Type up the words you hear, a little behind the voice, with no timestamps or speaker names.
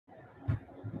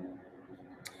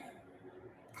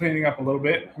cleaning up a little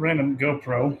bit. Random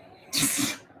GoPro.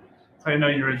 I know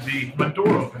you're ready to be. My door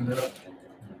opened up.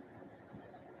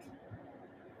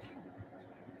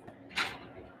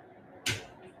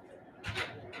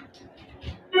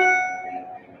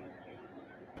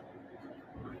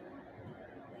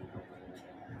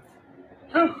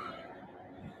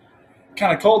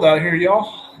 Kind of cold out here,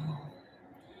 y'all.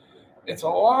 It's a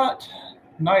lot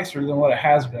nicer than what it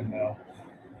has been, though.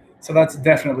 So that's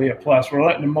definitely a plus. We're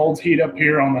letting the molds heat up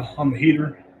here on the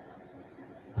heater,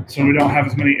 so we don't have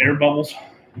as many air bubbles.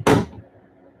 I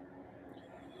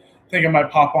think I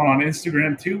might pop on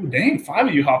Instagram too. Dang, 5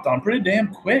 of you hopped on pretty damn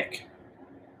quick.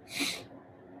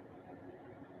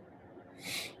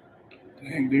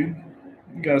 Dang, dude.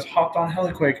 You guys hopped on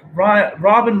hella quick.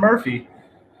 Robin Murphy.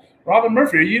 Robin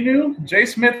Murphy, are you new? J.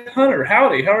 Smith Hunter,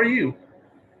 howdy. How are you?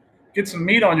 Get some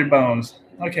meat on your bones.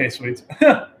 Okay, sweets.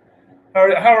 How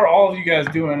are all of you guys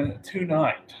doing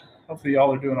tonight? Hopefully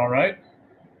y'all are doing all right.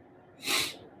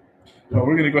 Well,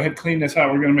 we're going to go ahead and clean this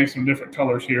out. We're going to make some different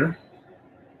colors here.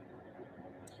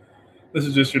 This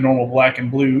is just your normal black and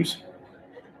blues.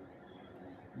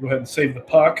 Go ahead and save the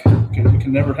puck, because you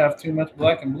can never have too much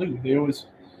black and blue. They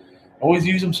always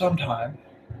use them sometime.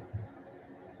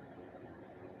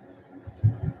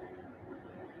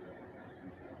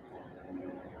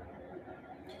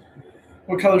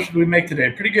 What color should we make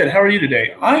today? Pretty good. How are you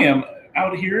today? I am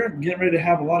out here getting ready to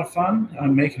have a lot of fun.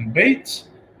 I'm making baits,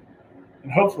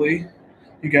 and hopefully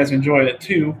you guys enjoy it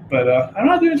too. But I'm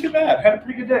not doing too bad. Had a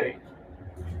pretty good day.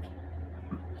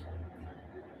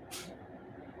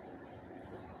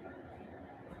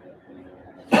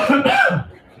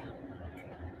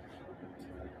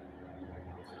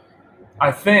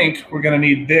 I think we're going to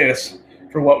need this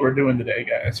for what we're doing today,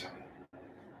 guys.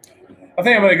 I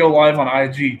think I'm going to go live on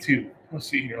IG too. Let's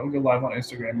see here. I'll go live on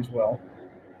Instagram as well.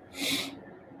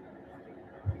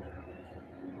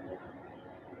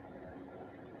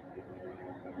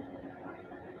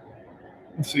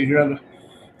 Let's see here. I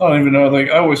don't even know. Like,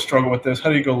 I always struggle with this. How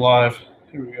do you go live?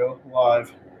 Here we go.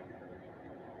 Live.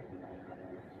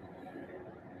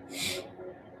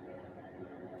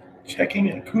 Checking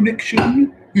a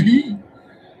connection.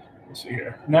 Let's see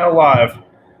here. Now live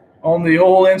on the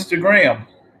old Instagram.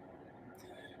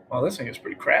 Well, this thing is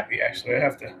pretty crappy, actually.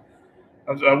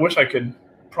 I wish I could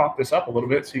prop this up a little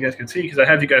bit so you guys can see, because I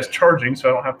have you guys charging, so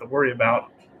I don't have to worry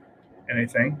about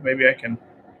anything. Maybe I can.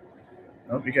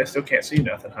 Nope, you guys still can't see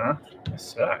nothing, huh? That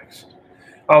sucks.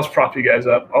 I'll just prop you guys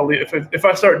up. I'll leave, if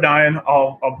I start dying,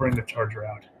 I'll bring the charger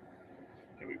out.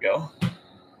 Here we go.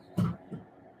 All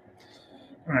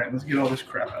right, let's get all this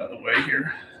crap out of the way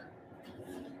here.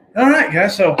 All right,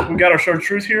 guys, so we got our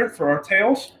chartreuse here for our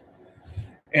tails.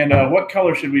 And what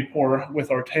color should we pour with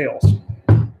our tails?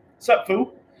 What's up,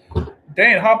 foo?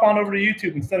 Dan, hop on over to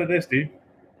YouTube instead of this, dude.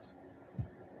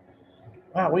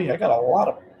 Wow, I got a lot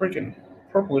of freaking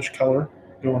purplish color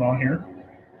going on here.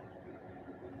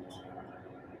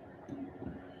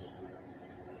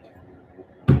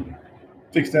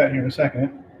 Fix that here in a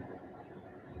second.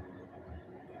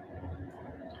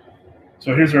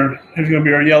 So here's going to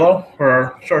be our yellow for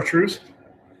our chartreuse.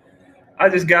 I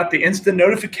just got the instant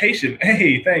notification.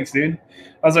 Hey, thanks, dude.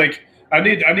 I was like, I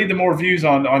need the more views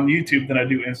on YouTube than I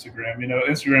do Instagram. You know,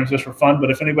 Instagram's just for fun, but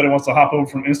if anybody wants to hop over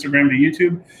from Instagram to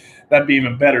YouTube, that'd be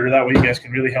even better. That way you guys can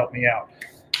really help me out.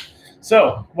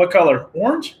 So, what color?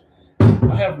 Orange?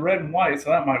 I have red and white,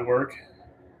 so that might work.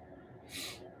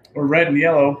 Or red and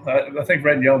yellow. I think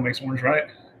red and yellow makes orange, right?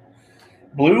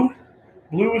 Blue?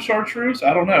 Blue with chartreuse?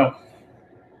 I don't know.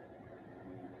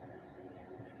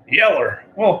 Yeller.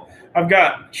 Well, I've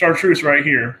got chartreuse right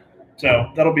here,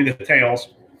 so that'll be the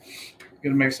tails.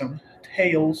 Gonna make some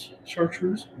tails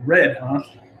chartreuse. Red, huh?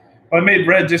 Well, I made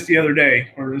red just the other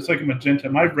day, or it's like a magenta.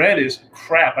 My red is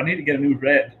crap. I need to get a new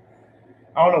red.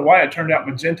 I don't know why it turned out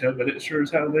magenta, but it sure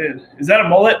as hell did. Is that a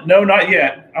mullet? No, not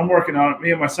yet. I'm working on it.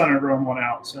 Me and my son are growing one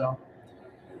out, so.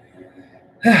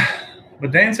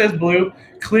 But Dan says blue,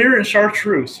 clear and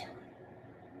chartreuse.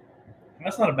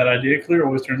 That's not a bad idea. Clear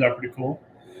always turns out pretty cool.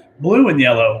 Blue and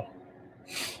yellow.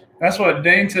 That's what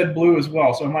Dane said, blue as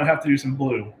well, so I might have to do some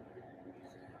blue.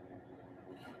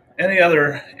 Any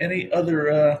other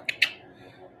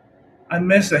I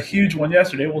missed a huge one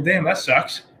yesterday. Well, damn, that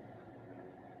sucks.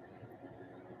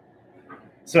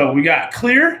 So we got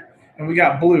clear and we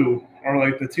got blue are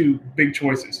like the two big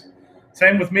choices.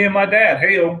 Same with me and my dad.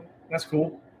 Hey-o, that's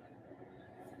cool.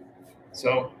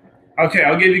 So, okay,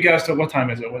 I'll give you guys to, what time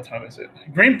is it? What time is it?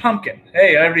 Green pumpkin.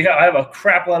 Hey, I have a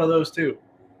crap lot of those too.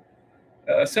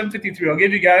 7:53. I'll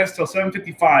give you guys till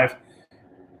 7:55.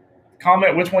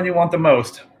 Comment which one you want the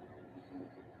most,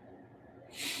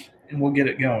 and we'll get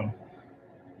it going.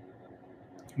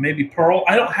 Maybe pearl.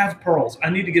 I don't have pearls. I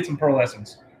need to get some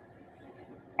pearlescence.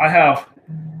 I have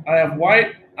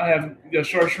white. I have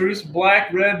chartreuse,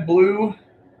 black, red, blue,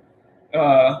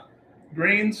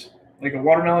 greens, like a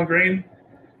watermelon green.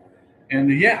 And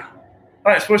yeah.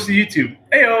 All right, switch to YouTube.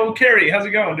 Heyo, Carrie, how's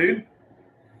it going, dude?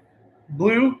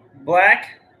 Blue,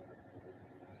 black.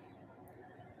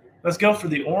 Let's go for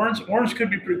the orange. Orange could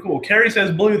be pretty cool. Carrie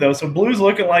says blue, though, so blue's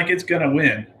looking like it's going to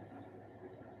win.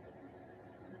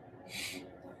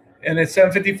 And it's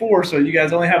 7:54, so you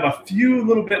guys only have a few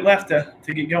little bit left to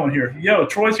get going here. Yo,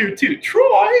 Troy's here too.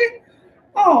 Troy!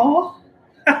 Oh.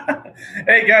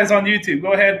 Hey, guys on YouTube,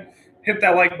 go ahead, hit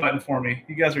that like button for me.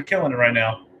 You guys are killing it right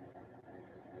now.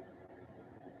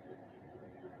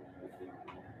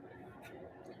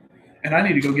 And I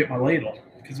need to go get my ladle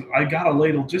because I got a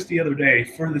ladle just the other day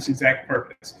for this exact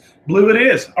purpose. Blue it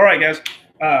is. All right, guys.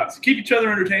 So keep each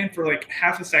other entertained for like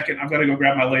half a second. I've got to go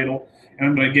grab my ladle, and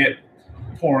I'm going to get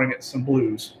pouring at some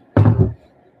blues.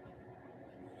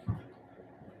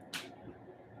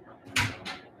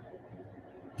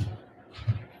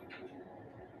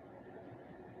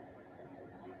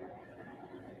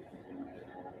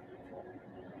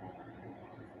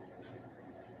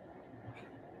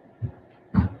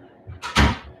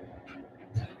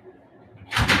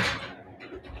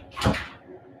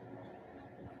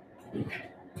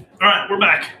 All right, we're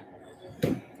back.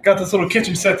 Got this little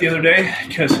kitchen set the other day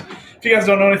because if you guys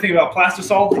don't know anything about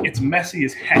Plastisol, it's messy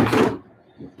as heck.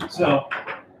 So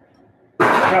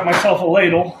I got myself a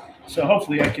ladle, so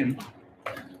hopefully I can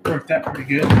work that pretty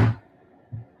good.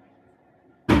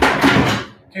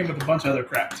 Came with a bunch of other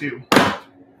crap too.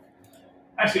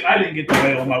 Actually, I didn't get the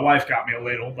ladle. My wife got me a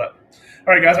ladle. But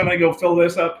all right, guys, I'm going to go fill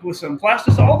this up with some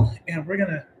Plastisol, and we're going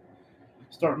to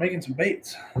start making some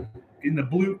baits in the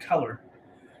blue color.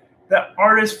 That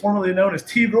artist formerly known as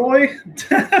T-Roy.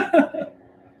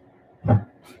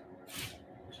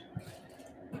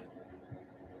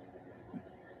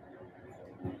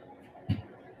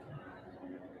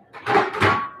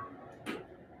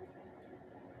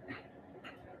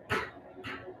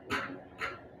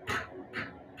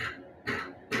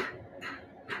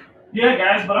 Yeah,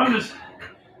 guys, but I'm just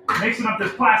mixing up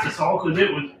this Plastisol because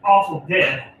it was awful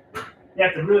dead. You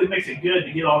have to really mix it good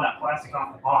to get all that plastic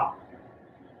off the bottom.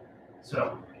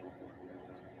 So,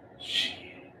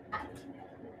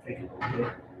 take it a little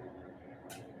bit.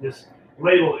 This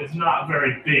ladle is not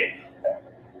very big,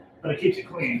 but it keeps it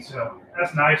clean, so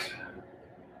that's nice.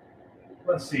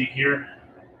 Let's see here.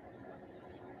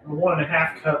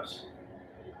 1.5 cups.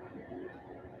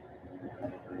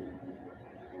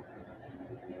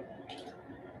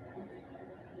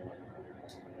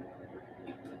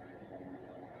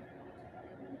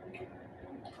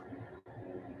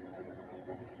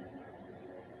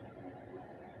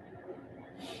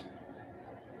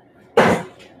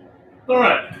 All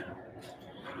right.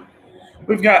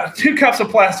 We've got 2 cups of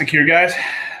plastic here, guys.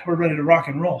 We're ready to rock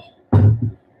and roll.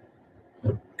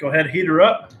 Go ahead, heat her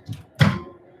up.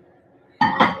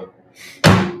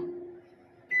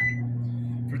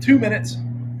 For 2 minutes.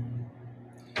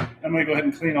 I'm going to go ahead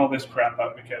and clean all this crap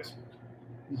up because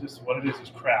it's just what it is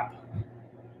crap.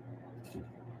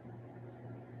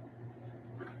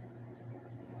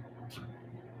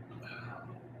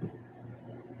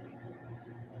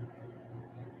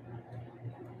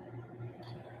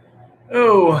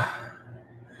 Oh,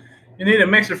 you need a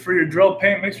mixer for your drill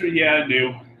paint mixer? Yeah, I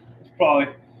do. It's probably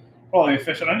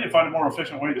efficient. I need to find a more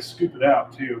efficient way to scoop it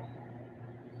out too.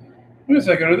 Wait a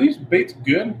second, are these baits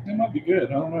good? They might be good.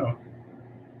 I don't know.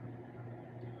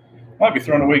 Might be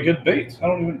throwing away good baits. I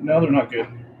don't even know they're not good.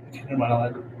 Never mind, I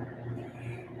like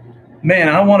it. Man,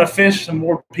 I want to fish some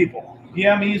more people.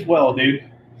 Yeah, me as well,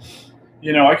 dude.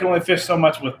 You know, I can only fish so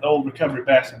much with old recovery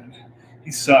bass, and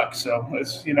he sucks. So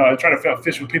it's, you know, I try to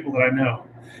fish with people that I know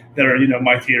that are, you know,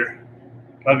 my tier.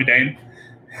 Love you, Dane.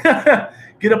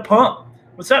 Get a pump.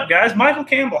 What's up, guys? Michael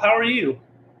Campbell, how are you?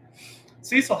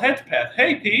 Cecil Hedgepath.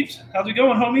 Hey, peeps. How's it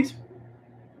going, homies?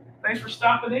 Thanks for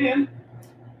stopping in.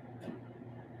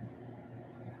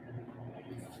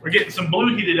 We're getting some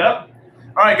blue heated up.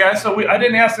 All right, guys. So I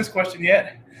didn't ask this question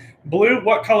yet. Blue,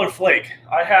 what color flake?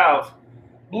 I have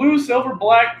blue, silver,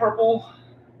 black, purple,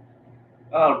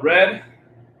 red.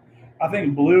 I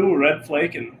think blue, red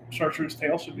flake, and chartreuse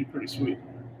tail should be pretty sweet.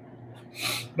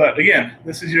 But again,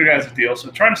 this is your guys' deal. So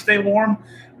trying to stay warm,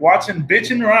 watching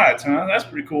bitchin' rides, huh? That's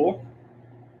pretty cool.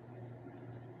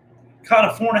 Caught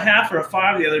a 4.5 or a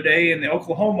 5 the other day in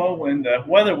Oklahoma when the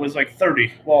weather was like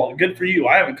 30. Well, good for you.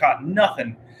 I haven't caught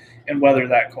nothing in weather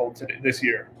that cold today, this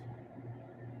year.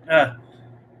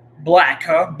 Black,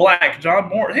 huh? Black. John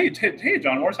Moore. Hey,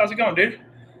 John Morris. How's it going, dude?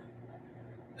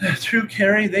 True,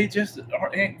 Carrie. They just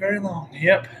ain't very long.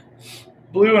 Yep.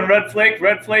 Blue and red flake.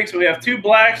 Red flake. So we have 2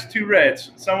 blacks, 2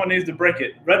 reds. Someone needs to break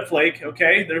it. Red flake.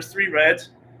 Okay. There's 3 reds.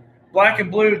 Black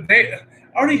and blue. They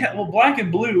already have. Well, black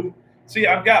and blue. See,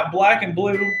 I've got black and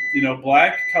blue. You know,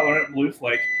 black colorant, blue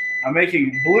flake. I'm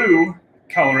making blue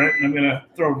colorant, and I'm going to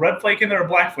throw red flake in there or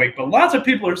black flake. But lots of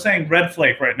people are saying red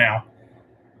flake right now.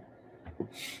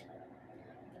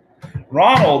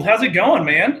 Ronald, how's it going,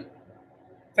 man?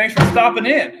 Thanks for stopping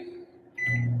in.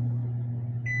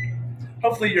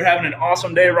 Hopefully you're having an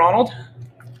awesome day, Ronald.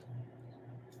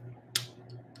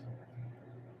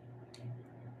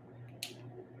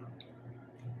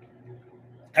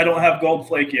 I don't have gold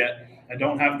flake yet. I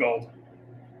don't have gold.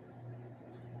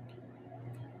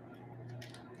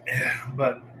 Yeah,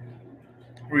 but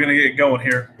we're going to get going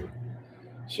here.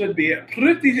 Should be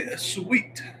pretty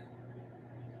sweet.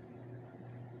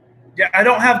 Yeah, I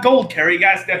don't have gold, Carrie. You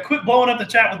guys got to quit blowing up the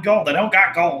chat with gold. I don't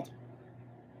got gold.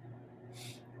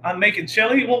 I'm making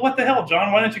chili. Well, what the hell,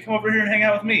 John? Why don't you come over here and hang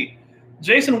out with me?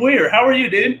 Jason Weir, how are you,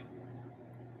 dude?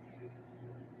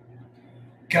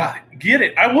 God, get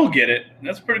it. I will get it.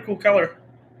 That's a pretty cool color.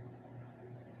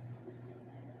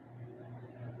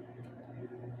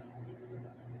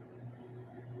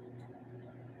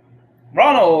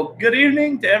 Ronald, good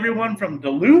evening to everyone from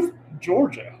Duluth,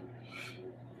 Georgia.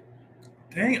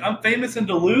 Dang, I'm famous in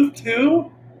Duluth,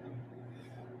 too?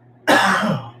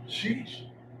 Oh, sheesh.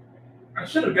 I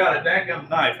should have got a dadgum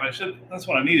knife. That's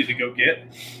what I needed to go get.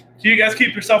 So you guys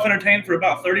keep yourself entertained for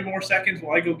about 30 more seconds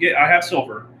while I go get. I have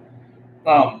silver.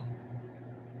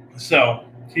 So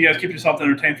you guys keep yourself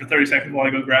entertained for 30 seconds while I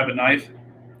go grab a knife.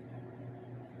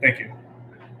 Thank you.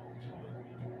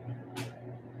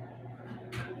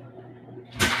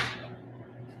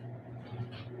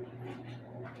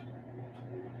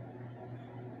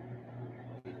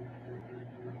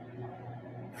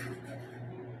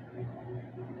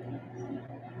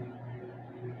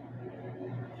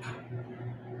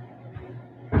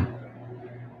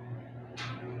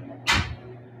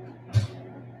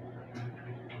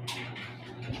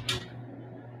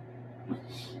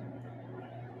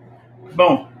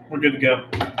 Boom. We're good to go.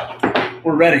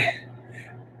 We're ready.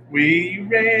 We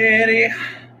ready.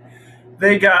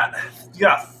 They got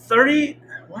 30,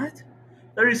 what?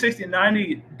 30, 60,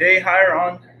 90 day higher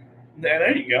on.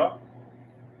 There you go.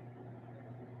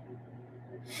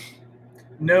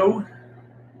 No.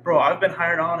 Bro, I've been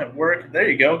hired on at work. There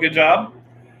you go. Good job.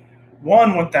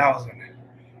 1 1,000.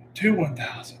 2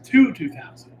 1,000. 2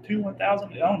 2,000. 2 1,000.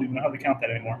 I don't even know how to count that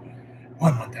anymore.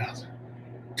 1 1,000.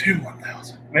 2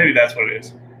 1,000. Maybe that's what it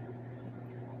is.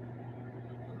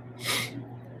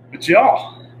 But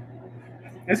y'all,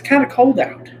 it's kind of cold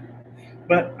out.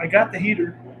 But I got the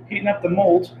heater heating up the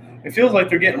molds. It feels like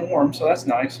they're getting warm, so that's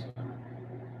nice.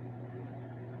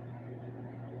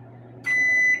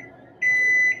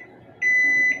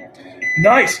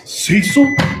 Nice,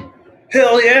 Cecil.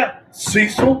 Hell yeah,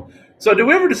 Cecil. So did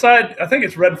we ever decide? I think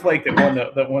it's Red Flake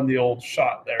that won the old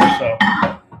shot there. So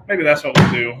maybe that's what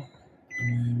we'll do.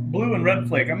 Blue and Red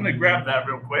Flake. I'm going to grab that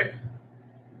real quick.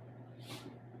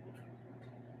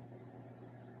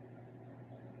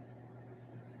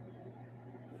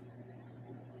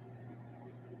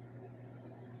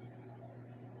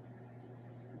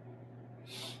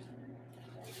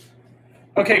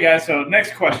 Okay, guys, so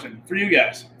next question for you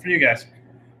guys.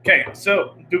 Okay,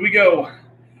 so do we go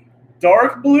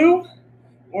dark blue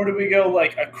or do we go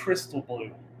like a crystal blue?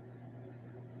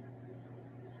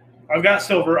 I've got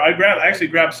silver. I actually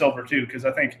grabbed silver too because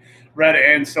I think red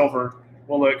and silver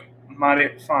will look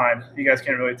mighty fine. You guys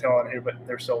can't really tell on here, but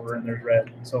there's silver and there's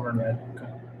red. Silver and red. Okay.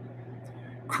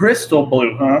 Crystal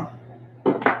blue, huh?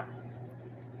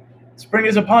 Spring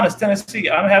is upon us, Tennessee.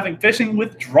 I'm having fishing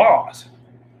withdrawals.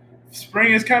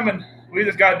 Spring is coming. We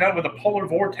just got done with a polar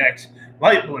vortex.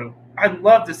 Light blue. I'd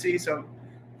love to see some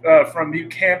from you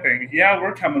camping. Yeah,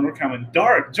 we're coming.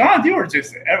 Dark. John, you were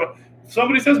just if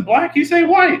somebody says black, you say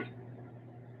white.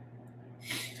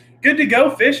 Good to go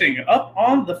fishing up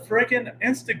on the frickin'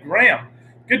 Instagram.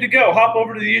 Good to go. Hop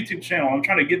over to the YouTube channel. I'm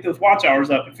trying to get those watch hours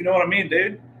up, if you know what I mean,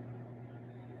 dude.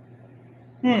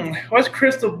 What's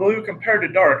crystal blue compared to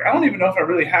dark? I don't even know if I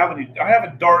really have any. I have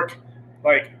a dark,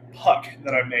 like, puck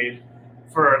that I made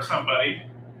for somebody.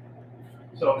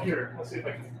 So here, let's see if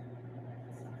I can.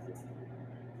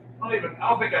 I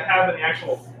don't think I have any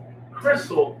actual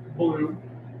crystal blue.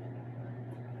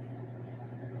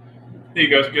 Here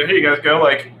you guys go.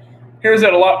 Like, here's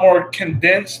it a lot more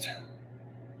condensed,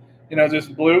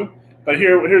 just blue. But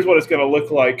here's what it's going to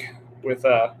look like with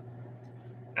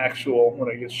actual when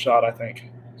it gets shot, I think.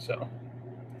 So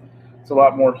it's a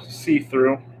lot more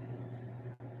see-through.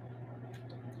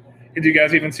 Did you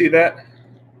guys even see that?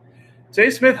 J.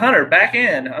 Smith Hunter, back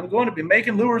in. I'm going to be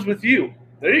making lures with you.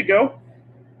 There you go.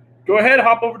 Go ahead,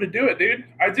 hop over to Do It, dude.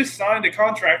 I just signed a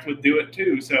contract with Do It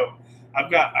too, so I've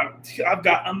got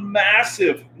a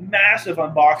massive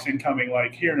unboxing coming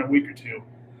like here in a week or two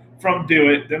from Do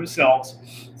It themselves,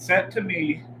 sent to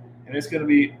me, and it's going to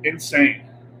be insane.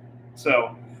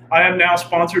 So I am now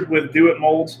sponsored with Do It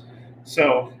Molds,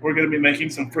 so we're going to be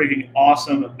making some freaking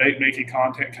awesome bait making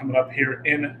content coming up here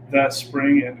in the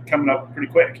spring and coming up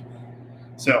pretty quick.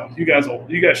 So you guys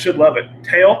should love it.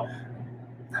 Tail.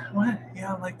 What?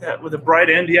 Yeah, I like that. With a bright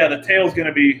end. Yeah, the tail's going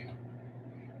to be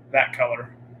that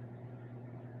color.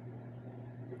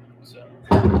 So,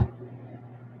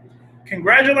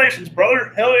 congratulations,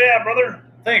 brother. Hell yeah, brother.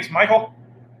 Thanks, Michael.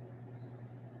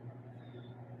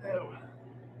 Oh.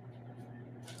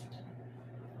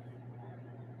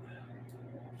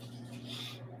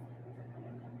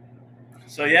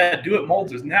 So, yeah, Do It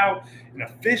Molds is now an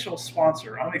official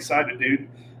sponsor. I'm excited, dude.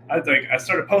 I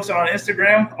started posting on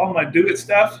Instagram all my Do It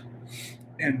stuff,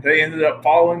 and they ended up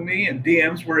following me, and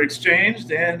DMs were exchanged,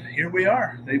 and here we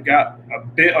are. They've got a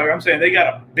big, like I'm saying, they got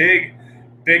a big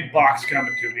box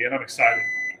coming to me, and I'm excited.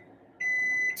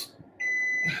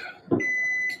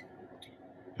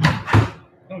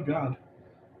 Oh God.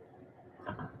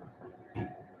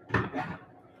 All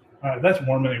right, that's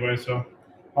warm anyway, so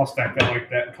I'll stack that like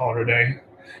that and call it a day.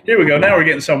 Here we go. Now we're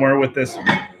getting somewhere with this.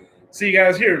 See, you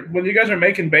guys, here, when you guys are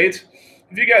making baits,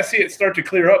 if you guys see it start to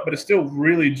clear up, but it's still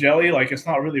really jelly, like it's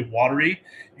not really watery,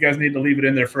 you guys need to leave it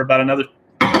in there for about another,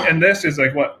 and this is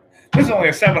like what? This is only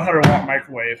a 700 watt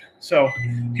microwave. So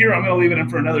here I'm going to leave it in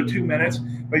for another 2 minutes,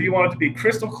 but you want it to be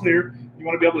crystal clear. You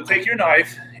want to be able to take your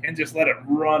knife and just let it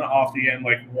run off the end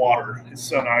like water. It's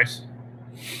so nice.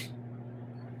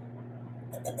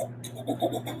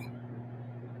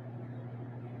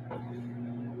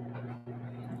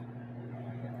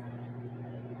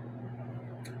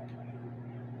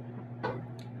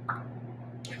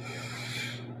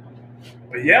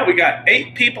 But yeah, we got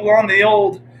 8 people on the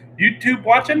old YouTube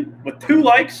watching with 2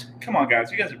 likes. Come on, guys.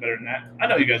 You guys are better than that. I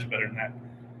know you guys are better than that.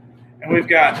 And we've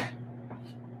got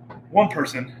 1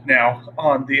 person now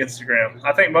on the Instagram.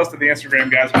 I think most of the Instagram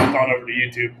guys have gone over to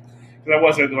YouTube. Because I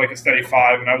was at like a steady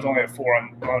 5, and I was only at 4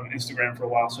 on Instagram for a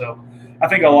while. So I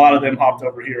think a lot of them hopped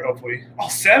over here, hopefully. Oh,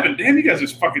 7. Damn, you guys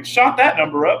just fucking shot that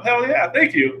number up. Hell yeah.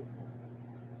 Thank you.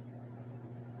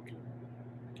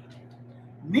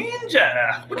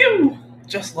 Ninja. Woo!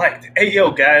 Just liked. Hey,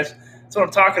 yo, guys. That's what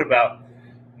I'm talking about.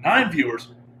 9 viewers.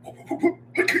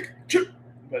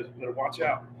 Better watch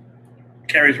out.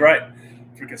 Carrie's right.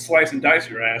 Freaking slice and dice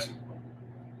your ass.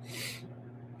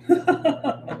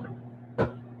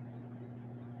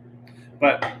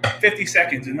 But 50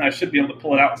 seconds, and I should be able to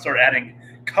pull it out and start adding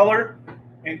color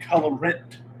and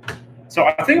colorant. So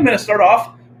I think I'm going to start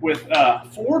off with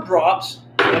 4 drops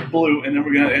of blue, and then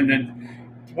we're going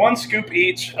to, 1 scoop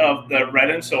each of the red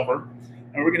and silver.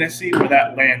 And we're going to see where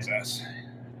that lands us.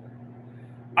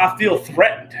 I feel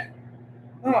threatened.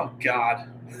 Oh, God.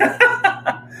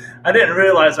 I didn't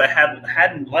realize I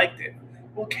hadn't liked it.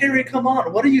 Well, Carrie, come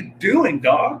on. What are you doing,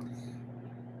 dog?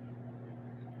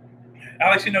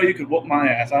 Alex, you know you could whoop my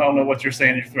ass. I don't know what you're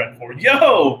saying you're threatened for.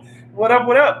 Yo! What up,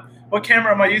 what up? What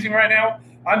camera am I using right now?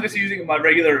 I'm just using my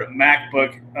regular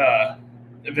MacBook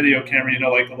video camera, you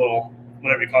know, like the little,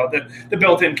 whatever you call it, the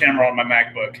built-in camera on my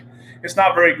MacBook. It's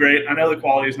not very great. I know the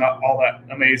quality is not all that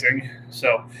amazing.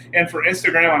 So, and for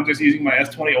Instagram, I'm just using my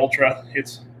S20 Ultra.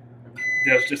 It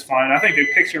does just fine. I think the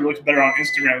picture looks better on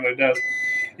Instagram than it does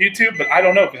YouTube, but I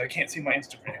don't know because I can't see my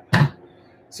Instagram.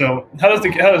 So, how does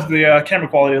the camera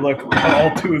quality look?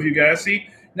 All 2 of you guys see.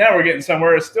 Now we're getting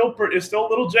somewhere. It's still a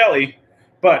little jelly,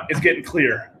 but it's getting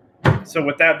clear. So,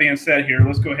 with that being said, here,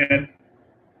 let's go ahead.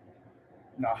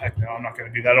 No, heck no, I'm not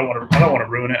going to do that. I don't want to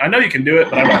ruin it. I know you can do it,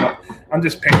 but I'm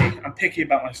just picky. I'm picky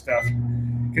about my stuff.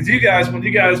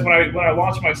 Because when I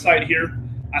launch my site here,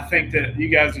 I think that you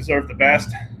guys deserve the best,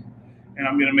 and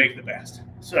I'm going to make the best.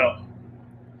 So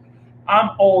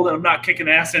I'm old and I'm not kicking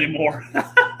ass anymore.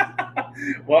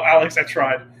 Well, Alex, I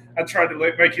tried. I tried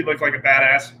to make you look like a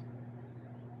badass.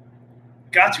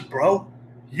 Got you, bro.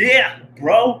 Yeah,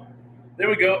 bro. There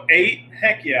we go. 8.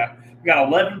 Heck yeah. We got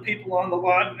 11 people on the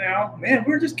live now. Man,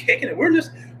 we're just kicking it. We're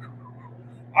just...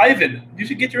 Ivan, you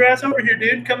should get your ass over here,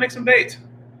 dude. Come make some baits.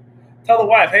 Tell the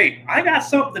wife, hey, I got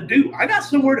something to do. I got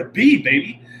somewhere to be,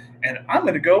 baby. And I'm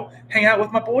going to go hang out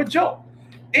with my boy, Joe.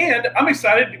 And I'm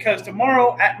excited because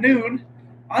tomorrow at noon,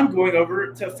 I'm going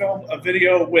over to film a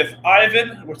video with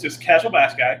Ivan, which is Casual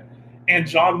Bass Guy, and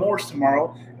John Morse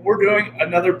tomorrow. We're doing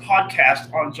another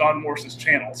podcast on John Morse's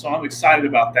channel, so I'm excited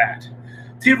about that.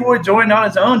 T-Roy joined on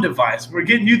his own device. We're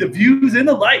getting you the views and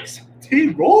the likes.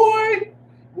 T-Roy,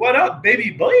 what up,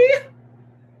 baby boy?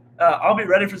 I'll be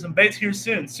ready for some baits here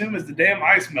soon. Soon as the damn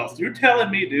ice melts. You're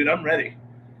telling me, dude, I'm ready.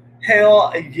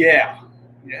 Hell yeah.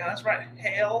 Yeah, that's right.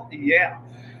 Hell yeah.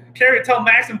 Carrie, tell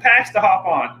Max and Pax to hop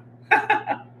on.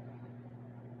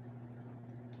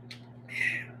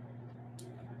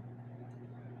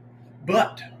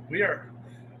 But we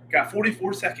got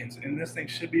 44 seconds, and this thing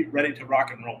should be ready to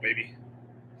rock and roll, baby.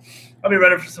 I'll be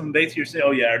ready for some baits here. Oh,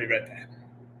 yeah, I already read that.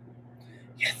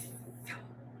 Yes.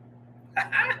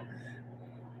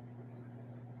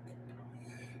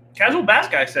 Casual Bass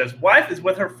Guy says, wife is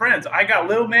with her friends. I got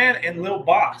Lil Man and Lil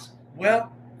Boss.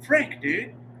 Well, Frank,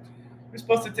 dude. You're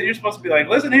supposed to be like,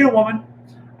 listen here, woman.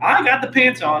 I got the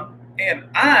pants on, and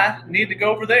I need to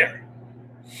go over there.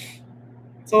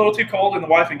 It's a little too cold, and the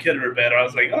wife and kid are in bed. I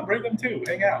was like, oh, bring them too.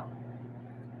 Hang out.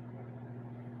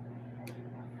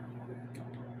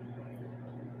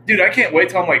 Dude, I can't wait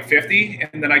till I'm like 50,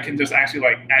 and then I can just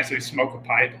actually smoke a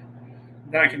pipe.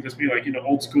 Then I can just be like,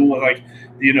 old school, and like,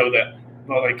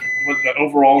 with the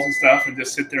overalls and stuff, and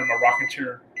just sit there in my rocking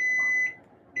chair.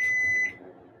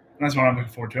 That's what I'm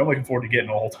looking forward to. I'm looking forward to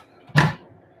getting old.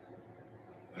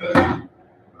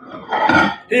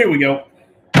 Here we go.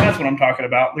 That's what I'm talking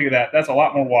about. Look at that. That's a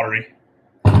lot more watery.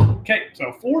 Okay,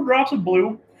 so 4 drops of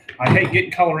blue. I hate getting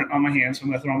colorant on my hands, so I'm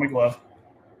going to throw on my glove.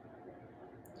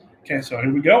 Okay, so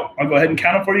here we go. I'll go ahead and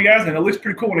count them for you guys, and it looks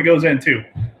pretty cool when it goes in, too.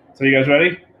 So you guys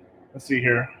ready? Let's see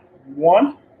here.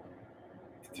 1,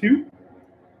 2.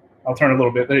 I'll turn a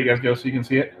little bit. There you guys go so you can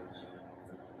see it.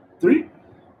 3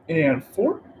 and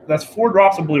 4. That's 4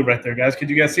 drops of blue right there, guys. Could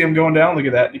you guys see them going down? Look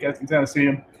at that. You guys can kind of see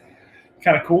them.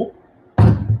 Kind of cool.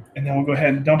 And then we'll go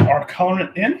ahead and dump our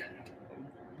colorant in.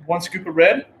 1 scoop of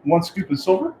red, 1 scoop of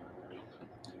silver.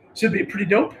 Should be pretty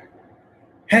dope.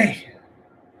 Hey,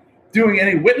 doing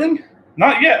any whittling?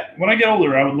 Not yet. When I get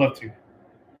older, I would love to.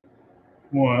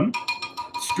 1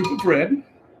 scoop of red.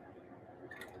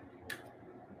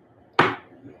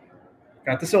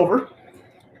 Got the silver.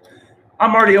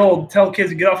 I'm already old. Tell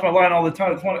kids to get off my line all the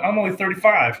time. I'm only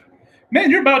 35.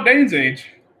 Man, you're about Dane's age.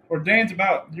 Or Dane's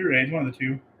about your age, one of the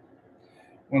two.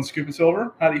 1 scoop of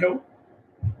silver. Howdy ho.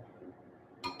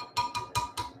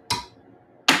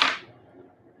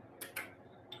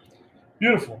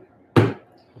 Beautiful. All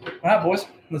right, boys.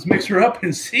 Let's mix her up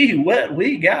and see what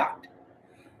we got.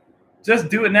 Just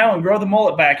do it now and grow the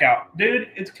mullet back out. Dude,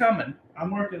 it's coming.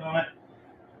 I'm working on it.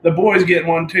 The boys getting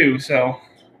one too, so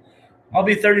I'll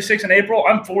be 36 in April.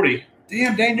 I'm 40.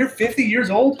 Damn, Dane, you're 50 years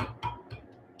old?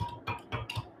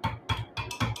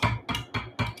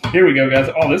 Here we go, guys.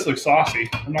 Oh, this looks saucy.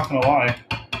 I'm not going to lie.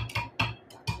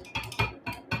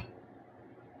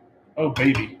 Oh,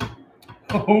 baby.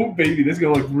 Oh, baby. This is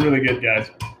going to look really good,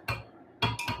 guys.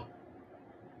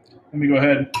 Let me go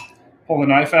ahead and pull the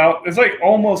knife out. It's like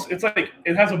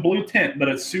it has a blue tint, but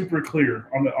it's super clear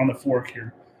on the fork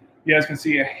here. You guys can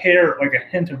see a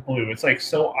hint of blue. It's like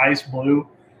so ice blue.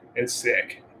 It's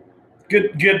sick.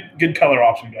 Good color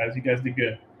option, guys. You guys did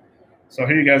good. So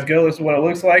here you guys go. This is what it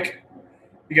looks like.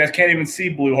 You guys can't even see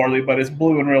blue hardly, but it's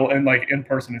blue in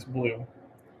person it's blue.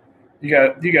 You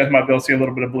guys might be able to see a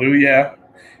little bit of blue, yeah.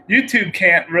 YouTube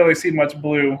can't really see much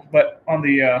blue, but on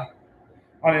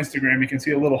Instagram you can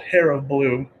see a little hair of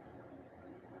blue.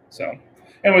 So,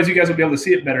 anyways, you guys will be able to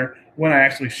see it better when I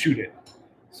actually shoot it.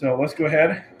 So let's go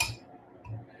ahead,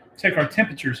 take our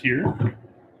temperatures here.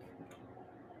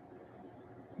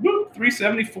 Woo,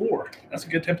 374. That's a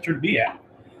good temperature to be at.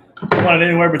 You want it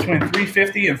anywhere between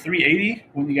 350 and 380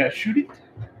 when you guys shoot it.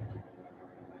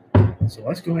 So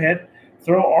let's go ahead,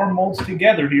 throw our molds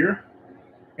together here.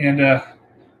 And, oh,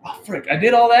 frick, I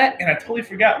did all that, and I totally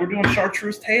forgot we're doing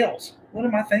chartreuse tails. What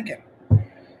am I thinking?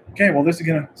 Okay, well, this is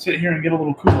going to sit here and get a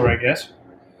little cooler, I guess.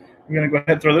 We're going to go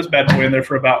ahead and throw this bad boy in there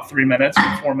for about 3 minutes,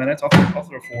 4 minutes. I'll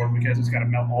throw 4 because it's got to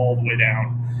melt all the way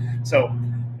down. So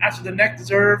after the neck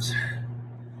deserves...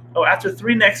 Oh, after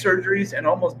 3 neck surgeries and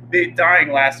almost dying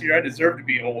last year, I deserve to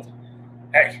be old.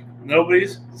 Hey,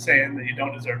 nobody's saying that you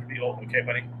don't deserve to be old, okay,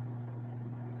 buddy?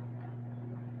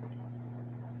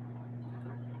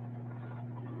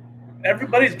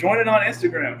 Everybody's joining on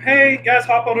Instagram. Hey, guys,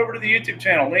 hop on over to the YouTube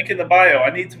channel. Link in the bio. I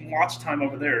need some watch time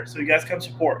over there, so you guys come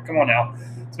support. Come on now.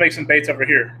 Let's make some baits over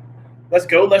here. Let's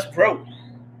go. Let's grow.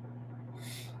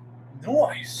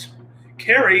 Nice.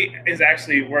 Carrie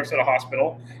works at a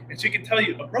hospital, and she can tell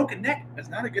you a broken neck is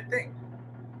not a good thing.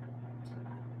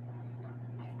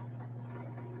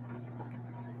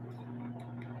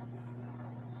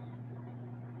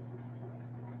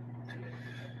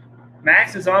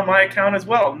 Max is on my account as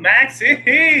well.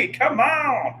 Maxie, come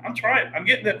on. I'm trying. I'm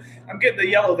getting the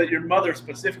yellow that your mother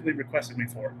specifically requested me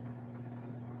for.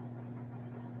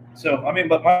 So, I mean,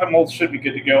 but my molds should be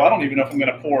good to go. I don't even know if I'm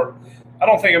going to pour. I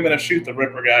don't think I'm going to shoot the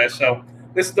Ripper, guys. So,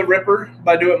 this is the Ripper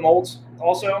by Do It Molds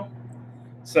also.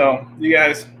 So, you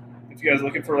guys, if you guys are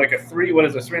looking for like a 3, what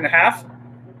is it, 3.5?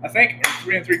 I think, or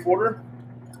 3 3/4.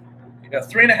 Yeah,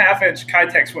 3.5-inch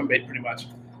Keitech swim bait, pretty much.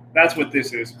 That's what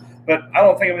this is. But I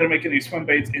don't think I'm going to make any swim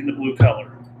baits in the blue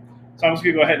color. So I'm just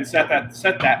going to go ahead and set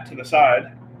that to the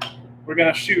side. We're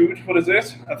going to shoot, what is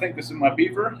this? I think this is my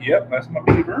beaver. Yep, that's my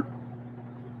beaver.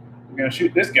 We're going to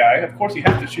shoot this guy. Of course, you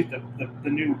have to shoot the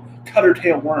new cutter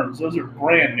tail worms. Those are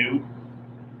brand new.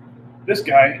 This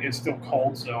guy is still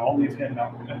cold, so I'll leave him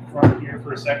out in front here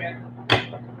for a second.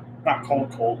 Not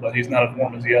cold, but he's not as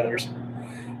warm as the others.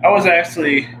 I was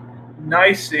actually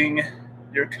nicing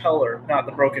your color, not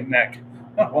the broken neck.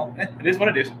 Oh, well, it is what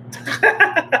it is.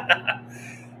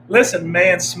 Listen,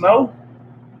 man, Smo.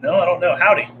 No, I don't know.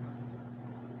 Howdy.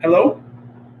 Hello?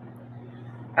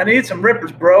 I need some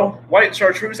Rippers, bro. White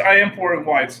chartreuse. I am pouring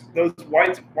whites. Those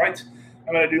whites.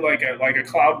 I'm gonna do like a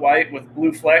cloud white with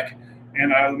blue fleck,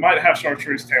 and I might have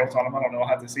chartreuse tails on them. I don't know. I'll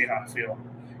have to see how I feel,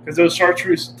 because those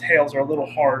chartreuse tails are a little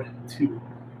hard to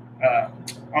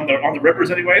on the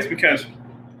Rippers, anyways. Because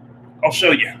I'll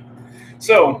show you.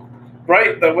 So,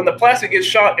 right, when the plastic gets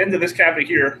shot into this cavity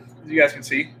here, as you guys can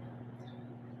see,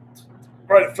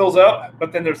 right, it fills up,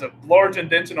 but then there's a large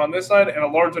indentation on this side and a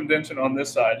large indentation on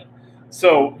this side.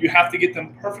 So you have to get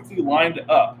them perfectly lined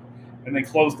up and then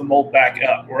close the mold back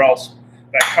up, or else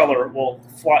that color will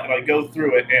fly, like go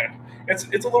through it. And it's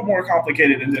a little more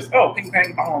complicated than just, oh, ping,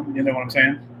 pang, pong, you know what I'm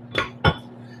saying?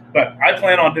 But I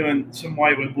plan on doing some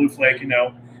white with blue flake, you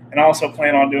know, and I also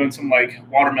plan on doing some like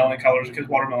watermelon colors, because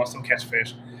watermelon still catch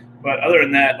fish. But other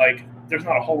than that, like, there's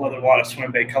not a whole other lot of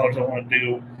swim bait colors I want to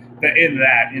do in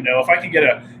that, you know. If I can get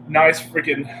a nice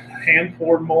freaking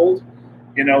hand-poured mold,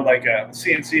 you know, like a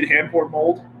CNC'd hand-poured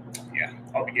mold, yeah,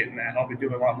 I'll be getting that. I'll be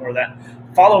doing a lot more of that.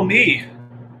 Follow me.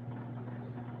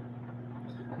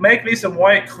 Make me some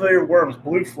white clear worms,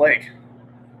 blue flake.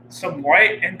 Some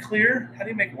white and clear? How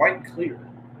do you make white and clear?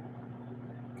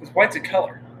 Because white's a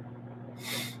color.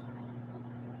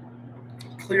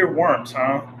 Clear worms,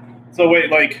 huh? So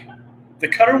wait, like the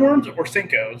cutter worms or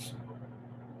Cincos?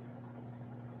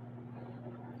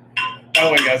 By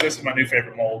the way, guys, this is my new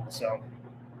favorite mold. So,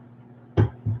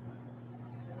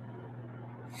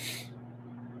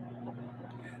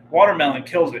 watermelon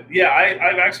kills it. Yeah,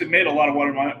 I've actually made a lot of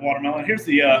watermelon. Here's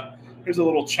a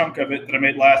little chunk of it that I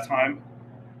made last time.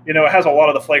 You know, it has a lot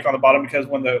of the flake on the bottom, because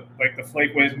when the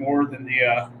flake weighs more than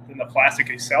the plastic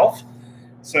itself,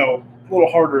 so a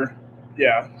little harder.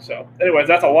 Yeah. So, anyways,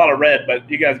 that's a lot of red, but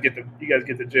you guys get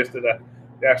the gist of the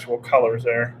actual colors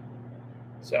there.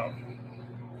 So,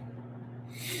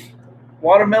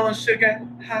 watermelon sugar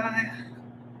high,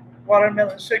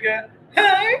 watermelon sugar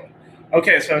high.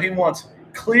 Okay, so he wants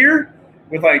clear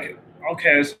with like,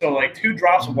 okay, so like 2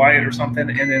 drops of white or something,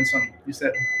 and then some. You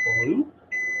said blue.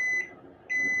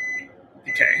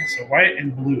 Okay, so white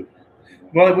and blue.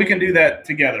 Well, we can do that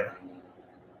together.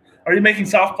 Are you making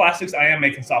soft plastics? I am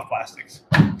making soft plastics.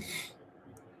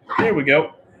 Here we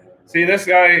go. See, this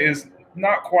guy is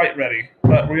not quite ready,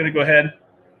 but we're going to go ahead,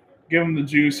 give him the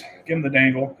juice, give him the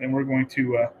dangle, and we're going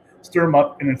to stir him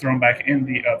up and then throw him back in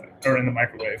the oven, or in the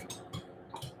microwave.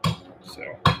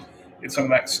 So get some of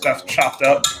that stuff chopped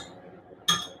up.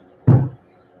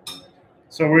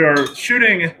 So we are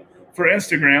shooting for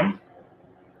Instagram,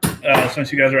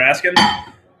 since you guys are asking.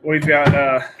 We've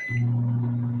got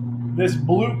this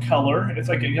blue color. It's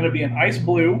like going to be an ice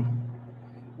blue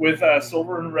with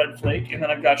silver and red flake. And then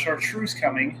I've got chartreuse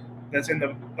coming that's in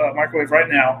the microwave right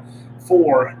now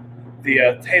for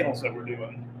the tails that we're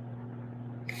doing.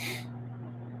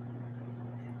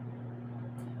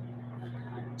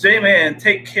 J-Man,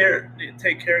 take care.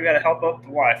 Got to help out the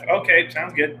wife. Okay,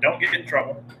 sounds good. Don't get in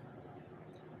trouble.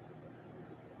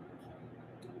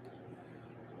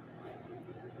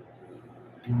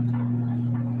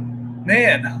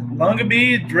 Man,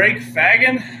 Lungabee, Drake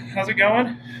Fagan, how's it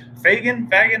going? Fagan,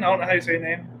 I don't know how you say your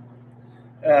name.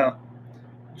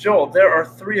 Joel, there are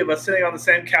 3 of us sitting on the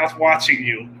same couch watching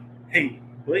you. Hey,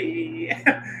 boy.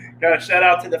 Got a shout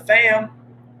out to the fam.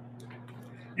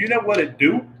 You know what it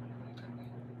do?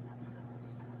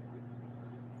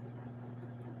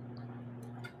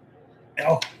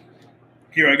 Oh,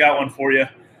 here, I got one for you.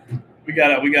 We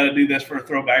gotta do this for a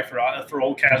throwback for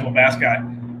old casual bass guy.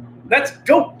 Let's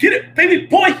go get it, baby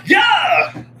boy!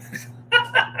 Yeah!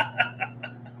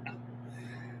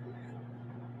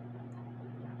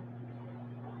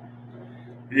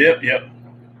 Yep.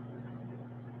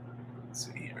 Let's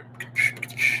see here.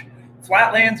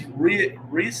 Flatlands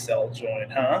resell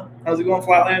joint, huh? How's it going,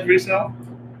 Flatlands resell?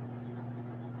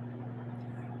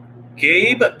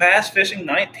 Gabe Bass Fishing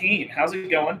 19. How's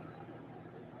it going?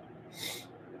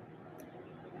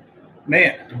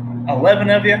 Man, 11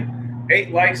 of you,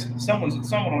 8 likes. Someone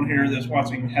on here that's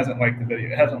watching hasn't liked the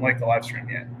video, hasn't liked the live stream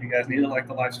yet. You guys need to like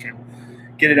the live stream.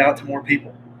 Get it out to more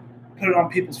people. Put it on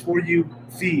people's For You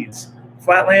feeds.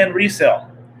 Flatland resell.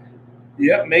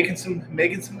 Yep, making some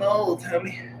molds,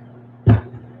 homie.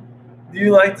 Do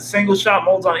you like the single shot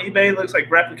molds on eBay? Looks like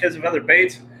replicas of other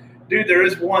baits. Dude, there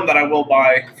is one that I will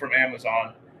buy from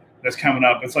Amazon that's coming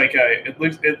up. It's like it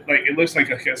looks like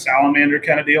a salamander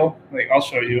kind of deal. Like, I'll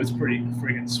show you. It's pretty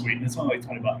freaking sweet. It's only like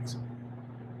 $20.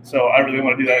 So I really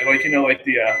want to do that. Like, you know, like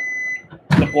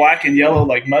the black and yellow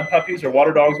like mud puppies or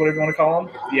water dogs, whatever you want to call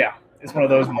them. Yeah, it's one of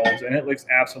those molds, and it looks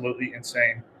absolutely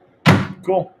insane.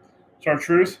 Cool.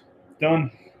 Chartreuse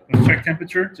done. Let's check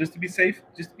temperature just to be safe,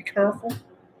 just to be careful.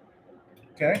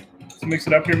 Okay, let's mix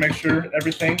it up here. Make sure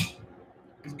everything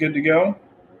is good to go.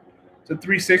 So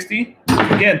 360.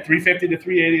 Again, 350 to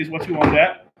 380 is what you want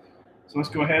at. So let's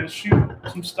go ahead and shoot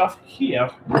some stuff here.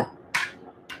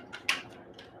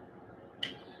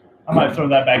 I might throw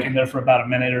that back in there for about a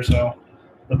minute or so,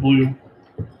 the blue,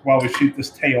 while we shoot this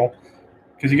tail.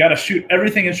 Because you got to shoot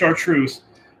everything in chartreuse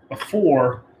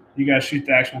before you guys shoot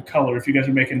the actual color. If you guys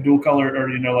are making dual color,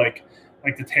 or, you know, like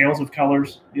the tails of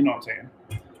colors, you know what I'm saying.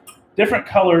 Different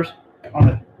colors on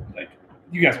the, like,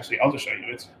 you guys will see. I'll just show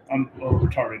you. I'm a little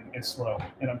retarded. It's slow,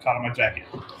 and I'm caught on my jacket.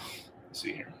 Let's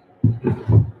see here.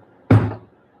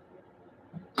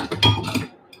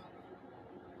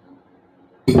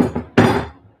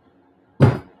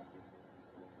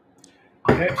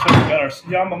 Okay, so we got our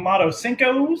Yamamoto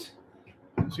Senkos.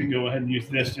 So we can go ahead and use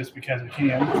this just because we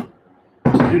can.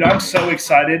 Dude, I'm so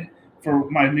excited for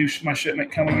my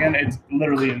shipment coming in. It's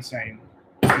literally insane.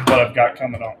 What I've got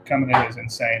coming in is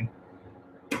insane.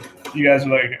 You guys are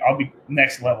like, I'll be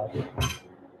next level.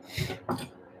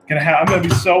 I'm gonna be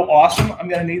so awesome. I'm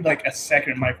gonna need like a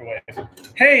second microwave.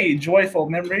 Hey, joyful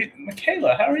memory,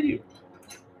 Michaela, how are you?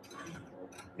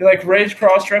 You like Rage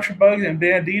Cross, Structure Bugs, and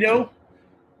Bandito?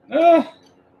 I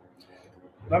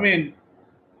mean,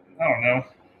 I don't know.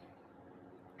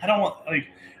 I don't want, like,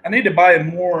 I need to buy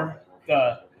more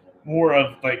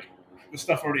of like the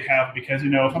stuff I already have, because, you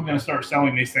know, if I'm going to start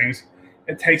selling these things,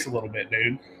 it takes a little bit,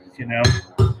 dude. You know,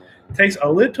 it takes a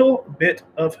little bit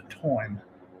of time.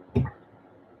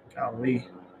 Golly,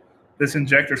 this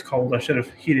injector's cold. I should have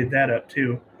heated that up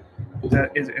too.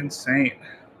 That is insane.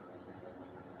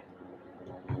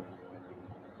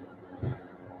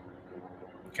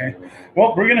 Okay,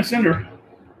 well, we're gonna send her.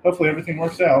 Hopefully everything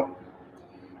works out.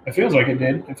 It feels like it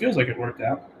did. It feels like it worked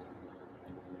out.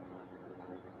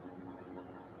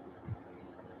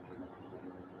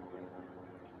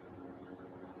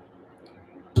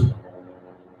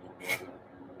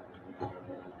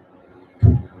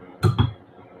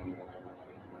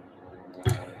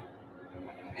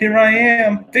 Here I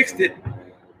am. Fixed it.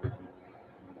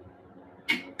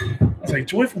 I was like,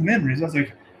 joyful memories. I was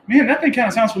like, man, that thing kind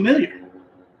of sounds familiar.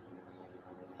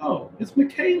 Oh, it's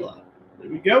Michaela.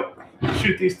 There we go.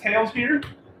 Shoot these tails here.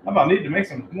 I about need to make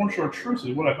some more chartreuse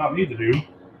is what I about need to do.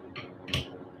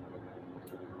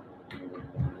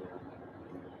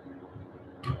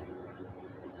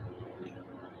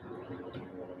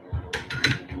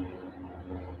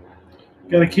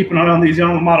 Got to keep an eye on these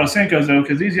Yamamoto Senkos, though,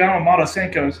 because these Yamamoto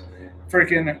Senkos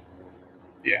freaking,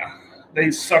 yeah,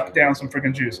 they suck down some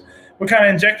freaking juice. What kind of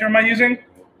injector am I using?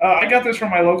 I got this from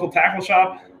my local tackle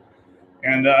shop,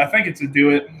 and I think it's a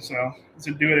Do-It, so it's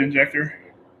a Do-It injector.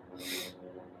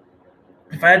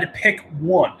 If I had to pick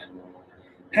one,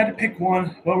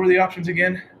 what were the options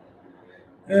again?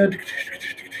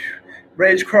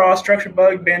 Rage Cross, Structure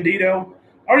Bug, Bandito.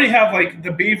 I already have, like,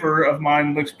 the beaver of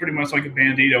mine looks pretty much like a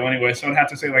Bandito anyway, so I'd have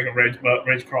to say like a Rage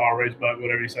Craw, Rage Bug,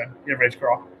 whatever you said. Yeah, Rage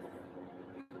Craw.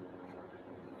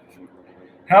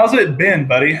 How's it been,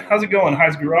 buddy? How's it going,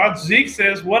 High's Garage? Zeke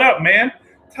says, what up, man?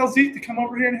 Tell Zeke to come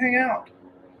over here and hang out.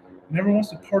 Never wants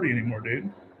to party anymore, dude.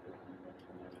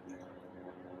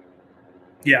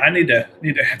 Yeah, I need to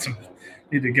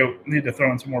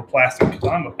throw in some more plastic, because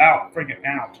I'm about freaking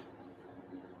out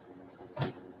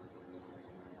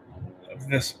of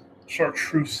this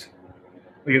chartreuse.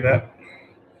 Look at that.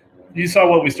 You saw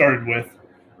what we started with.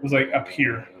 It was like up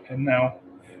here, and now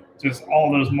just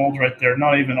all those molds right there.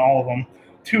 Not even all of them.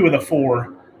 2 of the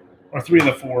 4, or 3 of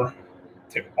the 4,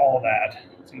 took all that.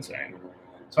 It's insane.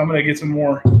 So I'm gonna get some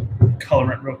more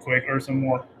colorant real quick, or some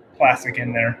more plastic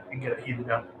in there, and get it heated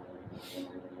up.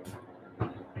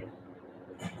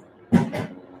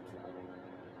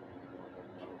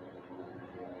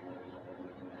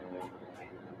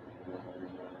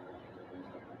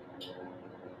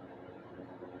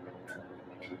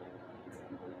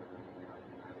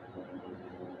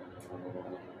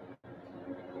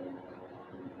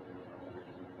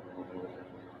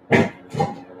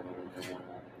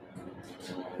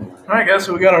 All right, guys,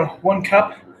 so we got our 1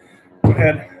 cup. Go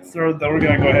ahead, we're going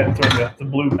to go ahead and throw the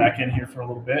blue back in here for a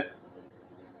little bit.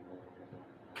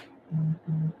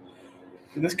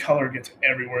 This color gets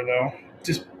everywhere, though.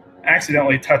 Just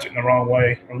accidentally touch it in the wrong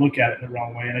way or look at it in the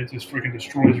wrong way, and it just freaking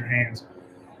destroys your hands.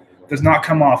 Does not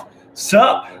come off.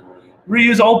 Sup?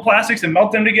 Reuse old plastics and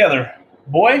melt them together.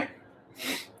 Boy,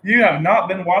 you have not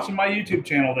been watching my YouTube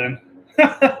channel then.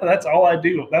 That's all I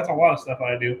do. That's a lot of stuff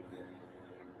I do.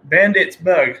 Bandits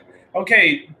bug.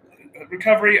 Okay,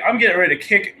 recovery, I'm getting ready to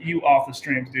kick you off the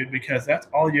streams, dude, because that's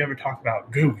all you ever talk about.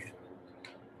 Guggen.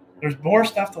 There's more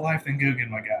stuff to life than Guggen,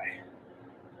 my guy.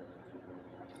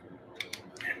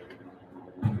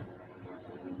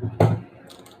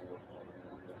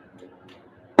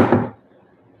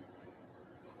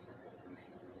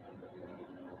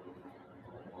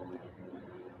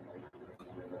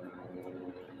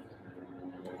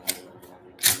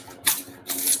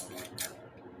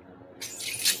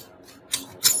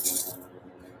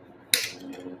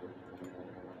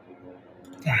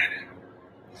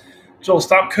 Joel,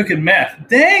 stop cooking meth.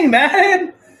 Dang,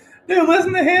 man. Dude,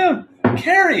 listen to him.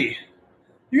 Carrie,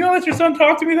 you gonna let your son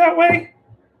talk to me that way?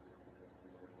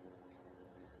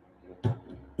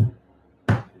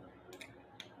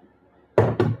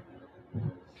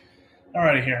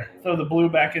 Alrighty, here. Throw the blue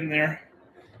back in there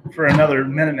for another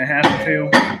minute and a half or 2.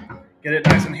 Get it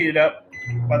nice and heated up.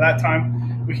 By that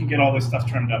time, we can get all this stuff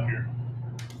trimmed up here.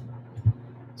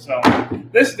 So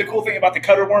this is the cool thing about the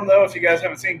cutter worm, though. If you guys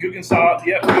haven't seen Guggen Saw,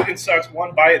 yeah, Guggen sucks.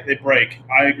 One bite, they break.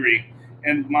 I agree.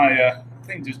 And my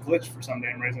thing just glitched for some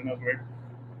damn reason. That was weird.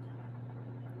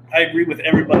 I agree with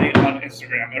everybody on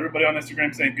Instagram. Everybody on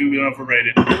Instagram saying Guggen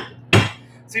overrated.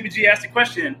 CBG asked a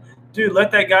question. Dude, let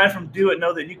that guy from Do It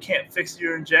know that you can't fix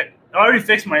your injector. I already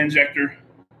fixed my injector.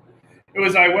 It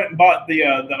was I went and bought the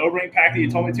O-ring pack that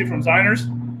you told me to from Ziners,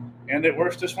 and it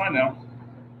works just fine now.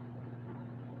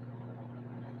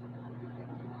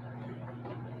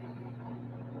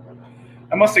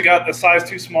 I must have got the size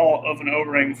too small of an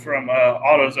O-ring from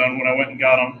AutoZone when I went and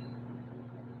got them.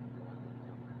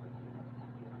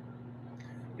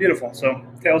 Beautiful. So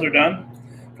tails are done.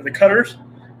 For the cutters,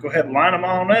 go ahead and line them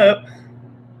on up.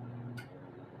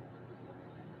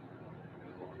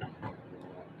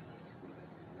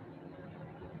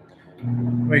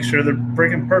 Make sure they're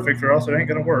freaking perfect, or else it ain't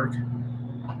going to work.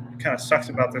 It kind of sucks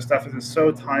about this stuff is it's so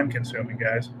time-consuming,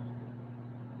 guys.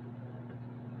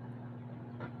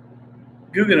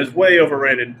 Guggen is way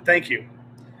overrated. Thank you.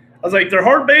 I was like, their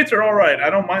hard baits are all right. I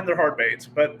don't mind their hard baits.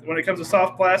 But when it comes to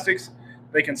soft plastics,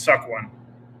 they can suck one.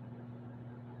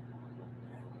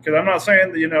 Because I'm not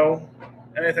saying,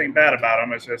 anything bad about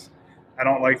them. It's just I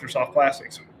don't like their soft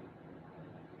plastics.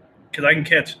 Because I can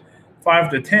catch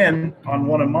 5 to 10 on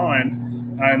one of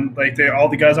mine. And like all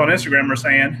the guys on Instagram are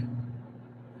saying,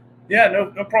 yeah,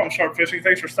 no problem, Sharp Fishing.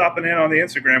 Thanks for stopping in on the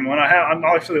Instagram one. I'm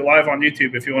actually live on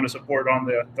YouTube if you want to support on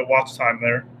the watch time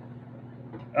there.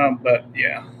 But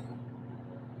yeah,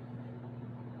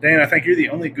 Dan, I think you're the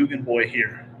only Guggen boy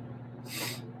here.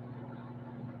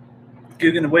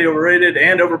 Guggen way overrated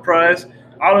and overpriced.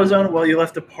 AutoZone, well, you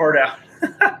left the part out.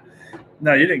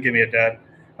 No, you didn't give me a dud.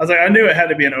 I was like, I knew it had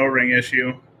to be an O-ring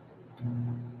issue.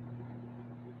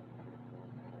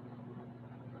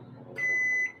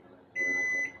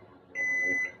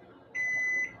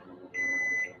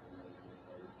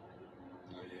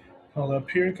 Hold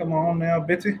up here. Come on now,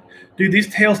 Bitsy. Dude,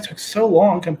 these tails took so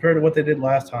long compared to what they did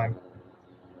last time.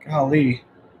 Golly.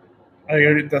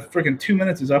 The freaking 2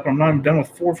 minutes is up. I'm not even done with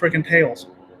 4 freaking tails.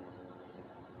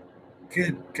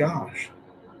 Good gosh.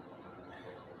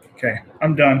 Okay,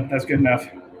 I'm done. That's good enough.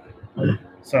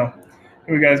 So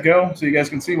here we guys go. So you guys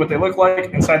can see what they look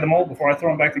like inside the mold before I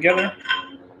throw them back together.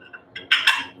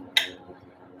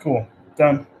 Cool.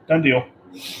 Done. Done deal.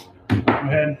 Go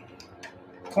ahead.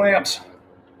 Clamps.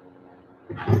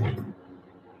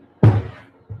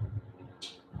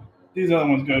 These other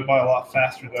ones go by a lot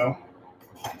faster, though.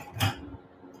 A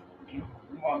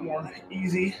lot more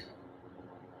easy.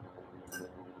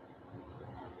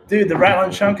 Dude, the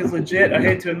rattling chunk is legit. I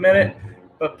hate to admit it,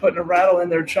 but putting a rattle in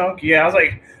their chunk, yeah, I was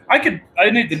like, I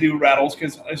need to do rattles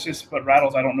because it's just, but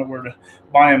rattles, I don't know where to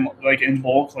buy them, like in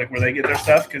bulk, like where they get their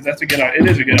stuff, because that's it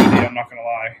is a good idea, I'm not going to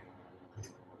lie.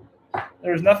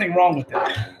 There's nothing wrong with it.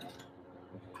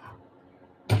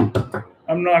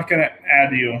 I'm not going to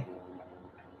add you.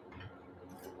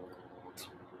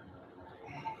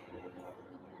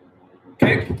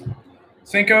 Okay,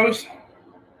 Cincos.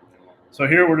 So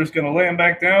here we're just going to lay them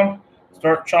back down,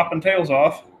 start chopping tails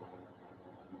off.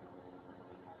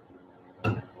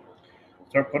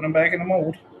 Start putting them back in the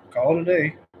mold. Call it a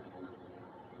day.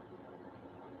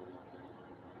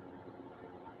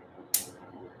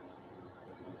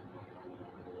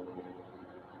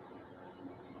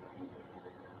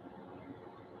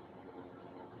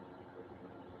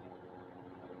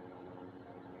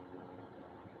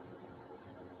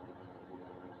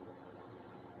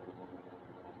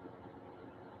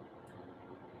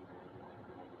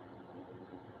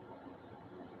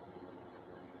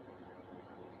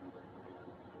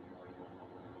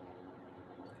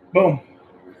 Boom.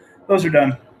 Those are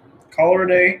done. Call her a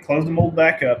day. Close the mold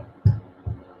back up.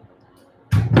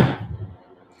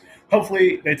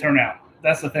 Hopefully they turn out.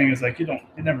 That's the thing, is like you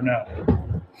never know.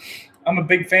 I'm a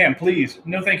big fan. Please.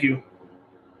 No, thank you.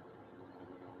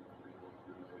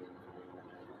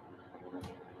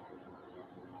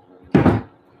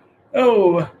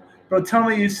 Oh, bro, tell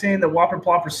me you've seen the Whopper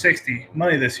Plopper 60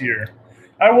 money this year.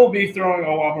 I will be throwing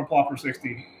a Whopper Plopper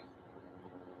 60.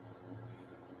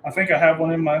 I think I have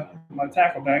one in my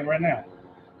tackle bag right now.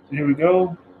 So here we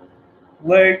go.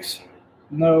 Legs.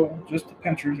 No, just the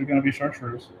pinchers are going to be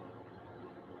chartreuse.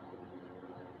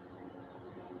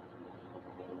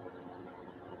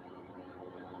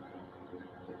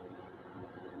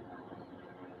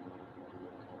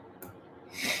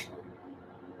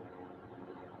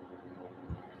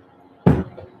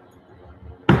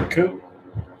 Cool.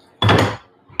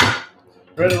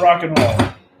 Ready to rock and roll.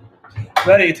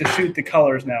 Ready to shoot the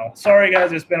colors now. Sorry,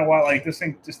 guys, it's been a while. Like, this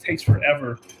thing just takes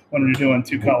forever when you're doing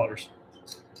two colors.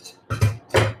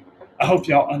 I hope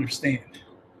y'all understand.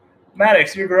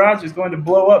 Maddox, your garage is going to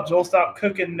blow up. Joel, stop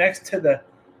cooking next to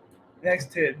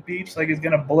it beeps like it's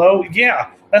going to blow.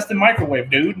 Yeah, that's the microwave,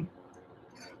 dude.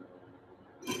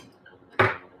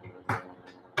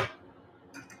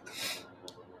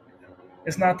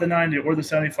 It's not the 90 or the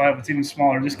 75. It's even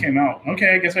smaller. It just came out.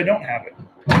 Okay, I guess I don't have it.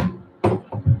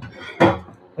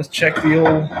 Let's check the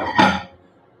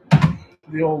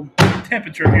old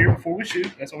temperature here before we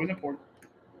shoot. That's always important.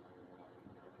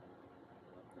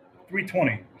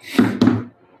 320.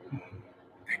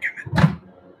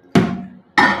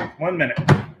 1 minute.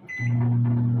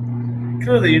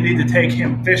 Clearly, you need to take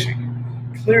him fishing.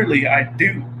 Clearly, I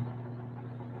do.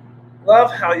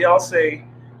 Love how y'all say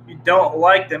you don't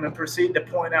like them and proceed to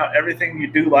point out everything you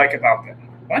do like about them.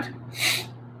 What?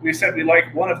 We said we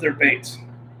like one of their baits.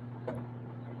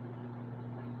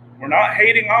 We're not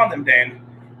hating on them, Dan.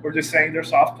 We're just saying their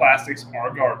soft plastics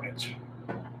are garbage.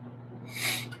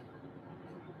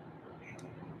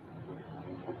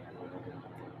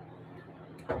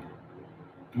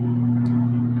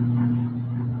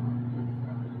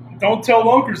 Don't tell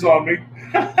Lunkers on me.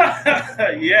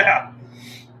 Yeah.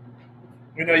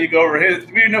 We know you go over his.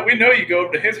 We know you go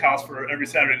over to his house for every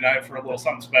Saturday night for a little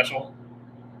something special.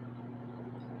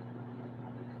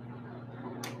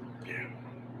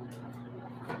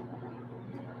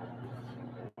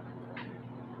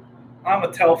 I'm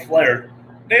gonna tell Flair,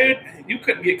 dude, you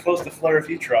couldn't get close to Flair if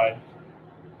you tried.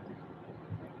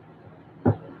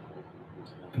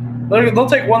 They'll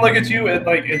take one look at you at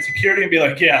in security and be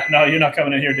like, "Yeah, no, you're not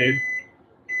coming in here, dude."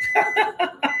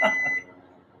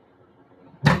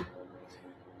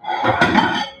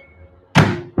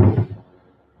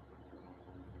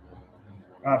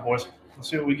 All right, boys. Let's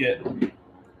see what we get.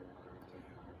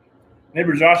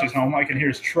 Neighbor Josh is home. I can hear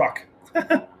his truck.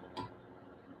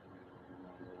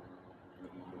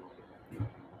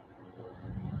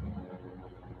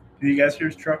 Can you guys hear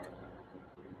his truck?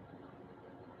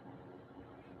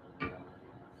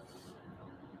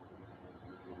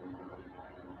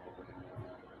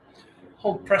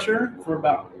 Hold pressure for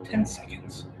about 10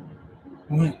 seconds.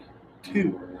 1,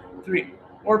 2, 3.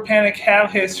 Or panic,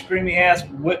 have his screamy ass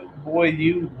whip boy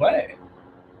you way.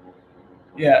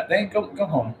 Yeah, then go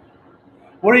home.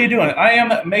 What are you doing? I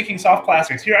am making soft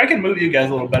plastics. Here, I can move you guys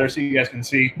a little better so you guys can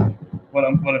see what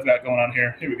I've got going on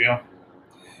here. Here we go.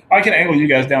 I can angle you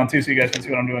guys down too so you guys can see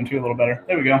what I'm doing too a little better.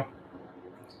 There we go.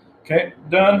 Okay,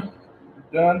 done.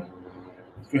 Done.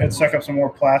 Let's go ahead and suck up some more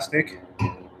plastic.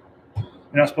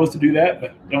 You're not supposed to do that,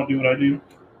 but don't do what I do.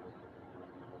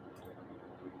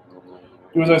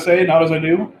 Do as I say, not as I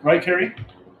do. Right, Carrie?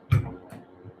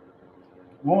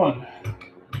 1,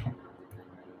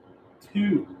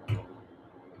 2,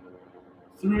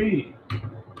 3,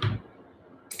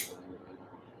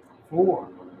 4.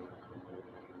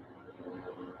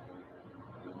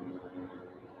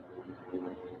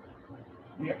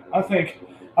 Yeah, I think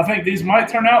these might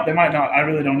turn out. They might not. I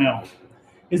really don't know.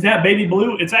 Is that baby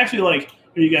blue? It's actually like,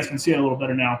 here you guys can see it a little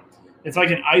better now. It's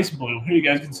like an ice blue. Here you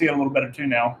guys can see it a little better too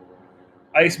now.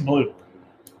 Ice blue.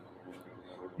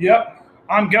 Yep.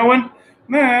 I'm going.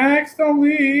 Max, don't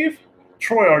leave.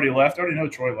 Troy already left. I already know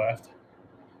Troy left.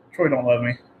 Troy don't love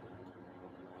me.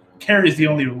 Carrie's the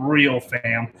only real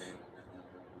fam.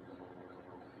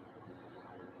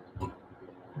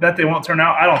 Bet they won't turn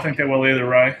out. I don't think they will either,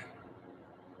 right?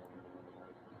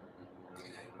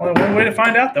 Well, one way to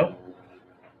find out, though.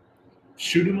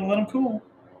 Shoot him and let him cool.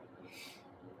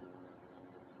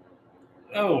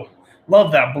 Oh,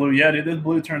 love that blue. Yeah, dude, this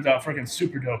blue turns out freaking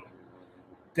super dope.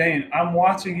 Dane, I'm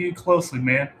watching you closely,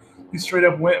 man. You straight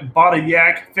up went and bought a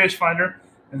yak fish finder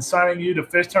and signing you to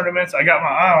fish tournaments. I got my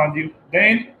eye on you.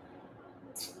 Dane,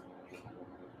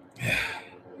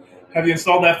 Have you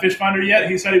installed that fish finder yet?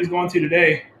 He said he was going to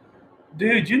today.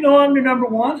 Dude, you know I'm your number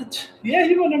one. Yeah,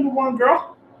 you're my number one,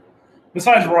 girl.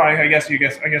 Besides Roy, I guess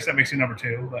that makes you number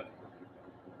two. But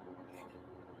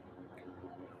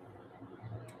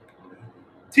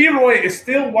T-Roy is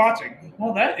still watching.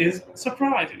 Well, that is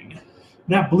surprising.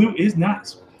 That blue is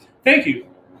nice. Thank you.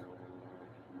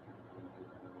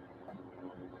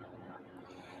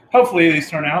 Hopefully these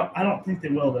turn out. I don't think they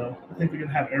will, though. I think we're going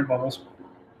to have air bubbles.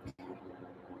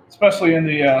 Especially in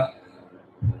the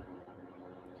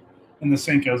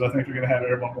Senkos, I think we're going to have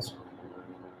air bubbles.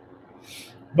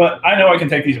 But I know I can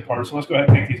take these apart, so let's go ahead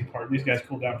and take these apart. These guys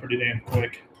cool down pretty damn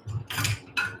quick.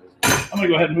 I'm going to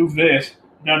go ahead and move this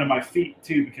down to my feet,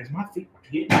 too, because my feet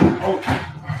are getting cold.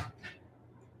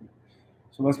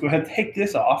 So let's go ahead and take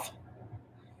this off.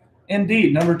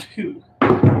 Indeed, number 2.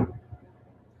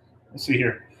 Let's see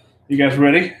here. You guys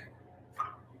ready?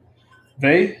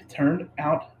 They turned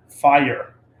out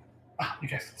fire. You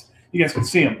guys can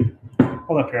see them.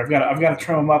 Hold up here. I've got to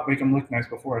trim them up, make them look nice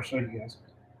before I show you guys.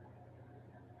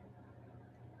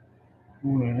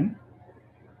 1,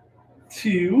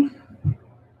 2.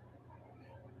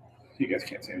 You guys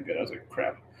can't see them good. I was like,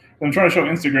 crap. I'm trying to show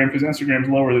Instagram because Instagram's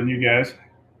lower than you guys.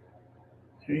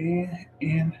 3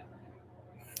 and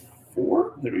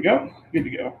 4. There we go. Good to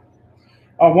go.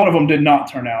 One of them did not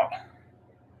turn out,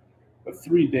 but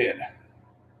 3 did.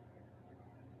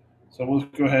 So we'll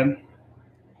go ahead.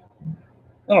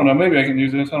 I don't know. Maybe I can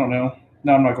use this. I don't know.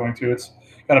 No, I'm not going to. It's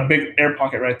got a big air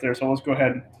pocket right there. So let's go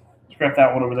ahead and scrap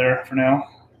that one over there for now.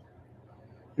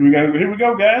 Here we go. Here we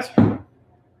go, guys.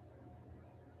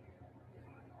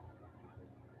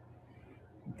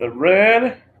 The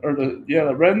red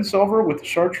and silver with the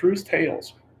chartreuse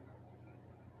tails.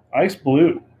 Ice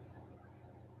blue.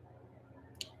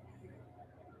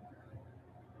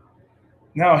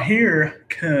 Now here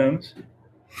comes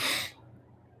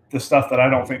the stuff that I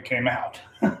don't think came out.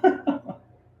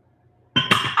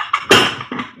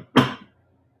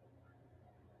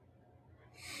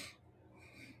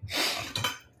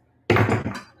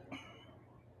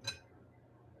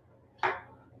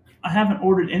 I haven't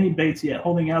ordered any baits yet,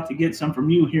 holding out to get some from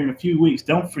you here in a few weeks.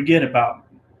 Don't forget about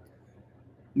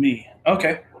me.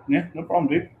 Okay. Yeah, no problem,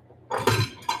 dude.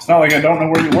 It's not like I don't know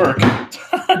where you work.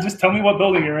 Just tell me what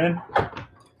building you're in.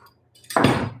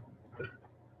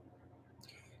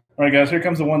 All right, guys, here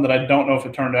comes the one that I don't know if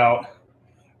it turned out.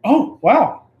 Oh,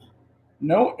 wow.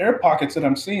 No air pockets that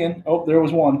I'm seeing. Oh, there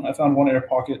was one. I found one air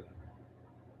pocket.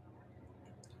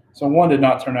 So one did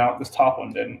not turn out. This top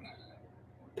one didn't.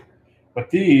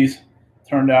 But these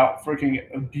turned out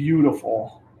freaking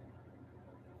beautiful.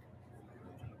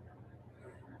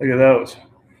 Look at those.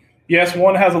 Yes,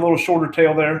 one has a little shorter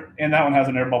tail there, and that one has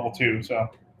an air bubble too, so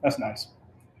that's nice.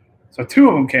 So 2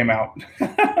 of them came out.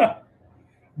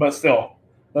 But still,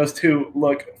 those 2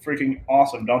 look freaking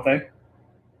awesome, don't they?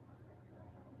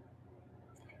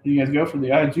 You guys go for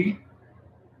the IG?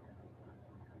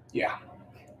 Yeah.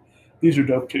 These are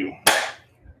dope too.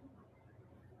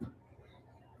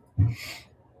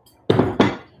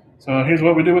 So here's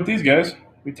what we do with these guys.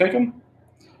 We take them,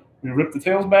 we rip the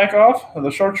tails back off of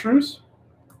the chartreuse,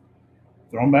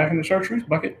 throw them back in the chartreuse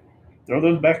bucket, throw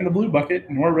those back in the blue bucket,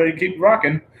 and we're ready to keep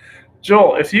rocking.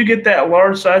 Joel, if you get that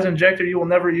large size injector, you will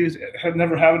never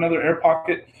never have another air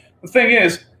pocket. The thing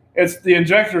is, the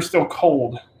injector still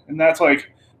cold, and that's why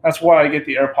I get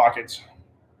the air pockets.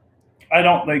 I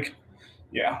don't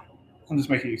yeah, I'm just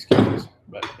making excuses,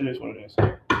 but it is what it is.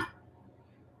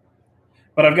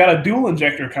 But I've got a dual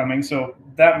injector coming, so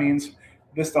that means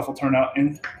this stuff will turn out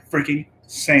freaking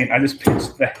insane. I just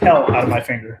pinched the hell out of my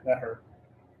finger. That hurt.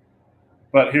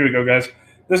 But here we go, guys.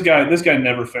 This guy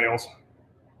never fails.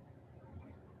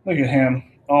 Look at him.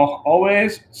 Oh,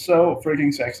 always so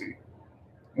freaking sexy.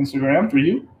 Instagram for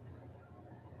you.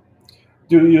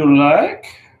 Do you like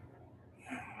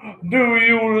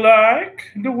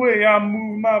the way I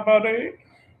move my body?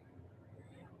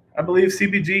 I believe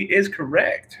CBG is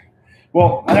correct.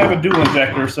 Well, I have a dual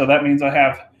injector, so that means I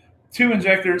have 2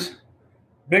 injectors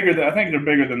bigger than, I think they're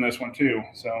bigger than this one too.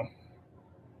 So,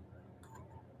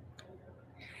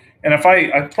 and if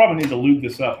I probably need to lube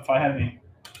this up if I have any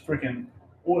freaking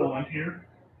oil in here.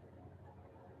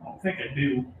 I don't think I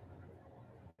do.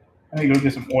 I need to go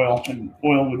get some oil, and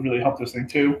oil would really help this thing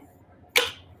too.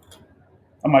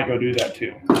 I might go do that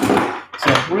too.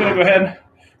 So we're gonna go ahead.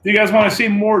 Do you guys want to see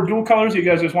more dual colors? Or you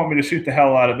guys just want me to shoot the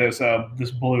hell out of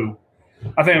this blue?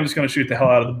 I think I'm just gonna shoot the hell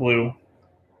out of the blue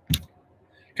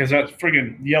because that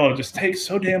friggin' yellow just takes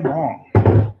so damn long.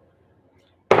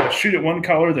 Shoot it one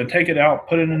color, then take it out,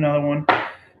 put in another one.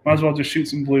 Might as well just shoot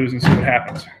some blues and see what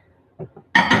happens.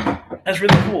 That's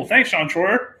really cool. Thanks, Sean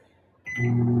Troyer.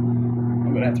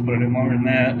 I'm gonna have to put it in longer than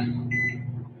that.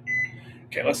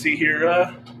 Okay, let's see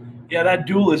here. Yeah, that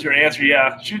dual is your answer.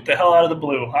 Yeah, shoot the hell out of the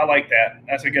blue. I like that.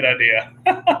 That's a good idea.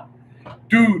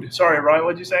 Dude, sorry, Ryan,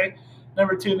 what'd you say?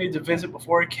 Number 2 needs a visit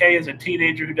before K is a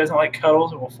teenager who doesn't like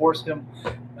cuddles and will force him.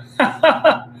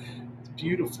 It's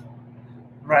beautiful.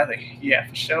 Riley, yeah,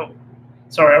 for sure.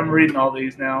 Sorry, I'm reading all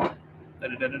these now.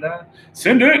 Da-da-da-da-da.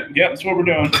 Send it. Yeah, that's what we're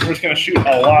doing. We're just going to shoot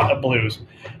a lot of blues.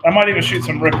 I might even shoot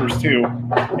some rippers, too,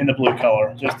 in the blue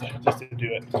color, just to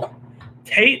do it.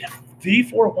 Tate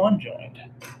V41 joined.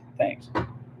 Thanks.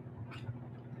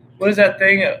 What is that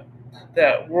thing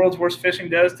that World's Worst Fishing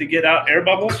does to get out air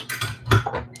bubbles?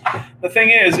 The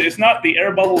thing is, it's not the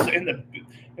air bubbles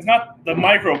it's not the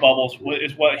micro bubbles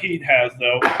is what he has,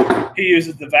 though. He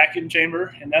uses the vacuum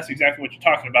chamber, and that's exactly what you're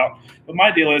talking about. But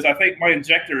my deal is, I think my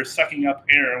injector is sucking up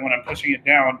air, and when I'm pushing it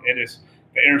down, the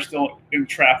air is still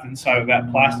entrapped inside of that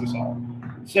plastisol.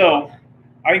 So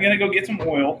I'm going to go get some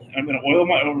oil, and I'm going to oil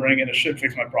my O-ring, and it should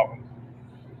fix my problem.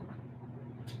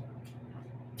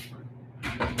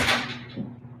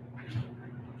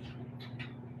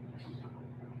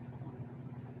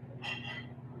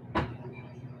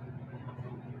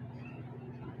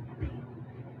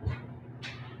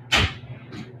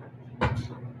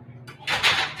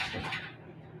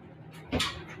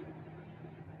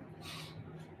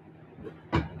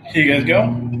 Here you guys go.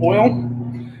 Oil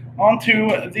onto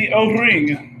the O-ring.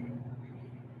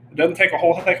 It doesn't take a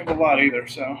whole heck of a lot either,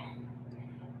 so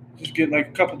just get like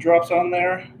a couple drops on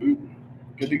there. Boop.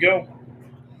 Good to go.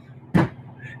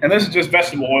 And this is just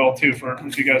vegetable oil too, for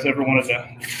if you guys ever wanted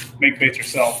to make baits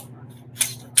yourself.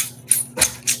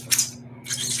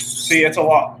 See, it's a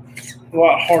lot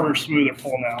harder, smoother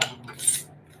pull now.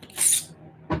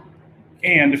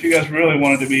 And if you guys really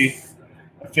wanted to be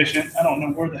efficient, I don't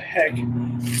know where the heck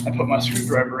I put my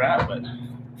screwdriver at, but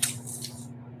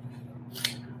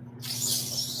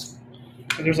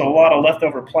there's a lot of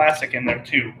leftover plastic in there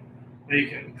too that you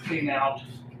can clean out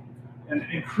and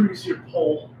increase your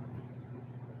pull.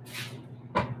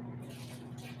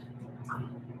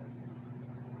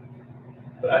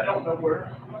 But I don't know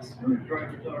where my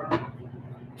screwdrivers are.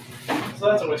 So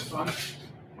that's always fun.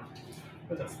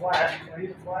 With a flat. Can I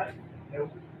use a flat?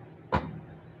 Nope.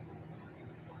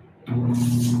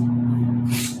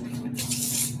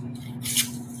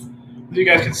 As you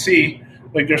guys can see,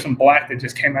 like there's some black that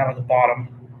just came out of the bottom.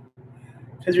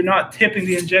 Because you're not tipping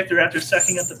the injector after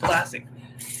sucking up the plastic.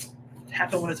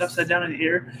 Tap it when it's upside down in the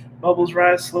air. Bubbles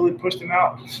rise, slowly push them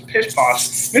out. Pish posh.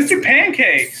 Mr.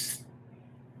 Pancakes!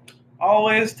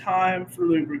 Always time for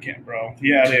lubricant, bro.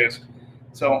 Yeah, it is.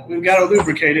 So we've got to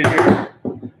lubricate it here.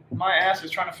 My ass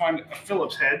is trying to find a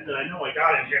Phillips head that I know I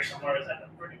got in here somewhere. I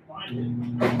haven't freaking find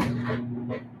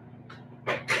it.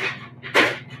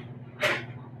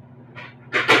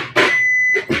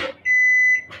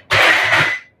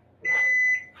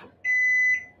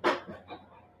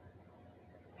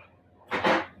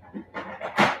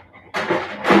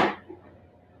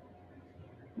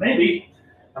 Maybe.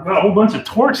 I've got a whole bunch of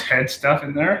Torx head stuff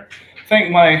in there. I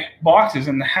think my box is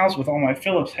in the house with all my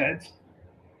Phillips heads.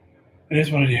 It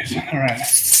is what it is. All right.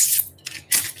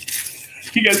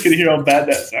 You guys can hear how bad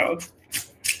that sounds.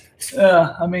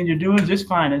 I mean, you're doing just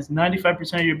fine. As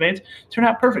 95% of your baits turn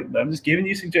out perfect, but I'm just giving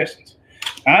you suggestions.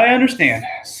 I understand.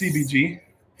 CBG.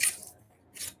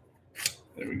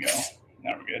 There we go.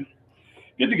 Now we're good.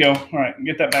 Good to go. All right,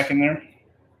 get that back in there.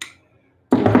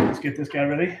 Let's get this guy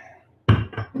ready.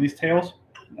 Are these tails?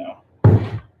 No.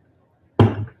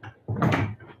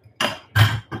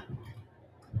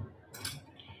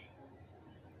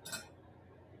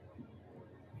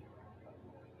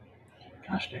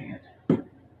 Gosh dang it. All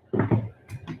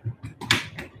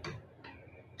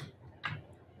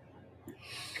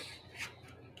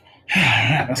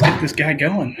right, let's get this guy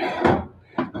going.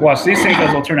 Watch, these things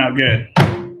will turn out good.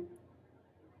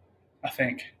 I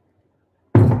think.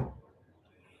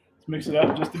 Let's mix it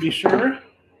up just to be sure.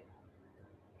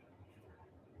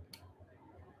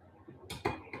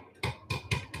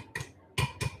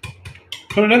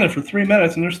 Put it in there for 3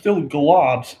 minutes and there's still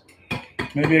globs.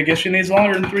 Maybe I guess she needs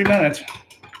longer than 3 minutes.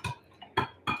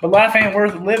 But life ain't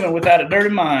worth living without a dirty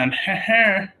mind.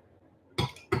 That's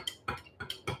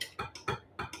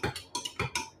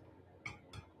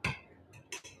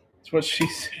what she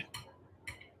said.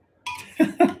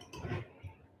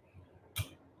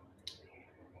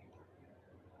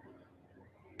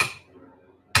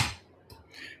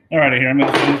 All right, here, I'm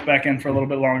going to put this back in for a little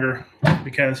bit longer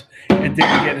because it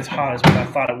didn't get as hot as what I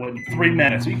thought it would. 3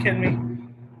 minutes. Are you kidding me?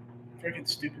 Freaking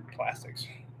stupid plastics.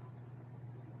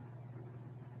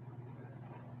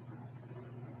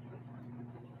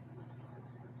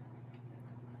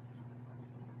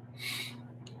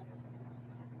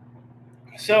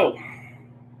 So,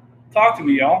 talk to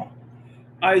me, y'all.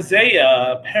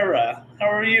 Isaiah Para, how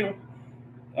are you?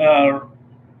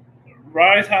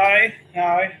 Rise high,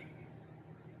 hi.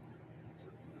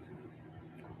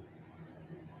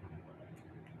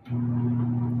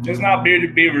 It's not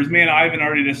Bearded Beavers. Me and Ivan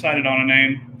already decided on a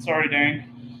name. Sorry,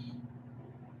 Dane.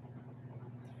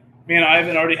 Me and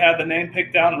Ivan already had the name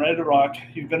picked out and ready to rock.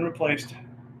 You've been replaced.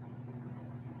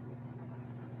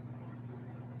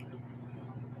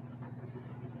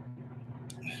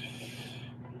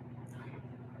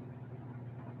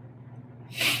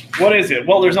 What is it?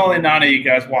 Well, there's only 9 of you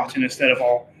guys watching instead of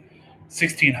all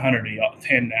 1,600 of y'all,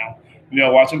 10 now. You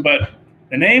all watching, but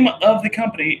the name of the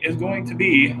company is going to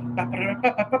be,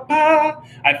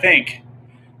 I think,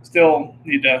 still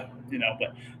need to,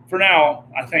 but for now,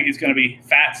 I think it's going to be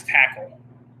Fats Tackle.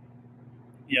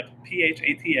 Yep,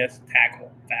 PHATS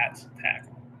Tackle. Fats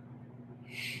Tackle.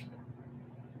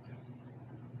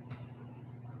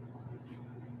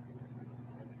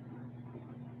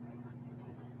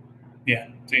 Yeah,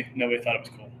 see, nobody thought it was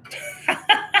cool.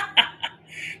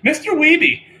 Mr.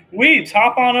 Weeby. Weebs,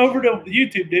 hop on over to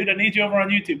YouTube, dude. I need you over on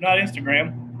YouTube, not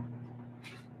Instagram.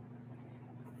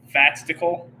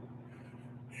 Fatstickle.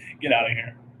 Get out of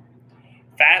here.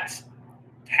 Fats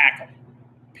Tackle.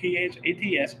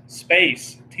 PHATS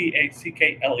space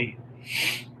TACKLE.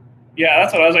 Yeah,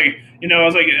 that's what I was like.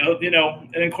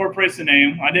 It incorporates the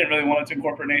name. I didn't really want it to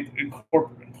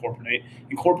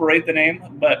incorporate the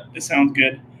name, but it sounds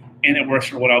good, and it works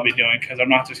for what I'll be doing because I'm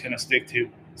not just going to stick to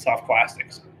soft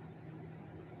plastics.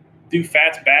 Do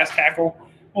Fats Bass Tackle?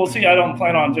 Well, see, I don't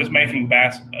plan on just making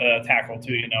bass tackle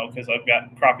too, because I've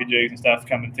got crappie jigs and stuff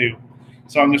coming too.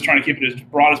 So I'm just trying to keep it as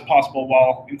broad as possible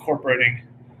while incorporating,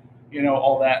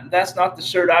 all that. That's not the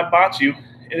shirt I bought you.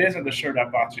 It isn't the shirt I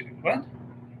bought you. What?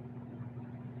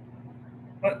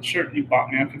 What shirt you bought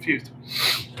me? I'm confused.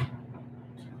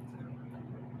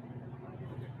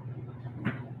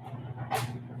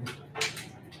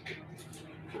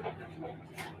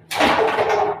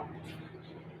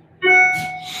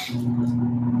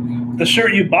 The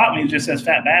shirt you bought me just says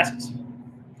Fat Basses.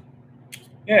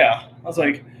 Yeah, I was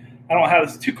like, I don't have.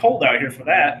 It's too cold out here for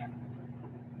that.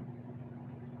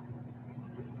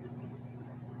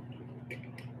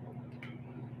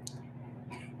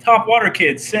 Top Water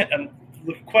Kid sent a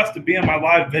request to be in my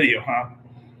live video, huh?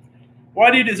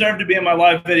 Why do you deserve to be in my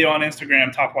live video on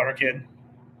Instagram, Top Water Kid?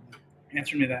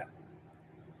 Answer me that.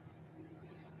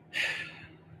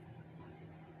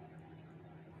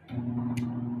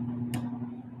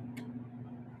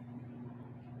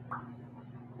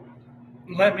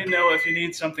 Let me know if you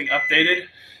need something updated.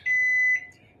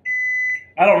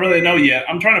 I don't really know yet.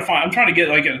 I'm trying to get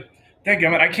like a.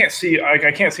 Dadgummit, I can't see.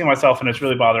 I can't see myself, and it's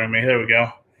really bothering me. There we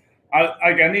go.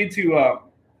 I need to.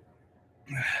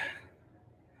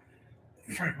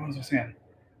 Frick, what was I saying?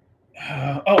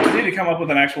 I need to come up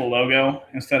with an actual logo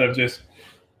instead of just,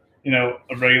 a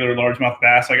regular largemouth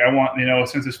bass. Like I want,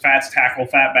 since it's Fats Tackle,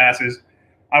 Fat Basses,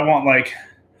 I want like,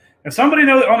 if somebody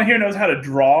on here knows how to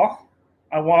draw,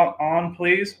 I want on,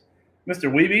 please.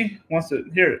 Mr. Weeby wants to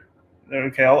hear it.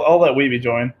 Okay, I'll let Weeby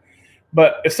join.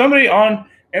 But if somebody on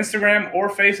Instagram or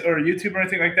Face or YouTube or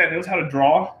anything like that knows how to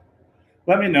draw,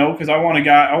 let me know because I want a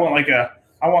guy. I want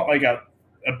like a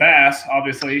bass,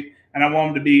 obviously, and I want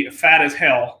him to be fat as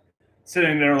hell,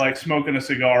 sitting there like smoking a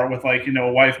cigar with like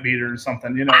a wife beater or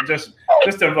something. Just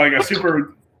like a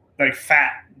super like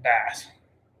fat bass.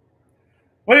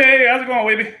 Hey, how's it going,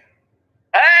 Weeby?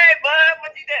 Hey, bud,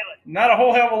 what you doing? Not a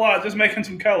whole hell of a lot, just making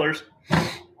some colors.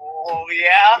 Oh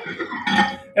yeah.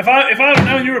 If I'd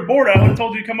known you were bored, I would have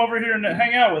told you to come over here and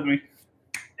hang out with me.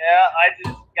 Yeah, I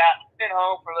just been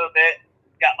home for a little bit.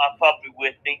 Got my puppy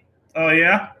with me. Oh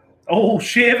yeah, old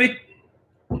Chevy.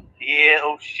 Yeah,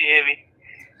 old Chevy.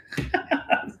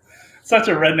 Such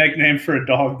a redneck name for a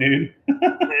dog, dude.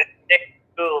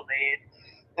 Cool,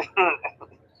 man.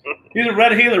 He's a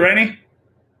red heeler, ain't he?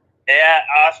 Yeah,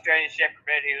 Australian Shepherd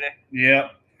red heeler. Yeah,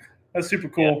 that's super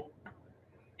cool.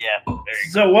 Yeah, very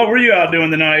cool. So what were you out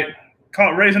doing tonight?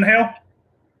 Caught raising hell?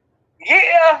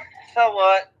 Yeah,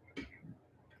 somewhat.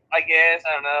 I guess,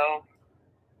 I don't know.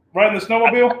 Riding the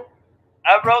snowmobile?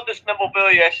 I rode the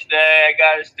snowmobile yesterday. I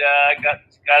got it stuck, got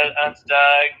it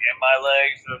unstuck, and my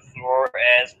legs are sore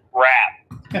as crap.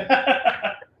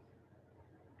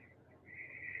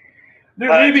 Dude,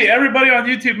 maybe everybody on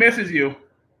YouTube misses you.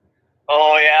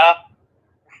 Oh,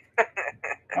 yeah?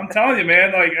 I'm telling you,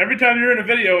 man, like every time you're in a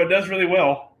video, it does really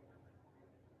well.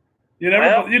 You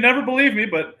never believe me,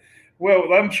 but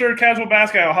I'm sure Casual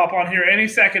Bass Guy will hop on here any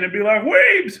second and be like,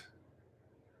 Weebs!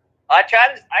 I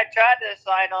tried to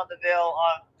sign on the bill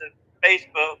on the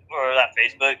Facebook, or not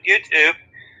Facebook, YouTube,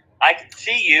 I could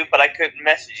see you, but I couldn't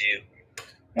message you.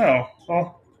 Oh,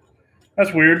 well,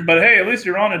 that's weird. But hey, at least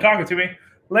you're on and talking to me.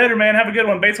 Later, man. Have a good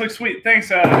one. Baits look sweet. Thanks,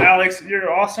 Alex.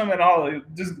 You're awesome, and I'll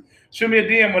just shoot me a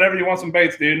DM whenever you want some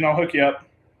baits, dude, and I'll hook you up.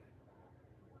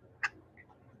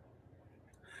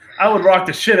 I would rock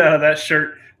the shit out of that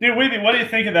shirt, dude. Weeby, what do you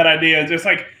think of that idea? Just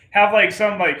like have like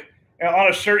some like on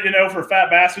a shirt, you know, for fat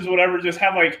bastards or whatever. Just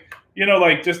have like, you know,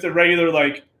 like just a regular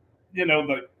like, you know,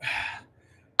 like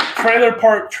trailer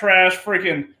park trash,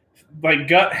 freaking like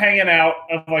gut hanging out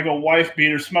of like a wife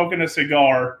beater, smoking a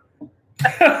cigar.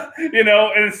 You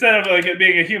know, and instead of like it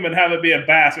being a human, have it be a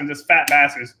bass and just fat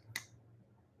basses.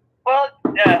 Well,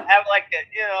 have like a,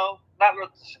 you know, not with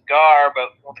a cigar,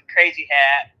 but with a crazy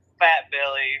hat, fat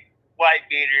belly, white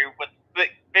beater with a big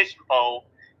fishing pole,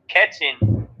 catching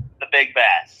the big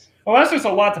bass. Well, that's just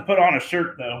a lot to put on a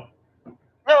shirt, though.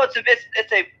 No, it's a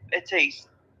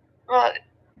well,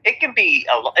 it can be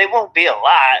it won't be a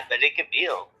lot, but it can be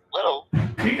a little.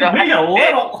 It can be a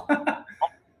little.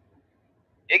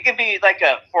 It could be like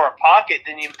for a pocket.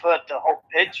 Then you put the whole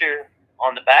picture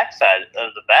on the back side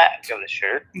of the back of the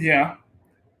shirt. Yeah.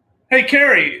 Hey,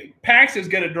 Carrie, Pax is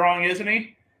good at drawing, isn't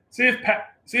he? See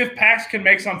if Pax can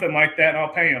make something like that, and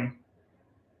I'll pay him.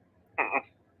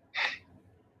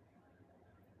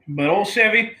 But old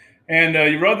Chevy, and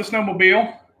you rode the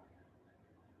snowmobile.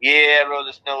 Yeah, I rode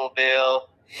the snowmobile,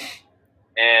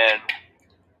 and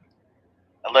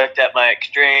I looked at my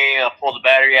Extreme. I pulled the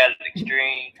battery out of the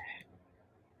Extreme,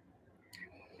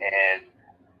 and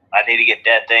I need to get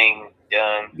that thing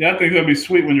done. Yeah, I think that'll be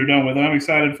sweet when you're done with it. I'm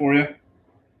excited for you.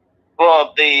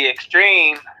 Well, the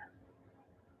Extreme,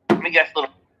 we got a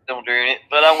little cylinder in it,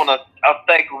 but I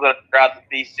think we're gonna drive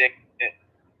the V6.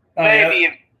 Maybe.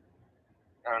 Yeah.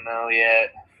 I don't know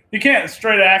yet. You can't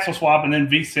straight axle swap and then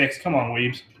V6. Come on,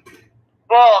 Weebs.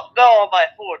 Well, no, on my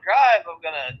full drive, I'm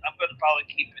gonna probably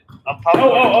keep it.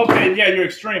 Okay. Yeah, you're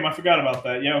Extreme. I forgot about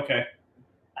that. Yeah, okay.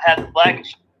 I have the black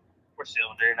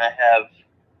 4-cylinder, and I have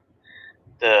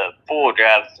the full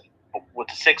drive with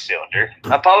the 6-cylinder.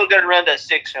 I'm probably gonna run that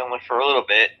 6-cylinder for a little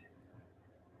bit,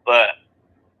 but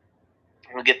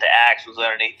I'm gonna get the axles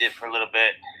underneath it for a little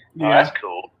bit. Oh, yeah. That's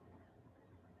cool.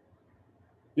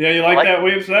 Yeah, you like that,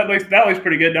 Weebs? So that looks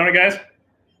pretty good, don't it, guys?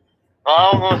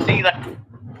 Well, I want to see that.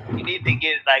 You need to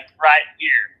get it like right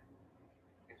here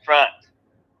in front.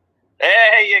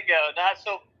 There you go. Not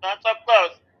so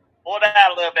close. Pull it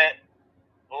out a little bit.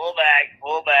 Pull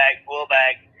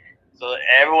back, so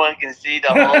everyone can see the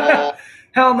whole.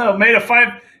 Hell no, made a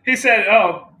 5. He said,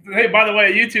 "Oh, hey, by the way,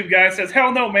 a YouTube guy says,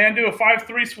 hell no, man, do a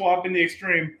 5.3 swap in the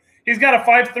Extreme." He's got a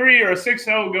 5.3 or a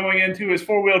 6.0 going into his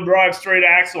 4-wheel drive straight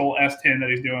axle S10 that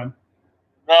he's doing.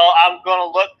 No, I'm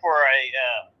gonna look for a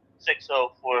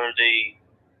 6.0 for the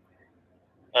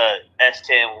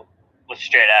S10 with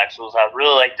straight axles. I'd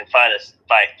really like to find a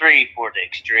 5.3 for the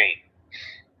Extreme.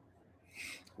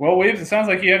 Well, Weebs, it sounds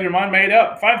like you have your mind made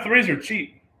up. 5.3s are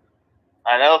cheap.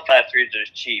 I know 5.3s are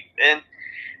cheap, and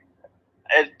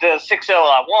the 6.0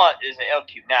 I want is an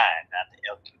LQ9, not the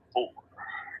LQ4.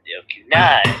 The LQ9.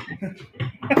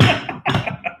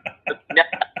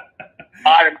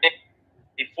 Automatic.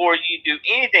 Before you do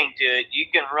anything to it, you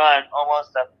can run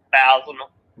almost 1,000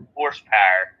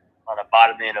 horsepower on the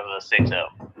bottom end of a 6.0.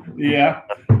 Yeah.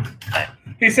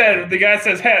 He said, the guy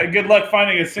says, hey, good luck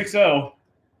finding a 6.0.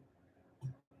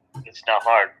 It's not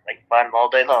hard. I can find them all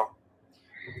day long.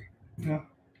 Yeah.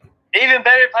 Even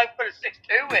better if I put a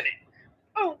 6.2 in it.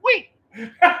 Oh, wait.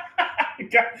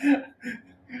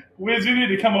 Wiz, you need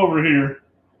to come over here.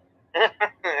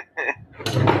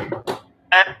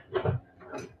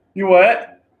 You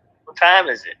what? What time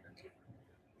is it?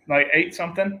 Like 8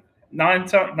 something? 9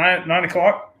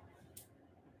 o'clock?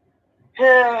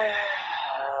 I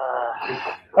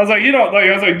I was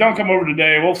like, don't come over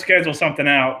today. We'll schedule something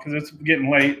out because it's getting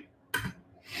late.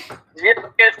 Did you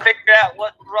ever get figure out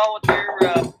what's wrong with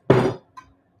your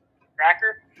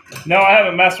tracker? No, I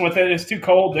haven't messed with it. It's too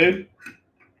cold, dude.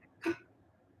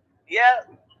 Yeah,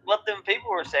 what them people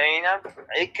were saying.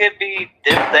 It could be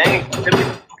different things. It could be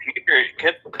the computer.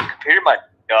 The computer might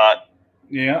have got.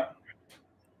 Yeah.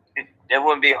 It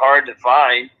wouldn't be hard to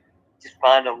find. Just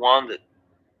find the one that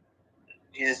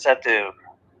you just have to.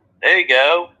 There you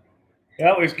go.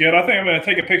 That looks good. I think I'm going to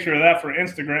take a picture of that for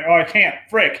Instagram. Oh, I can't.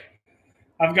 Frick.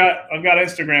 I've got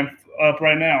Instagram up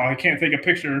right now. I can't take a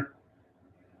picture.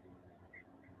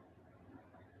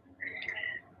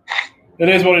 It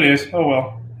is what it is. Oh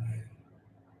well.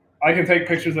 I can take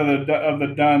pictures of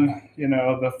the done,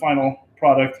 of the final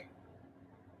product.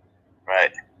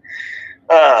 Right.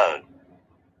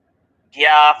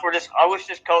 Yeah. I wish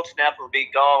this cold snap would be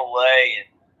gone away.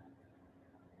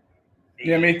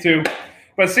 Yeah, me too.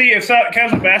 But see, if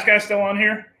Casual Bass Guy's still on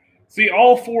here, see,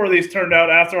 all 4 of these turned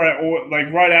out after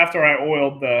right after I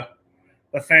oiled the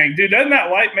thing. Dude, doesn't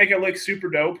that light make it look super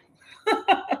dope?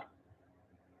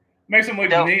 Makes them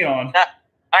look neon. Not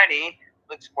shiny.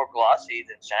 Looks more glossy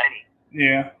than shiny.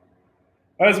 Yeah.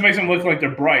 That just makes them look like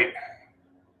they're bright.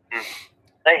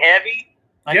 They heavy?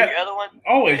 Like yeah. your other one?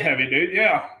 Always heavy, dude.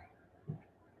 Yeah.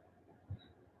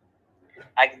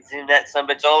 I can zoom that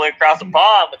sumbitch all the way across the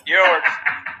pond with yours.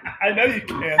 I know you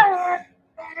can.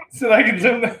 So I can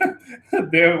zoom that.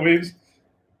 Damn weaves.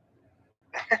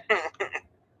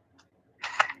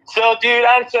 So, dude,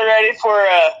 I'm so ready for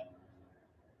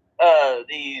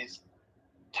these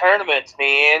tournaments,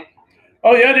 man.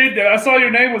 Oh yeah, dude. I saw your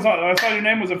name was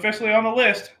officially on the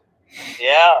list.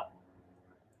 Yeah.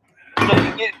 So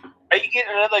are you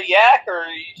getting another yak or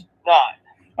are you not?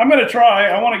 I'm gonna try.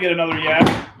 I want to get another yak.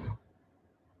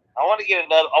 I want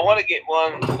to get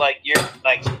one like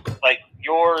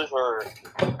yours or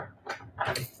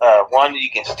one that you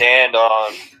can stand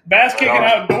on. Bass Kicking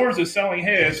Outdoors is selling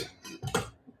his.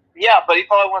 Yeah, but he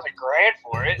probably wants $1,000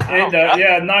 for it.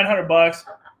 Yeah, $900.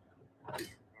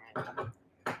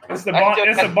 It's the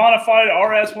Bonafide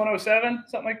RS 107,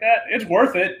 something like that. It's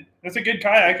worth it. It's a good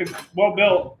kayak. It's well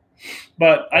built,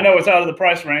 but I know it's out of the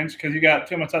price range because you got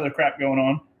too much other crap going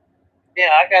on. Yeah,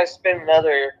 I got to spend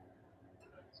another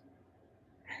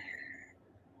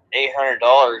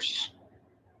 $800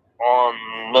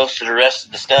 on most of the rest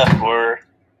of the stuff for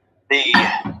the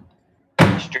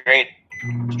straight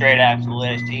axle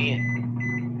ST.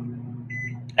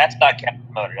 That's not cap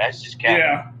motor. That's just cap.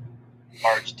 Yeah.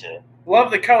 Parts to. Love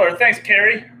the color. Thanks,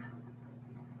 Carrie.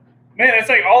 Man, it's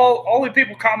like all the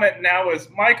people commenting now is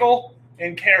Michael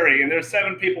and Carrie, and there's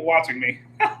 7 people watching me.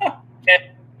 Am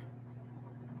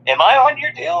I on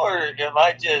your deal, or am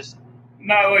I just?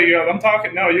 No, I'm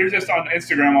talking. No, you're just on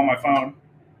Instagram on my phone.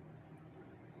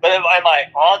 But am I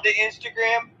on the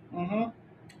Instagram? Mm-hmm.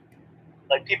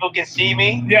 Like people can see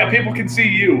me? Yeah, people can see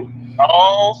you.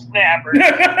 Oh, snappers.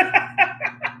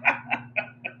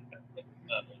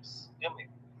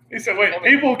 He said, wait,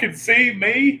 people can see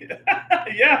me?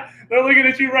 Yeah, they're looking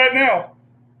at you right now.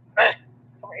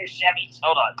 Come here, Chevy.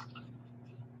 Hold on.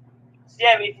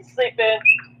 Chevy, you sleeping?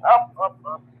 Up.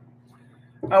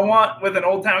 I want with an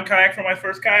Old Town kayak for my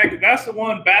first kayak. That's the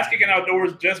one Bass Kicking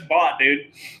Outdoors just bought,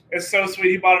 dude. It's so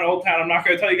sweet. He bought an Old Town. I'm not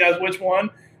going to tell you guys which one,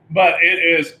 but it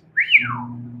is.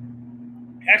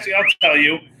 Actually, I'll tell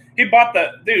you. He bought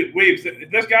dude, Weaves.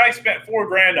 This guy spent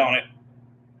 $4,000 on it.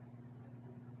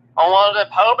 On one of the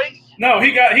Hobies? No,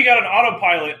 he got an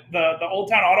autopilot, the Old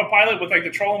Town autopilot with like the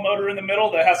trolling motor in the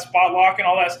middle that has spot lock and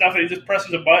all that stuff, and he just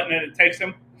presses a button and it takes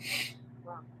him.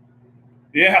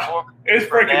 Yeah, it's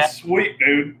freaking sweet,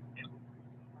 dude.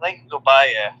 I think you can go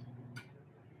buy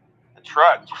a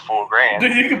truck for $4,000.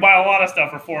 Dude, you can buy a lot of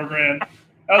stuff for $4,000.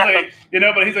 I was like,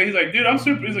 but he's like, dude, I'm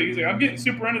I'm getting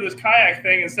super into this kayak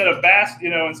thing instead of the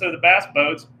bass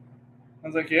boats. I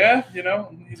was like, yeah,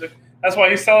 he's like, that's why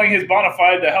he's selling his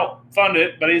Bonafide to help fund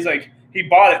it. But he's like, he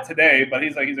bought it today, but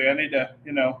he's like, I need to,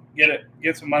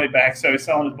 get some money back. So he's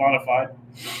selling his Bonafide.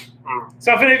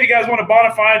 So if any of you guys want a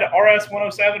Bonafide RS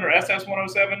 107 or SS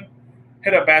 107,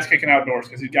 hit up Bass Kicking Outdoors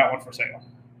because he's got one for sale.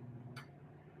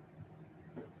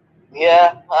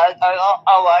 Yeah,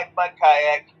 I like my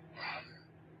kayak,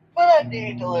 but I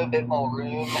need a little bit more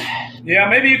room. Yeah,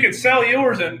 maybe you could sell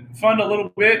yours and fund a little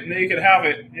bit, and then you could have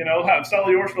it.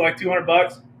 Sell yours for like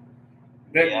 $200.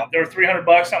 Then there were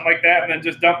 $300, something like that, and then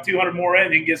just dump 200 more in,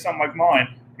 and you can get something like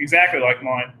mine, exactly like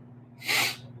mine.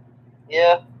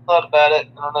 Yeah, thought about it.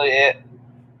 I don't know yet.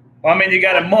 Well, I mean, you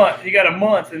got a month. You got a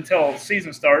month until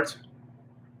season starts.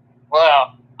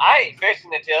 Well, I ain't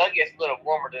fishing until it gets a little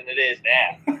warmer than it is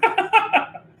now.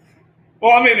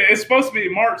 Well, I mean, it's supposed to be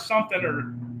March something,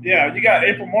 or you got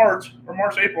March,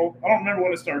 April. I don't remember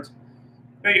when it starts.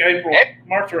 I think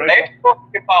March or April. April,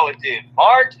 you probably do.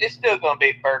 March, it's still going to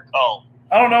be bird cold.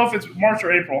 I don't know if it's March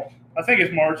or April. I think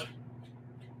it's March.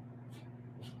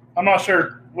 I'm not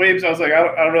sure. Waves, I was like,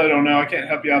 I really don't know. I can't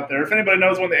help you out there. If anybody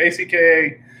knows when the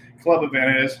ACKA club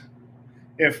event is,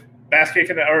 if Bass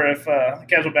Kicking or if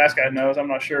Casual Bass Guy knows, I'm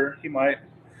not sure. He might.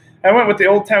 I went with the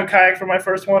Old Town kayak for my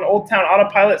first one. Old Town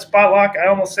autopilot spot lock. I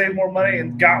almost saved more money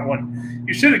and got one.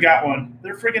 You should have got one.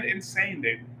 They're freaking insane,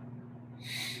 dude.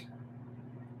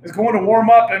 It's going to warm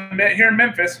up here in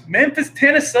Memphis,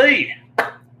 Tennessee.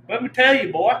 Let me tell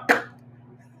you, boy.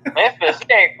 Memphis,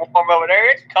 it ain't warm over there.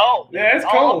 It's cold. Yeah, it's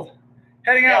cold.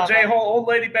 Heading out, J-Hole, old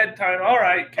lady bedtime. All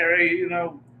right, Carrie, you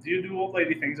do old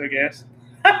lady things, I guess.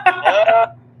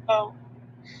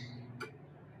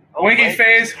 Winky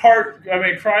face,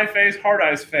 cry face, hard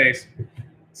eyes face.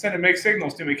 Sending mixed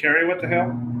signals to me, Carrie. What the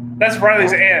hell? That's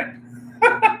Riley's aunt.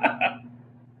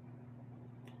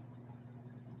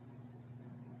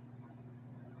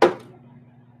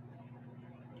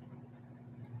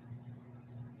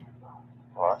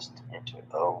 Lost into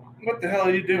Oh. What the hell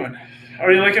are you doing?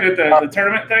 Are you looking at the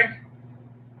tournament thing?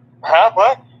 Huh?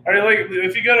 What? Are you looking?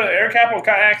 If you go to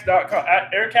aircapitalkayaks.com,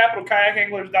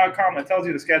 aircapitalkayakanglers.com, it tells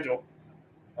you the schedule.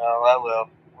 Oh, I will.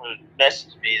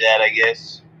 Message me that, I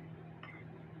guess.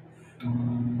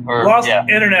 Or, Lost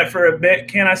internet for a bit.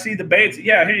 Can I see the baits?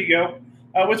 Yeah, here you go.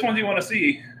 Which one do you want to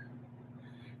see?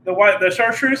 The white, the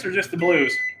chartreuse, or just the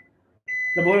blues?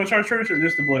 The blue and chartreuse, or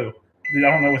just the blue? I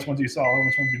don't know which ones you saw and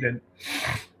which ones you didn't.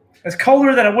 It's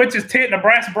colder than a witch's tit in a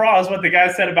brass bra is what the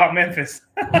guy said about Memphis.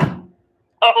 Oh,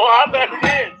 I bet it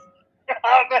is.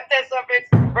 I bet that's something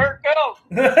fur coat.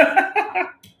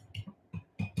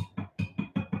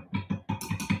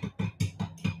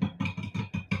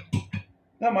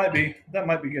 That might be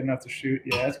good enough to shoot.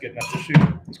 Yeah, that's good enough to shoot.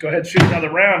 Let's go ahead and shoot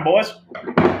another round, boys.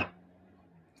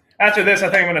 After this, I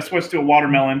think I'm going to switch to a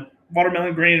watermelon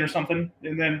green or something,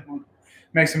 and then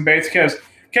make some baits.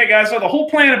 Okay, guys, so the whole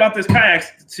plan about this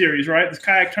kayak series, right, this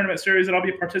kayak tournament series that I'll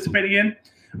be participating in,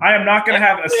 I am not going to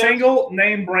have a single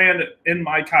name brand in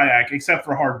my kayak except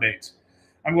for hard baits.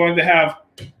 I'm going to have,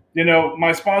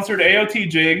 my sponsored AOT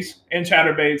jigs and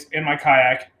chatterbaits in my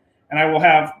kayak, and I will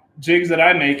have jigs that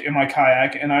I make in my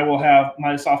kayak, and I will have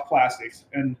my soft plastics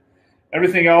and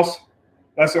everything else.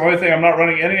 That's the only thing. I'm not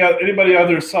running anybody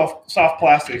other soft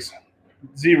plastics.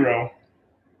 Zero.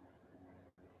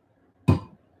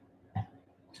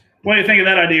 What do you think of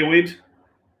that idea, Weebs?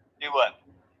 Do what?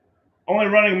 Only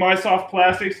running my soft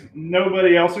plastics,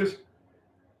 nobody else's?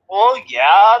 Well,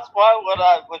 yeah, that's what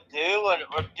I would do. And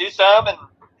would do some and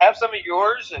have some of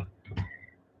yours and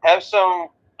have some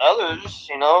others,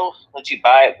 let you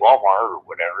buy at Walmart or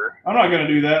whatever. I'm not gonna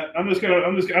do that. I'm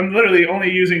literally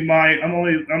only using I'm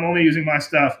only using my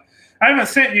stuff. I haven't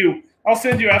sent you. I'll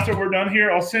send you after we're done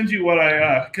here. I'll send you what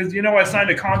because I signed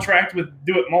a contract with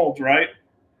Do It Molds, right?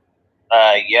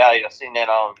 Yeah, I've seen that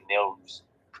on the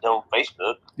old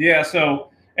Facebook. Yeah. So,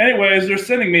 anyways, they're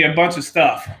sending me a bunch of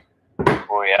stuff.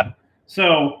 Oh yeah.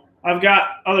 So I've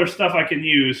got other stuff I can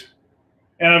use.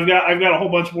 And I've got a whole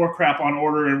bunch more crap on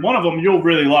order, and one of them you'll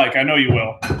really like. I know you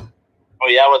will. Oh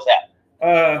yeah, what's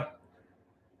that?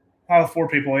 4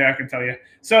 people. Yeah, I can tell you.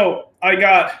 So I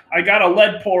got a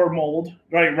lead pour mold,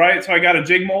 right. So I got a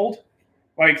jig mold,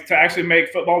 like to actually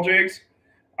make football jigs.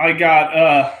 I got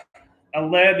a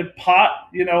lead pot,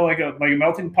 like a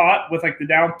melting pot with like the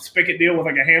down spigot deal with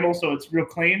like a handle, so it's real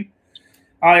clean.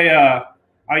 I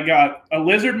got a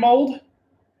lizard mold.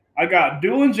 I got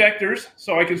dual injectors,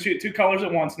 so I can shoot 2 colors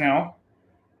at once now.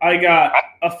 I got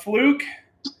a fluke.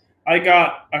 I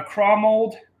got a craw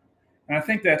mold, and I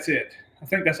think that's it. I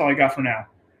think that's all I got for now.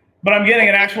 But I'm getting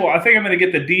I think I'm going to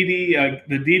get the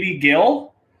DD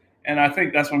Gill, and I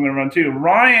think that's what I'm going to run too.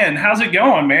 Ryan, how's it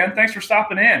going, man? Thanks for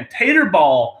stopping in. Tater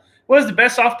Ball, what is the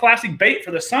best soft plastic bait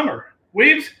for the summer?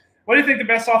 Weebs, what do you think the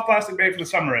best soft plastic bait for the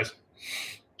summer is?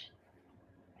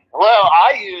 Well,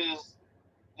 I use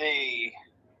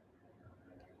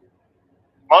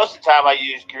most of the time I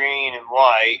use green and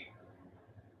white,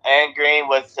 and green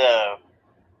with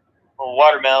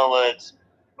watermelon with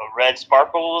red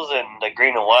sparkles and the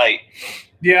green and white.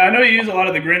 Yeah, I know you use a lot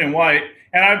of the green and white,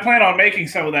 and I plan on making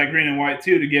some of that green and white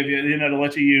too to give you, to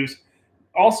let you use.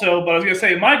 Also, but I was gonna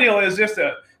say my deal is just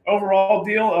a overall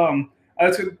deal.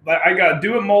 I got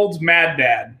Do It Molds Mad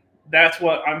Dad. That's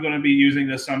what I'm going to be using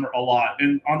this summer a lot,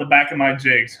 and on the back of my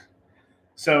jigs.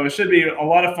 So it should be a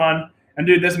lot of fun. And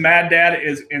dude, this Mad Dad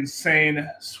is insane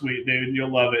sweet, dude.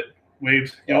 You'll love it,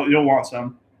 Weebs. You'll want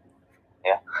some.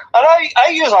 Yeah, and I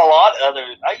use a lot of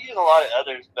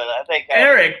others. But I think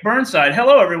Eric Burnside.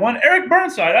 Hello, everyone. Eric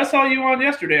Burnside. I saw you on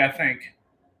yesterday. I think.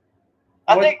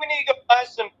 I think we need to go find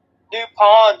some new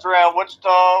ponds around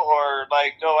Wichita, or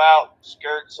like go out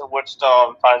skirts of Wichita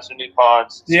and find some new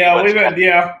ponds. Yeah, we've been.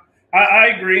 Yeah. I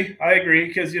agree.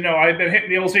 Because, I've been hitting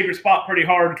the old secret spot pretty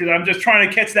hard because I'm just trying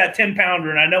to catch that 10-pounder,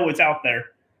 and I know it's out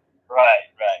there. Right.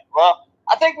 Well,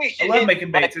 I think we should. I love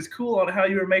making baits. It's cool on how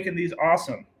you were making these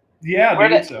awesome. Yeah,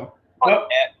 dude. So.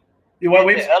 You want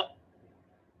Weebs?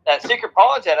 That secret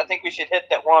pond's at, I think we should hit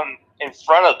that one in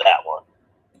front of that one.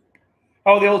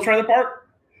 Oh, the old trailer park?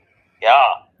 Yeah.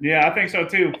 Yeah, I think so,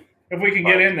 too. If we can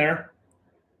get in there.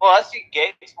 Well, I see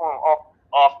gates going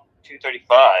off 235.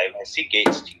 I see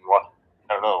gates.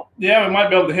 I don't know. Yeah, we might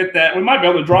be able to hit that. We might be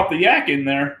able to drop the yak in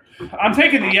there. I'm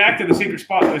taking the yak to the secret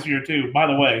spot this year too. By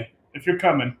the way, if you're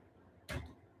coming.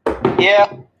 Yeah,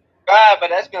 right. But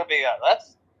that's gonna be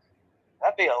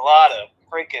that'd be a lot of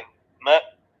freaking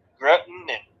mutt grunting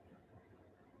and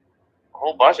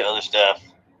whole bunch of other stuff.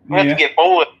 We have to get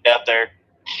forward out there.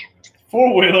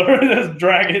 4-wheeler, just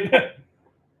drag it.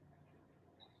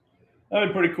 That'd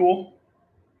be pretty cool.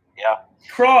 Yeah.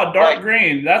 Craw dark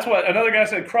green. That's what another guy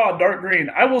said. Craw dark green.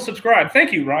 I will subscribe.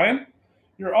 Thank you, Ryan.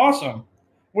 You're awesome.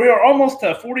 We are almost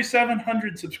to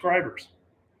 4,700 subscribers.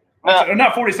 Or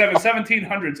not 47,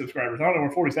 1,700 subscribers. I don't know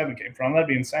where 47 came from. That'd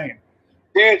be insane.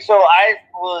 Dude, so I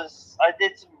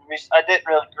didn't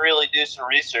really do some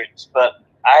research, but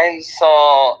I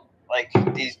saw like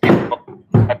these people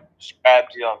I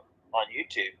subscribed to on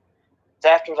YouTube. It's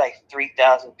after like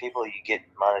 3,000 people you get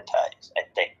monetized, I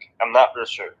think. I'm not real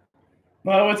sure.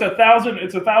 No, it's 1,000.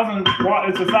 It's 1,000.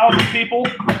 It's 1,000 people,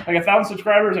 like 1,000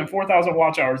 subscribers and 4,000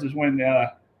 watch hours is when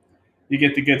you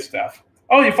get the good stuff.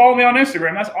 Oh, you follow me on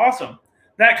Instagram? That's awesome.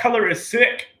 That color is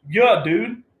sick. Yeah,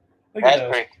 dude. Look at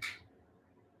those.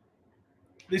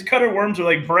 These cutter worms are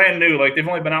like brand new. Like they've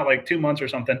only been out like 2 months or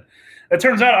something. It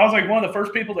turns out I was like one of the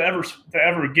first people to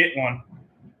ever get one.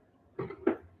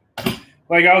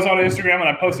 Like I was on Instagram and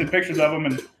I posted pictures of them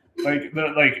and like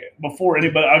before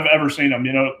anybody I've ever seen them,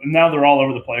 you know. And now they're all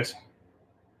over the place.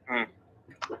 So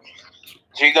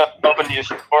you gonna open your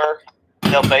store,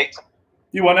 sell baits?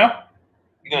 You what now?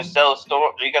 You gonna sell a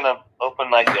store? Are you gonna open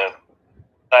like a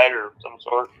site or some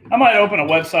sort? I might open a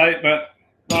website, but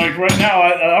like right now,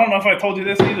 I don't know if I told you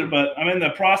this either, but I'm in the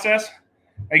process.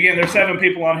 Again, there's 7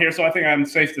 people on here, so I think I'm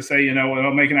safe to say, you know,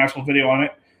 I'll make an actual video on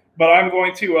it. But I'm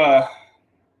going to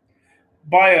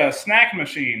buy a snack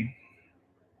machine.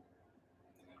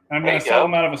 I'm going to sell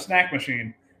them out of a snack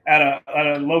machine at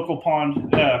a local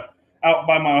pond out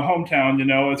by my hometown. You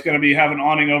know, it's going to have an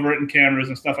awning over it and cameras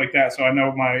and stuff like that, so I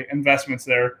know my investments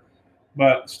there.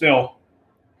 But still,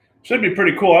 should be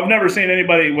pretty cool. I've never seen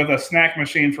anybody with a snack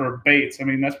machine for baits. I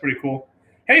mean, that's pretty cool.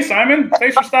 Hey, Simon,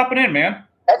 thanks for stopping in, man.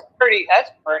 That's pretty,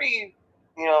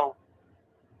 you know,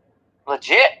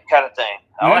 legit kind of thing.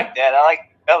 I like that. I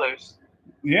like colors.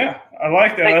 Yeah, I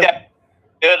like that. I think that's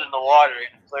good in the water,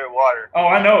 in the clear water. Oh,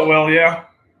 I know it will, yeah.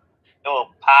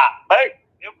 It'll pop. Boom.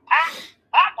 It'll pop.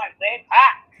 Pop, I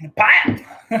said.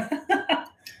 Pop.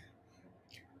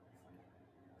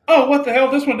 Oh, what the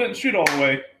hell? This one didn't shoot all the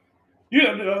way.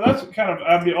 That's kind of,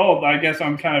 I guess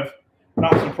I'm kind of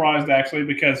not surprised, actually,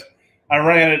 because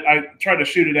I tried to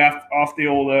shoot it off the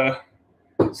old,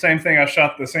 same thing I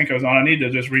shot the Senkos on. I need to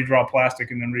just redraw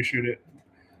plastic and then reshoot it.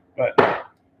 But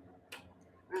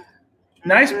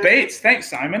nice baits. Thanks,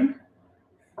 Simon.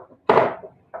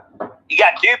 You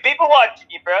got 2 people watching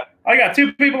you, bro. I got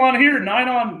 2 people on here, 9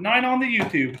 on the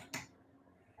YouTube.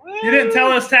 Woo. You didn't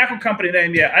tell us tackle company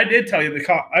name yet. I did tell you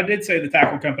I did say the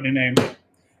tackle company name.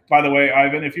 By the way,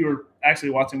 Ivan, if you were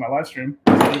actually watching my live stream,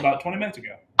 it was about 20 minutes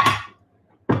ago.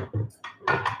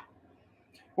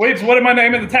 Waves, what am I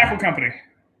naming the tackle company?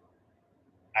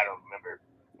 I don't remember.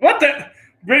 What the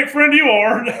great friend you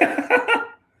are.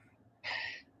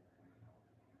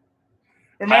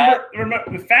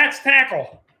 remember the Fats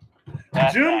Tackle.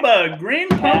 Jumba, green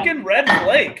pumpkin, red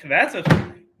flake. That's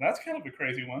kind of a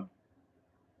crazy one.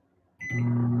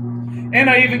 And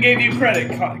I even gave you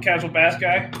credit, Casual Bass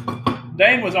Guy.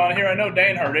 Dane was on here. I know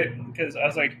Dane heard it because I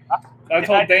was like, I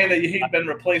told Dane that he'd been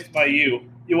replaced by you.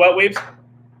 You what, Weebs?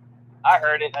 I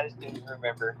heard it. I just didn't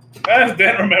remember. I just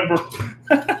didn't remember.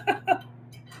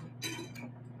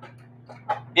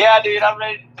 Yeah, dude, I'm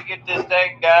ready to get this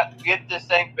thing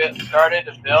started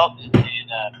and built, and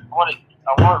I want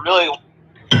to really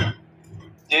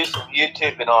do some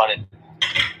YouTubing on it.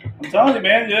 I'm telling you,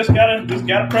 man, you just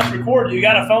gotta press record. You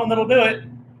got a phone that'll do it.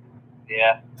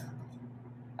 Yeah.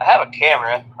 I have a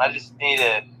camera. I just need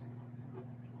to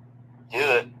do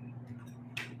it.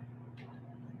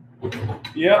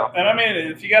 Yep, and I mean,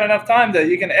 if you got enough time that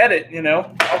you can edit, you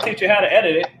know, I'll teach you how to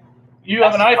edit it. You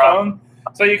have an iPhone,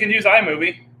 so you can use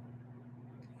iMovie.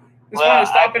 Just wanted to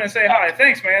stop in and say hi.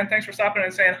 Thanks, man. Thanks for stopping in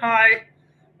and saying hi.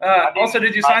 Also,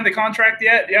 did you sign the contract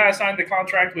yet? Yeah, I signed the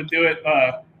contract with Do It,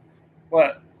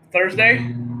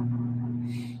 Thursday?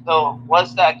 So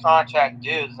what's that contract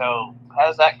do? So how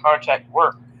does that contract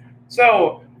work?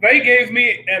 So they gave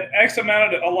me an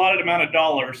allotted amount of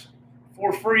dollars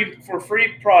for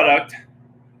free product,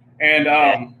 and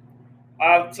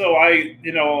so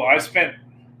I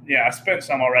spent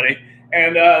some already,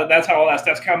 and that's how all that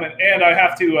stuff's coming. And I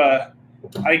have to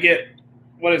I get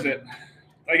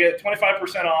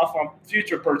 25% off on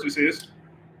future purchases,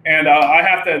 and I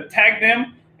have to tag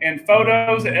them in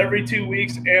photos every 2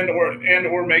 weeks, and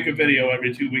or make a video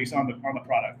every 2 weeks on the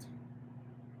product.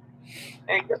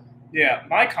 Thank you. Yeah,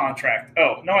 my contract.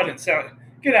 Oh no, I didn't sell it.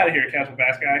 Get out of here, Casual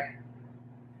Bass Guy.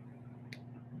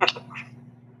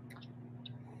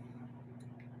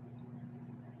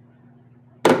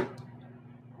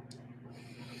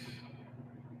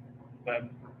 bad.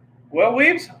 Well,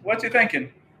 Weebs, what you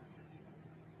thinking?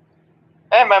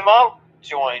 Hey, my mom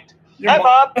joined. Your Hi,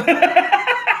 Mom.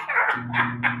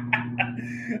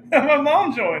 My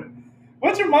mom joined.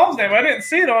 What's your mom's name? I didn't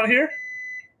see it on here.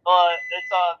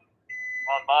 It's on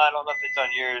mine. I don't know if it's on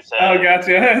yours. Oh,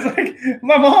 gotcha. It's like,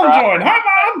 my mom joined. Hi,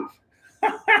 Mom.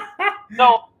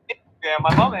 No, yeah,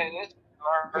 my mom had it.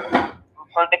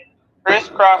 Her name is Chris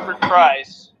Crawford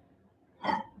Price.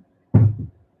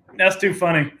 That's too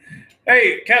funny.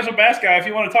 Hey, Casual Bass Guy, if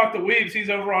you want to talk to Weebs, he's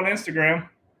over on Instagram.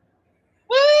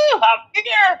 Woo! I'm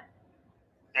here.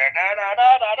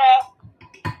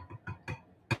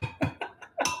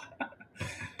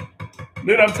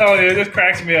 Dude, I'm telling you, it just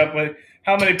cracks me up. Like,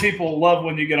 how many people love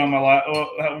when you get on my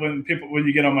when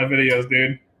you get on my videos,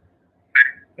 dude?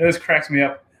 It just cracks me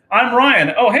up. I'm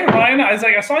Ryan. Oh, hey Ryan. I was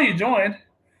like, I saw you join.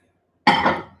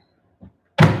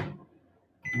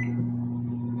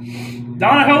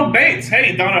 Donahoe Bates.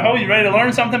 Hey, Donahoe, you ready to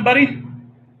learn something, buddy?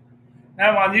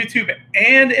 Now I'm on YouTube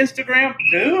and Instagram.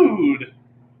 Dude,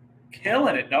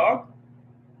 killing it, dog.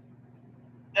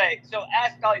 Hey, so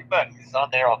ask all your buddies. It's on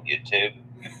there on YouTube.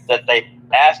 That they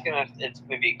asking if it's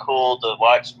would be cool to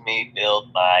watch me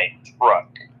build my truck.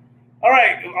 All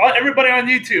right, everybody on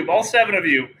YouTube, all 7 of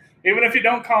you, even if you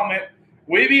don't comment,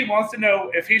 Weeby wants to know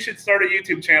if he should start a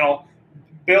YouTube channel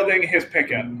building his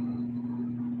pickup.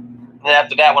 And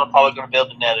after that one, I'm probably going to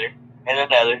build another and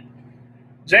another.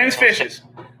 James Fishes.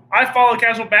 I follow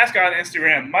Casual Bass Guy on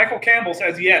Instagram. Michael Campbell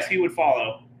says yes, he would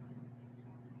follow.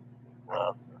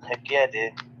 Well, heck yeah,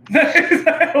 dude. He's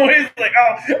like,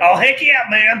 I'll heck you up,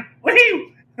 man.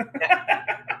 Woo!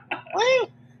 Woo!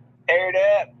 Tear it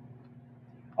up.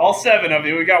 All 7 of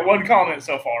you. We got 1 comment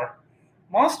so far.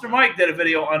 Monster Mike did a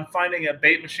video on finding a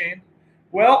bait machine.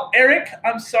 Well, Eric,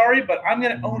 I'm sorry, but I'm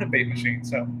going to own a bait machine,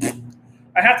 so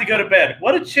I have to go to bed.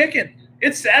 What a chicken.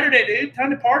 It's Saturday, dude.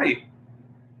 Time to party.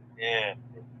 Yeah.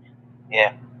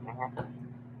 Yeah. Mm-hmm.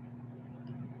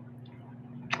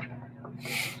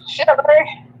 Sure.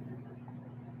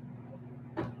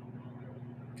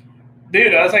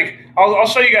 Dude, I was like, I'll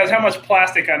show you guys how much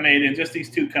plastic I made in just these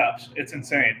 2 cups. It's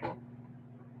insane.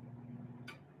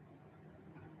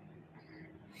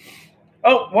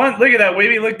 Oh, look at that,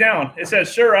 Weeby. Look down. It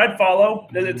says, sure, I'd follow.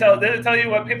 Did it tell you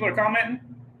what people are commenting?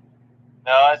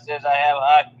 No, it says I have a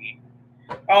hockey.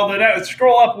 Oh,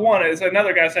 scroll up 1. It's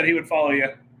another guy said he would follow you.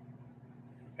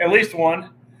 At least 1.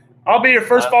 I'll be your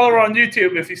first follower on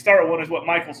YouTube if you start 1, is what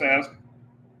Michael says.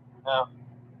 No.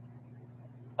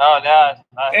 Oh, no.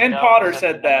 And Potter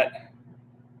said that.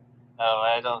 No,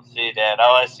 I don't see that.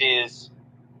 All I see is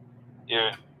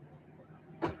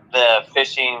the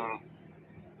fishing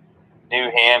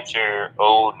New Hampshire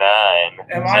 09.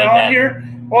 Am I on here?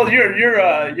 Well,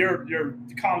 your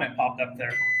comment popped up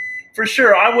there. For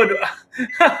sure, I would.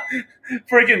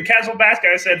 Freaking Casual Bass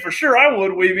Guy said, for sure, I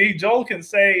would, Weeby. Joel can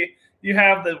say you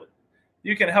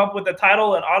can help with the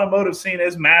title, and automotive scene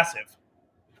is massive.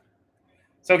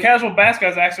 So Casual Bass Guy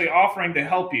is actually offering to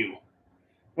help you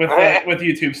with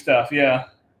YouTube stuff. Yeah.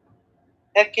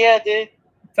 Heck yeah, dude.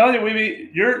 I'm telling you,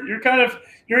 Weeby,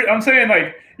 you're I'm saying,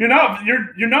 like, you're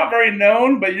not very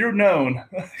known, but you're known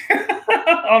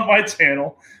on my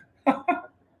channel.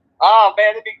 Oh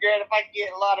man, it'd be great if I could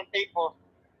get a lot of people.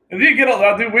 If you get a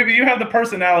lot, dude, Weeby, you have the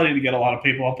personality to get a lot of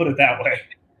people. I'll put it that way.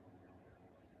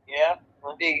 Yeah,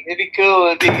 it'd be cool.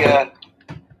 It'd be kind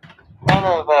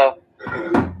of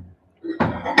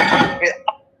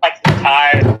like the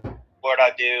tired what I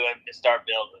do and just start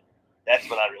building. That's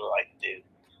what I really like to do.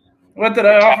 What did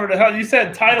I offer to help? You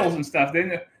said titles and stuff,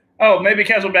 didn't you? Oh, maybe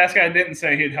Casual Bass Guy didn't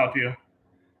say he'd help you.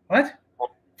 What?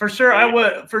 For sure, I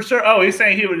would. For sure. Oh, he's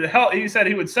saying he would help. He said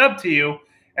he would sub to you,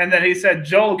 and then he said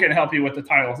Joel can help you with the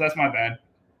titles. That's my bad.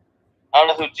 I don't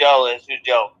know who Joel is. Who's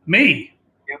Joel? Me.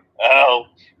 You? Oh.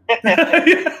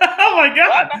 Oh my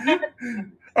God.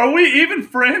 Are we even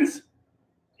friends?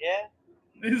 Yeah.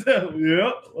 He said,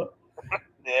 yeah.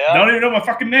 Yeah. Don't even know my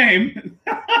fucking name.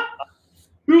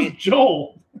 Who's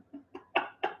Joel?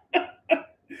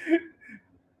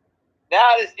 Now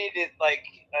I just need to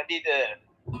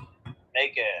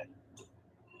make a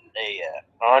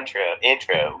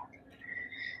intro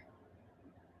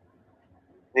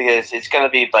because it's gonna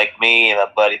be like me and my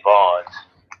buddy Vaughn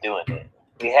doing it.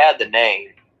 We had the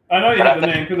name. I know you have the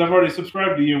name because I've already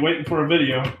subscribed to you, waiting for a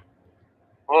video.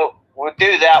 Well, we'll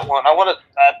do that one. I want to.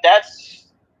 That's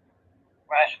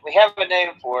right. We have a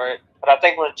name for it, but I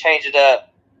think we're gonna change it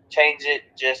up. Change it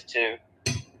just to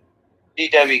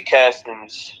DW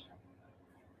Customs,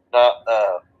 not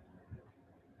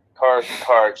Cars and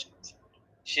Cards.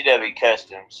 CW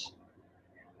Customs,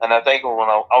 and I think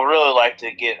I really like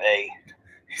to get a.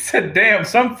 He said, "Damn,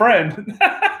 some friend."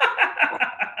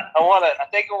 I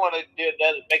think I want to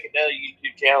make another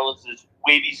YouTube channel. This is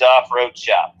Weeby's Off-Road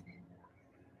Shop.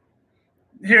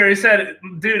 Here, he said,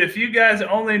 dude, if you guys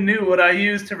only knew what I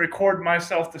used to record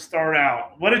myself to start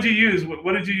out. What did you use?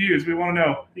 What did you use? We want to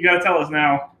know. You got to tell us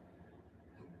now.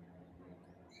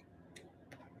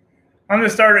 I'm going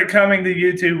to start coming to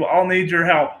YouTube. I'll need your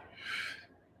help.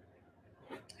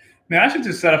 Man, I should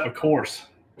just set up a course.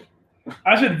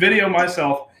 I should video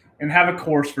myself and have a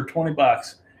course for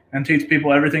 $20 and teach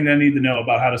people everything they need to know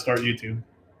about how to start YouTube.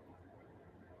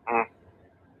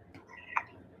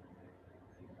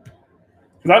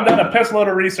 Because I've done a piss load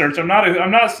of research. I'm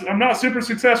not super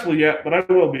successful yet, but I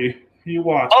will be. You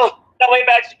watch. Oh, that way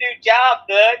back to new job,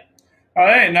 good. Oh,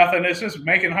 it ain't nothing. It's just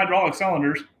making hydraulic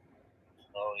cylinders.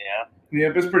 Oh yeah.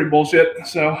 Yep, it's pretty bullshit.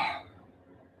 So.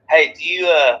 Hey, do you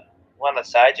want a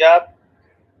side job?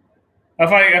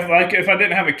 If I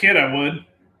didn't have a kid, I would.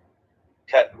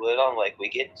 Cut wood on like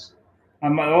weekends.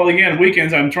 Well, again,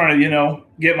 weekends I'm trying to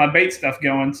get my bait stuff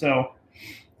going. So.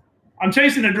 I'm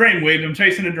chasing a dream, Weeb. I'm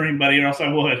chasing a dream, buddy, or else I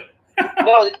would.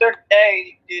 No, during the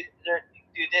day, you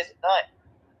do this at night.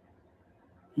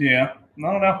 Yeah, I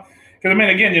don't know. Because, I mean,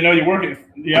 again, you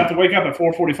have to wake up at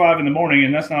 4:45 in the morning,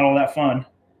 and that's not all that fun.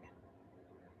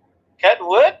 Cutting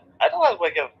wood? I don't have to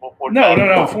wake up at 4:45. No,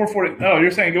 4:40. Oh,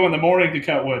 you're saying go in the morning to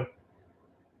cut wood.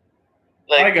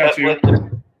 Like I got you.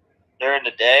 During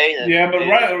the day? Yeah, but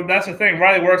Riley, that's the thing.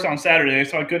 Riley works on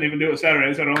Saturdays, so I couldn't even do it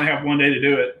Saturdays. So I'd only have one day to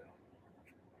do it.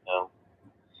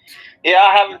 Yeah,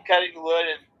 I haven't cut any wood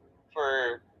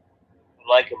for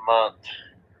like a month.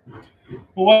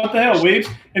 Well, what the hell, Weebs?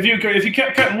 If you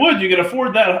kept cutting wood, you could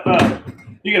afford that.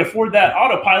 You could afford that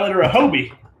autopilot or a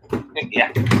Hobie.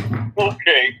 Yeah.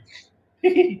 Okay.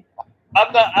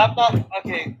 I'm not.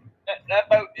 Okay. That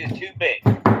boat is too big.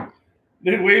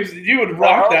 Dude, Weebs, you would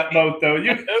rock that boat though.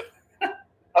 Hobies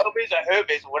or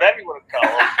Hoobies, whatever you want to call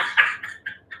them.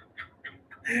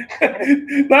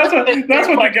 that's what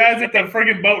the guys at the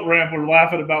friggin' boat ramp were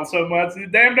laughing about so much.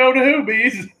 Damn no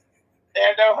Hoobies.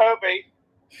 Damn no Hobie.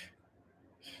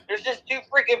 They're just too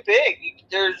freaking big. You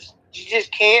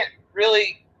just can't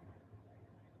really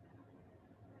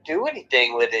do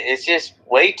anything with it. It's just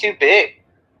way too big.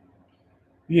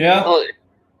 Yeah.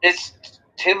 It's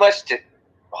too much to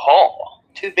haul.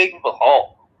 Too big of a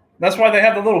haul. That's why they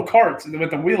have the little carts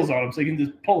with the wheels on them, so you can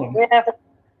just pull them. Yeah,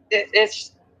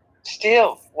 it's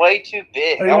still way too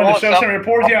big. Oh, you want to show some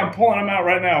reports? Yeah, I'm pulling them out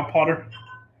right now, Potter.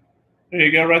 There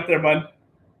you go, right there, bud.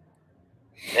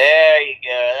 There you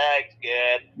go. That's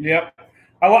good. Yep.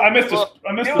 I missed a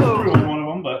screw on one of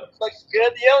them, but looks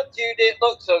good. The other two didn't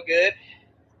look so good.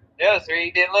 The other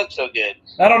three didn't look so good.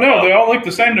 I don't know. They all look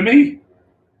the same to me.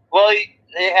 Well, they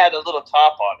had a little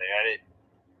top on there.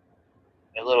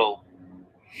 A little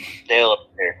tail up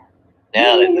there.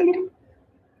 Now they look.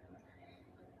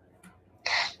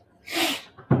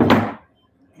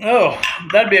 Oh,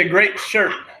 that'd be a great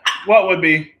shirt. What would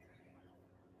be?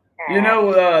 You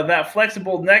know that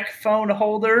flexible neck phone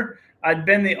holder? I'd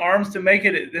bend the arms to make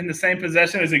it in the same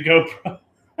position as a GoPro.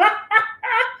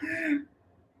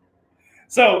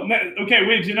 So, okay,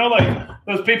 Weebs, you know like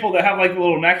those people that have like the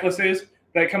little necklaces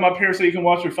that come up here so you can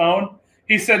watch your phone?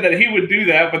 He said that he would do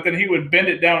that, but then he would bend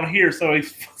it down here so he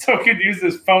could use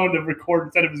his phone to record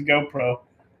instead of his GoPro.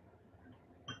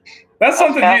 That's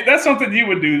something you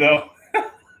would do, though.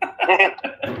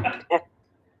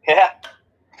 Yeah.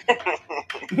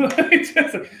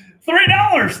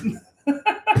 $3.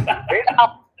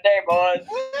 There, boys.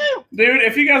 Dude,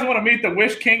 if you guys want to meet the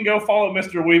Wish King, go follow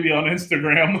Mr. Weeby on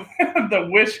Instagram. The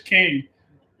Wish King.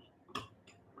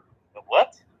 The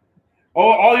what? Oh,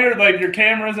 all your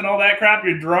cameras and all that crap,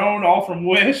 your drone, all from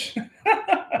Wish.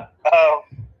 Oh,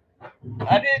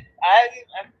 I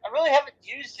really haven't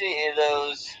used any of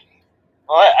those.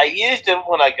 Well, I used them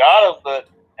when I got them, but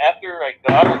after I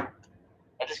got them,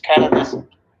 I just kind of just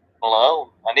alone.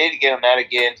 I need to get them out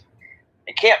again.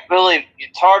 I can't really.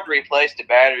 It's hard to replace the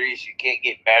batteries. You can't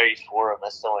get batteries for them.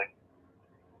 That's the only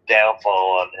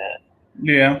downfall on that.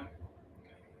 Yeah.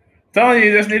 Telling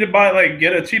you just need to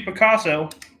get a cheap Picasso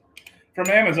from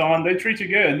Amazon. They treat you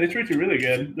good. They treat you really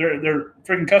good. Their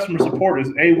freaking customer support is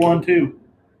A1 too.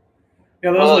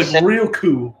 Yeah, those look real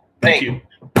cool. Thank you.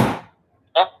 Huh?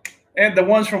 And the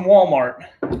ones from Walmart.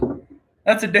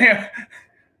 That's a damn.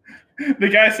 The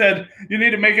guy said you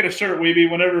need to make it a shirt, Weeby.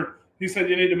 Whenever he said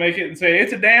you need to make it and say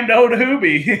it's a damned old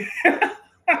Hobie.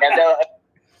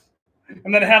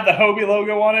 And then have the Hobie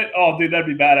logo on it. Oh, dude, that'd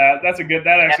be badass.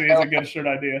 That actually is a good shirt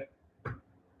idea.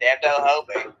 Damned old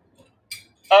Hobie.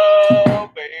 Oh,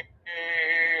 baby.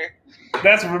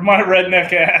 That's my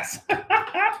redneck ass.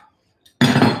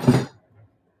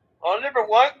 I remember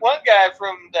one guy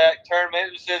from that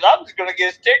tournament who says, I'm just going to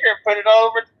get a sticker and put it all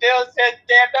over the deal and said,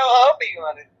 damn, no Hobie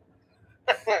on it.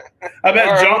 I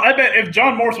bet if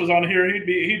John Morse was on here,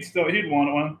 he'd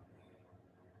want one.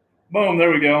 Boom,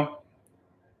 there we go.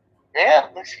 Yeah,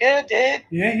 looks good, dude.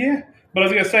 Yeah. But I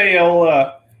was gonna say,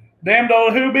 damned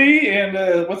old Hobie,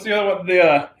 and what's the other one?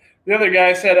 The other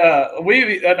guy said,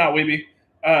 Weeby, not Weeby.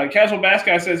 Casual Bass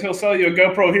guy says he'll sell you a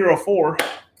GoPro Hero 4.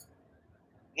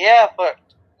 Yeah, but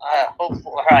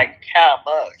hopefully, like, how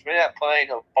much? We're not playing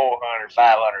no $400,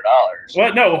 $500.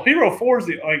 Well, no, Hero 4 is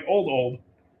like old.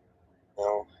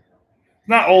 No.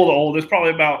 Not old. It's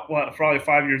probably about probably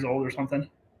 5 years old or something.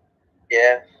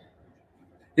 Yeah.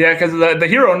 Yeah, because the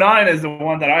Hero 9 is the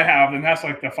one that I have, and that's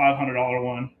like the $500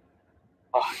 one.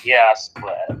 Oh, yeah, I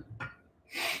swear.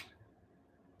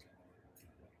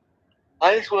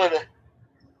 I just want to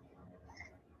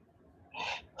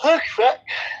hook fuck.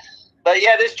 But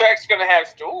yeah, this track's going to have,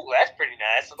 ooh, that's pretty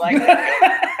nice. I like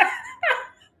that.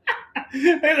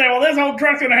 They say, well, this whole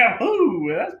truck's going to have, ooh,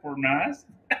 that's pretty nice.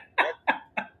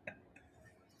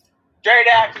 Straight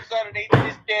axles underneath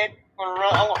this dead.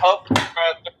 I'm hoping to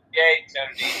run 38s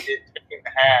underneath it,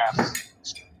 2.5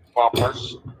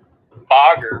 bumpers,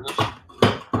 boggers.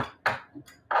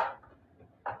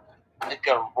 It's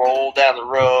gonna roll down the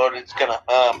road. It's gonna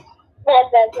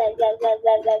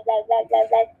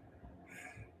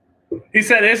He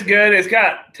said it's good. It's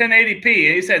got 1080p.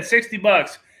 He said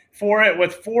 $60 for it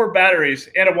with 4 batteries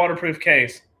and a waterproof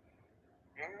case.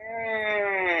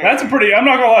 That's I'm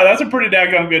not gonna lie, that's a pretty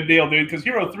daggone good deal, dude, because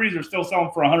Hero 3s are still selling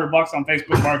for $100 on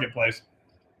Facebook Marketplace.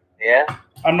 Yeah.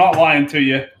 I'm not lying to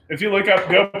you. If you look up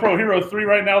GoPro Hero 3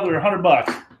 right now, they're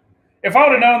 $100. If I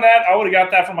would have known that, I would have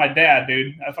got that from my dad,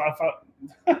 dude. I thought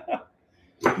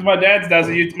my dad does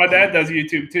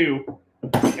YouTube too,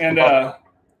 and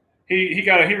he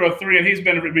got a Hero 3, and he's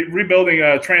been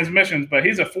rebuilding transmissions, but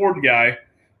he's a Ford guy,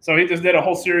 so he just did a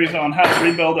whole series on how to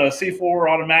rebuild a C4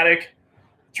 automatic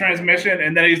transmission,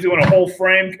 and then he's doing a whole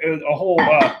frame, a whole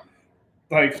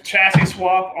like chassis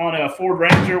swap on a Ford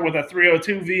Ranger with a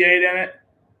 302 V8 in it,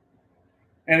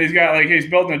 and he's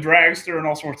building a dragster and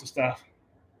all sorts of stuff.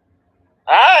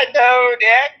 I know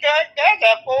that. That's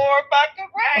a Ford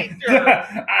fucking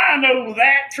Ranger. I know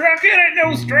that truck. It ain't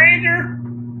no stranger.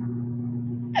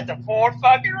 That's a Ford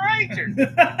fucking Ranger.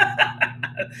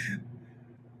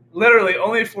 Literally,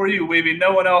 only for you, Weeby.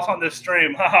 No one else on this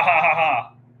stream. Ha ha ha ha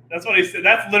ha. That's what he said.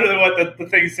 That's literally what the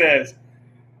thing says.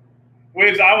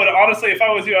 Weebs, I would honestly, if I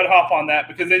was you, I'd hop on that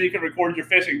because then you can record your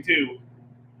fishing too.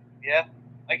 Yeah,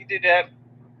 I can do that.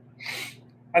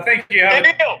 I think you have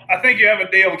a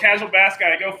deal. Casual Bass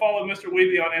Guy, go follow Mr.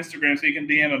 Weeby on Instagram so you can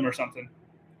DM him or something.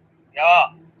 Yeah,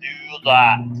 do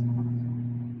that.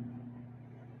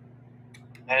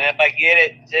 And if I get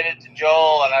it, send it to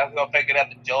Joel, and I'll go pick it up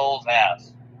at Joel's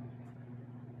house.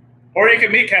 Or you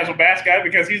can meet Casual Bass Guy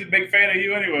because he's a big fan of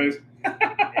you anyways.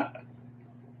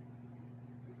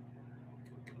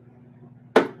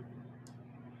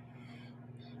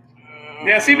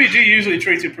 Yeah, CBG usually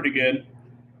treats you pretty good.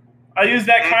 I use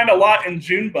that kind of lot in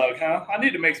Junebug, huh? I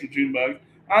need to make some Junebug.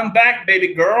 I'm back,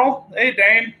 baby girl. Hey,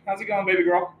 Dane. How's it going, baby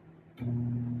girl?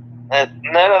 I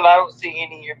don't see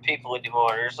any of your people anymore.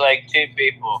 There's like 2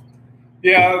 people.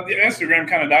 Yeah, the Instagram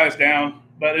kind of dies down,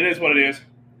 but it is what it is.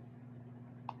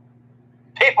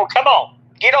 People, come on.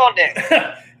 Get on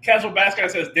there. Casual Bass Guy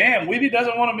says, damn, Weeby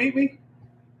doesn't want to meet me?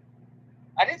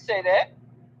 I didn't say that.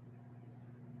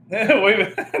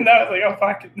 Weeby. No, it's like, oh,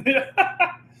 fuck it.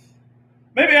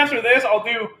 Maybe after this,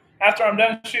 after I'm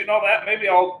done shooting all that, maybe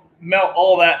I'll melt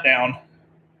all that down.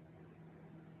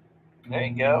 There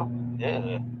you go.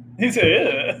 Yeah. He said,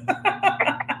 yeah.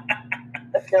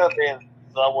 That's going to be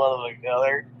somewhat of a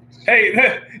color. Hey,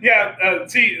 yeah,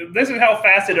 see, this is how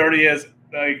fast it already is.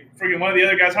 Like, freaking one of the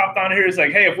other guys hopped on here. He's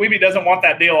like, hey, if Weeby doesn't want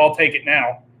that deal, I'll take it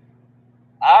now.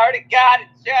 I already got it.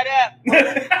 Shut up.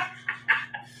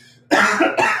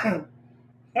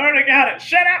 I already got it.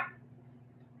 Shut up.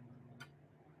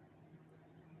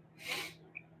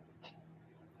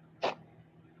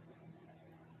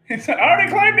 He said, I already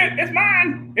claimed it. It's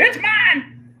mine. It's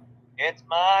mine. It's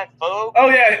mine, folks. Oh,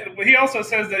 yeah. He also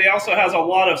says that he also has a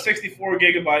lot of 64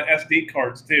 gigabyte SD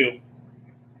cards, too.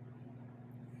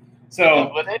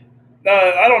 So,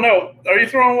 I don't know. Are you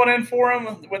throwing one in for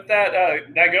him with that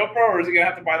GoPro, or is he going to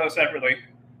have to buy those separately?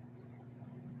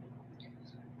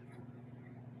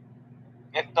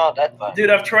 If not, that's fine. Dude,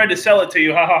 I've tried to sell it to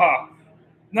you. Ha, ha, ha.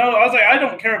 No, I was like, I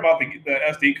don't care about the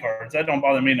SD cards. That don't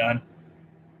bother me none.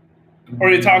 Or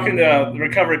are you talking to the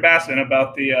Recovery Bassin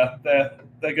about the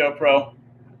GoPro?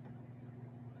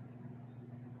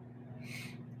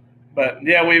 But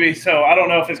yeah, Weeby. So I don't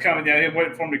know if it's coming yet. I'm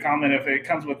waiting for him to comment if it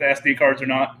comes with the SD cards or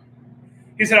not.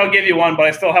 He said I'll give you one, but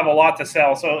I still have a lot to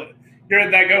sell. So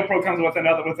that GoPro comes with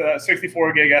a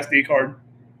 64 gig SD card.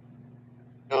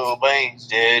 Oh, beans,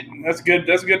 dude. That's good.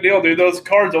 That's a good deal, dude. Those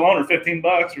cards alone are $15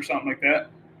 or something like that.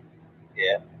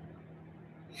 Yeah.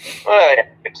 Well, yeah,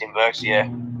 $15. Yeah.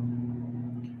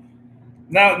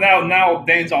 Now,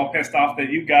 Dane's all pissed off that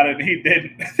you got it and he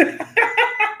didn't.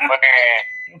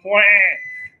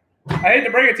 I hate to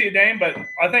bring it to you, Dane, but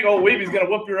I think old Weeby's going to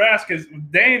whoop your ass because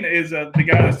Dane is the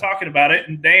guy that's talking about it,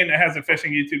 and Dane has a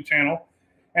fishing YouTube channel,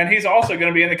 and he's also going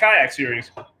to be in the kayak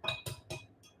series.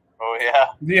 Oh yeah.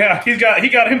 Yeah, he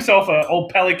got himself a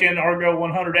old Pelican Argo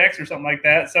 100X or something like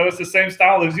that. So it's the same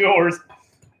style as yours.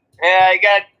 Yeah, you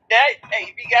got that. Hey,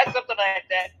 if you got something like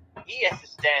that, he has to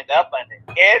stand up on it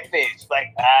and fish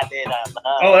like I did on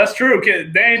mine. Oh, that's true,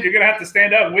 Dane. You're going to have to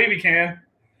stand up. Weeby can.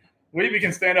 Weeby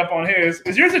can stand up on his.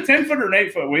 Is yours a 10-foot or an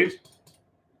 8-foot, Weebs?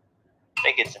 I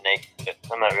think it's an 8-foot.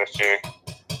 I'm not real sure.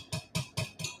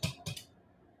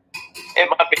 It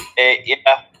might be 8.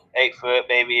 Yeah, 8 foot,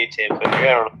 maybe a 10 foot. I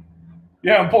don't know.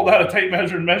 Yeah, I pulled out a tape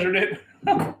measure and measured it.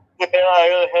 Hell,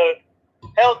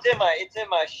 it's in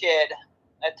my shed.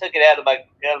 I took it out of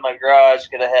my garage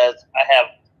because I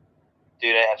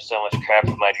have so much crap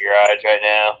in my garage right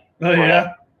now. Oh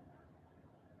yeah.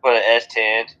 For the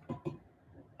S10,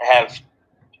 I have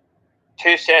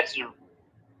 2 sets of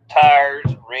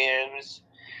tires, rims,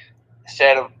 a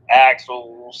set of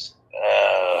axles.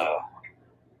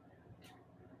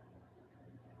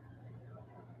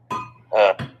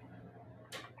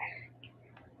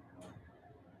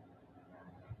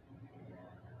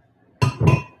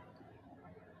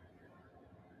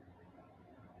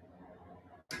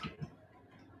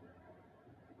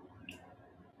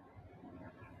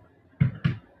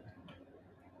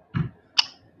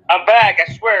 I'm back,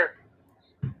 I swear.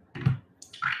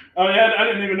 Oh yeah, I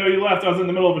didn't even know you left. I was in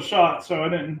the middle of a shot, so I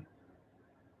didn't.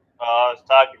 I was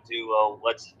talking to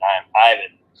what's his name,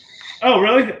 Ivan. Oh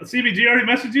really? CBG already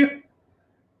messaged you?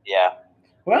 Yeah.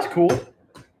 Well, that's cool.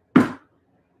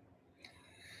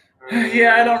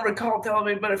 Yeah, I don't recall telling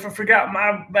me, but if I forgot,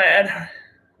 my bad.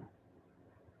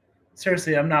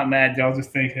 Seriously, I'm not mad. Y'all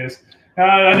just think this.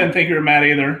 I didn't think you were mad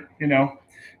either,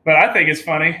 But I think it's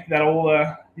funny that old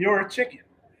you're a chicken.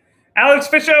 Alex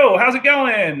Fisho, how's it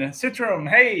going? Citrum,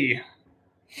 hey.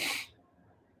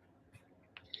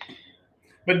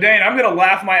 But Dane, I'm gonna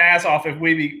laugh my ass off if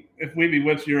Weeby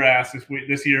whips your ass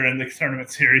this year in the tournament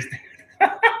series.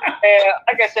 And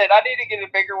like I said, I need to get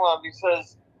a bigger one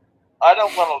because I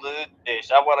don't want to lose fish.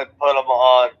 I want to put them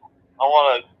on. I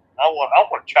want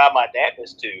to try my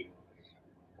damnedest to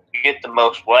get the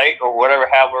most weight or whatever.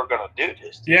 How we're gonna do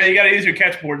this. Yeah, you got to use your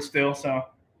catch board still. So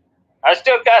I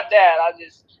still got that.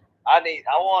 I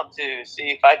want to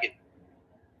see if I can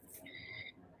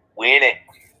win it.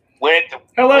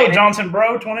 Hello, Johnson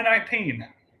Bro, 2019.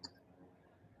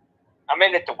 I'm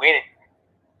in it to win it.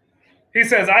 He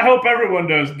says, I hope everyone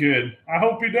does good. I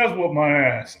hope he does whoop my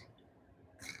ass.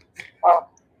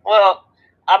 Well,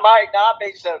 I might not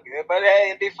be so good, but hey,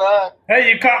 it'd be fun.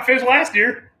 Hey, you caught fish last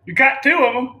year. You caught 2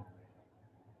 of them.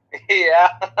 Yeah,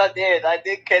 I did. I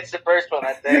did catch the first one,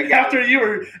 I think. after you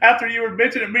were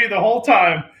bitching at me the whole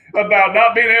time about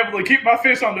not being able to keep my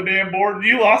fish on the damn board, and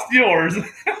you lost yours.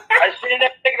 I shouldn't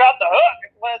have taken off the hook.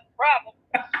 That's the problem.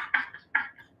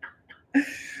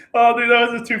 Oh, dude,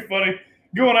 that was just too funny.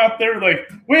 Going out there like,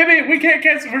 we can't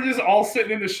catch it. We're just all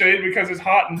sitting in the shade because it's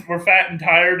hot and we're fat and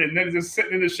tired, and then just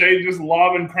sitting in the shade just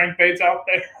lobbing crankbaits out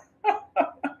there.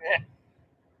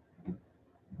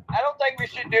 I don't think we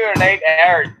should do an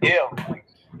 8-hour deal.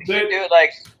 We should do it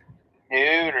like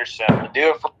noon or something. Do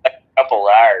it for like a couple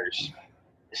hours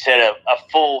instead of a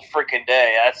full freaking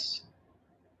day. I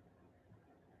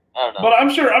don't know. But I'm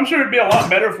sure it'd be a lot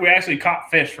better if we actually caught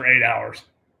fish for 8 hours.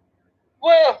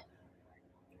 Well,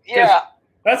 yeah.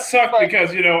 That sucked because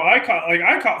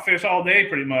I caught fish all day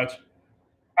pretty much.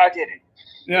 I didn't.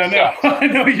 Yeah, no, I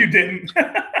know you didn't.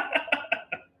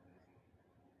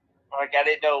 Like I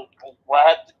didn't know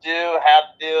what to do, how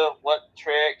to do it, what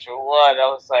tricks or what. I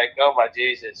was like, oh my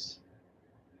Jesus!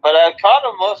 But I caught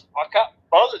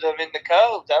both of them in the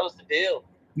cove. That was the deal.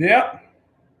 Yeah.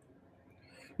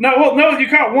 No, you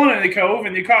caught one in the cove,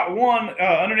 and you caught one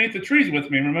underneath the trees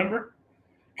with me. Remember?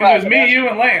 Because it was me, you,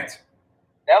 and Lance.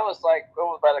 That was like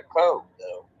over by the cove,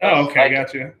 though. Oh, okay,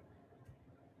 gotcha.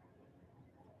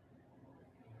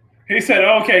 He said,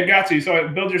 "Okay, got you." So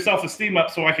build yourself a steam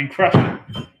up so I can crush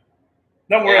it.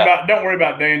 Don't worry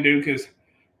about Dane, dude. Because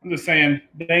I'm just saying,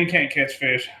 Dane can't catch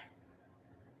fish.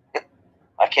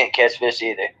 I can't catch fish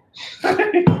either.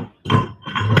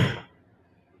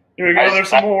 Here we go. There's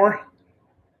some more.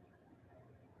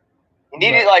 You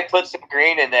need to like put some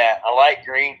green in that. I like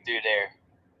green through there.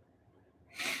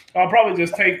 I'll probably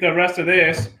just take the rest of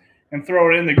this and throw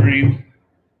it in the green.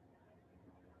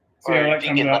 See how that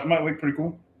comes out. It might look pretty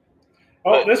cool.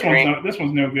 Oh, this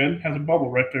one's no good. Has a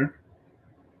bubble right there.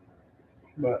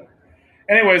 But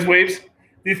anyways, Weebs,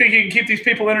 do you think you can keep these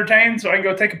people entertained so I can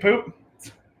go take a poop?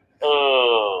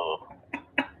 Oh.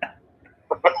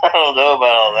 I don't know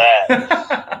about all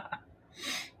that.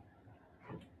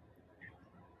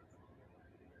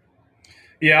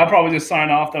 Yeah, I'll probably just sign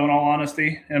off though, in all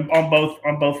honesty, and on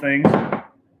both things.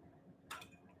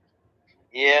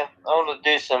 Yeah, I want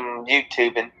to do some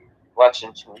YouTubing,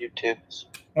 watching some YouTubes.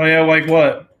 Oh yeah, like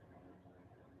what?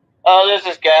 Oh, there's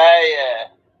this guy. I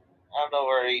don't know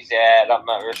where he's at. I'm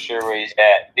not really sure where he's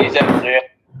at. He's up there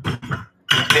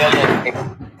building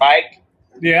a bike.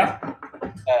 Yeah.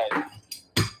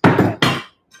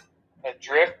 A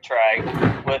drift trike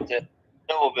with a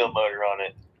snowmobile motor on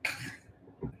it.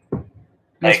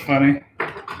 That's funny.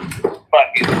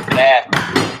 Fucking that.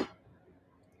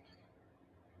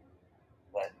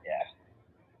 But yeah.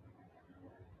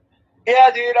 Yeah,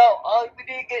 dude, we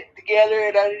need to get together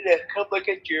and I need to come look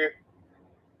at your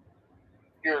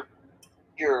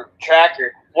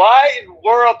tracker. Why in the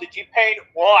world did you paint it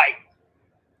white?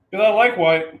 Because I like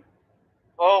white.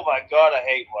 Oh my god, I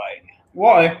hate white.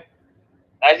 Why?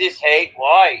 I just hate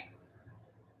white.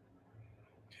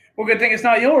 Well, good thing it's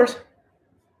not yours.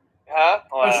 Huh?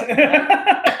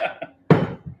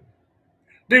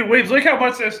 Dude, Weebs, look how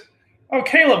much this... Oh,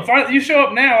 Caleb, finally, you show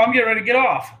up now. I'm getting ready to get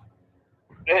off.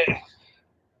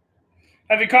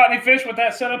 Have you caught any fish with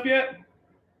that setup yet?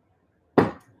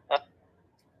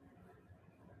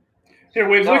 Here,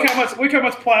 Weebs, look how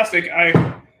much plastic I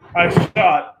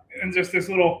shot in just this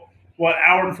little,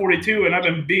 hour and 42, and I've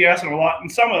been BSing a lot. And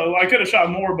some of I could have shot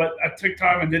more, but I took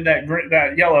time and did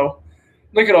that yellow.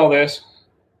 Look at all this.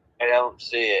 I don't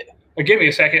see it. Well, give me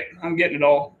a second. I'm getting it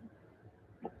all.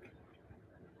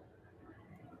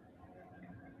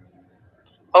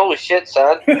 Holy shit,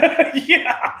 son.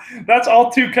 Yeah, that's all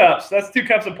 2 cups. That's 2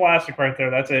 cups of plastic right there.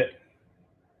 That's it.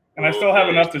 And I still have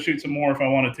enough to shoot some more if I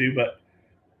wanted to, but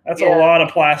that's a lot of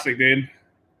plastic, dude.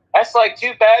 That's like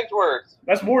 2 bags worth.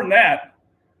 That's more than that.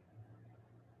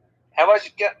 How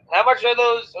much are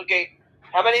those? Okay,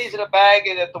 how many is in a bag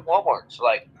at the Walmart's?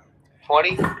 Like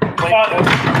 20?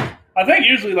 I think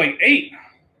usually like 8.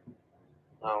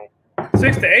 No.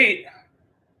 6 to 8.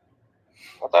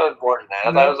 I thought it was more than that.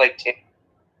 I thought it was like 10.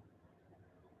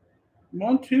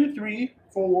 1, 2, 3,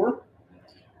 4,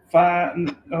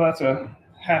 5. Oh, that's a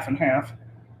half and half.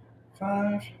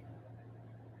 5.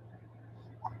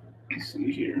 Let's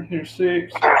see here. Here's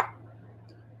 6.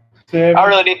 7. I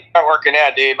really need to start working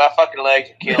out, dude. My fucking legs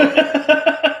are killing me.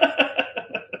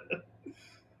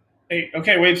 8.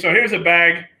 Okay, wait. So here's a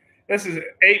bag. This is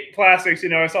 8 plastics. You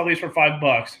know, I saw these for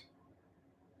 $5.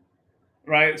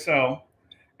 Right. So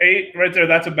 8 right there.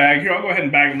 That's a bag. Here, I'll go ahead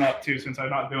and bag them up too, since I'm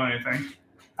not doing anything.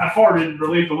 I farted,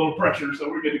 relieved a little pressure, so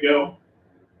we're good to go.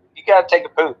 You gotta take a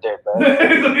poop there, bud.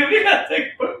 You gotta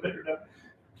take a poop there. No.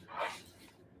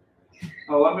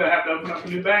 Oh, I'm gonna have to open up a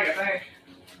new bag, I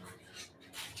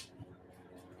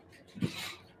think.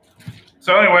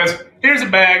 So, anyways, here's a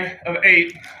bag of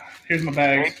 8. Here's my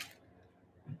bags.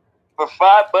 For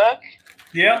 $5?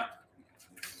 Yeah.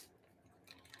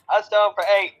 I sold them for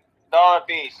 $8 a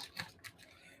piece.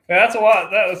 Yeah, that's a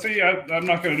lot. See, I'm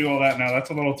not going to do all that now. That's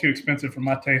a little too expensive for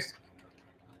my taste.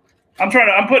 I'm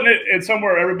putting it in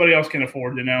somewhere everybody else can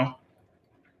afford, you know.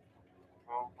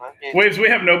 Waves, we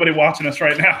have nobody watching us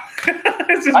right now.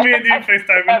 It's just me and you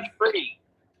FaceTiming. That's free.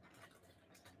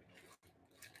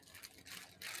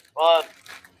 Well,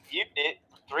 you did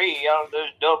 3.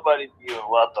 There's nobody viewing.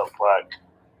 What the fuck?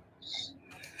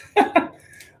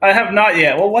 I have not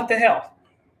yet. Well, what the hell?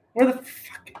 Where the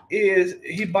fuck is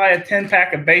he buy a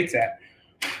 10-pack of baits at?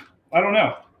 I don't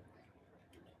know.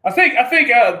 I think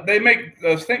they make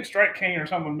Strike King or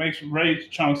something makes raised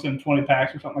chunks in 20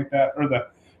 packs or something like that, or the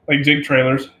like jig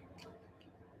trailers.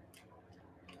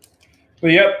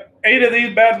 But yep, 8 of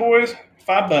these bad boys,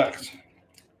 $5.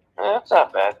 That's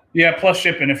not bad. Yeah, plus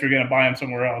shipping if you're gonna buy them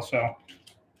somewhere else. So.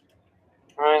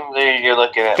 You're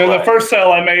looking at. So the first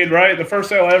sale I made, right? The first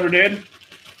sale I ever did.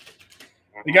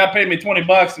 The guy paid me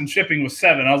 $20 and shipping was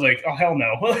 $7. I was like, oh hell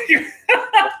no. I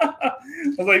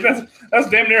was like, that's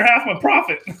damn near half my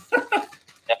profit.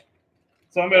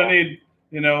 So I'm gonna need,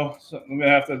 I'm gonna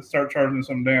have to start charging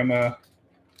some damn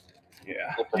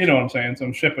you know what I'm saying,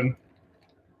 some shipping.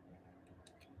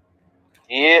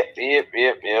 Yep.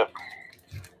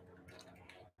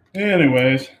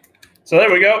 Anyways. So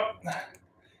there we go.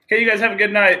 Okay, you guys have a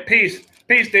good night. Peace.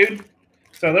 Peace, dude.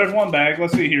 So there's one bag.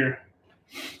 Let's see here.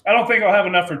 I don't think I'll have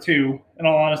enough for two, in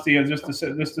all honesty, just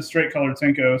the straight colored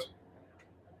Senkos.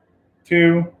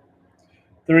 2,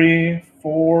 3,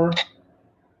 4,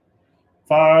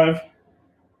 5,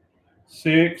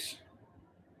 6.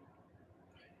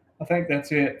 I think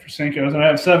that's it for Senkos. And I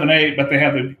have 7, 8, but they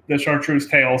have the chartreuse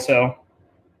tail, so.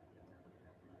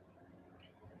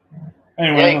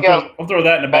 Anyway, I'll throw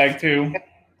that in the bag too.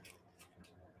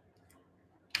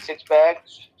 6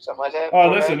 bags, something like that.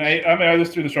 Oh, this is an 8. I mean, I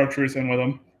just threw the chartreuse in with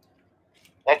them.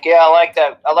 Heck yeah, I like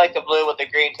that. I like the blue with the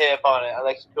green tip on it. I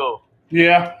think it's cool.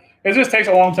 Yeah, it just takes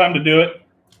a long time to do it.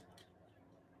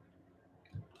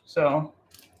 So,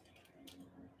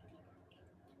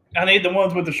 I need the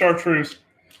ones with the chartreuse.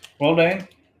 Well, Dane,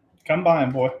 come by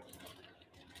 'em, boy.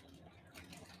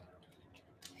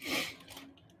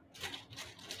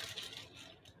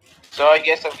 So I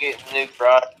guess I'm getting a new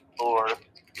garage door.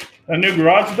 A new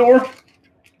garage door?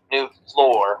 New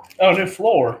floor. Oh, new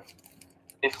floor.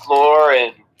 New floor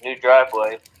and new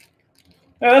driveway.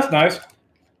 Yeah, that's nice.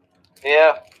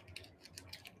 Yeah.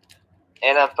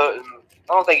 And I'm putting.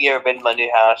 I don't think you've ever been to my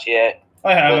new house yet.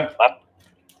 I haven't.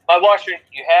 My washer.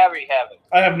 You have or you haven't?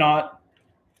 I have not.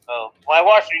 Oh, my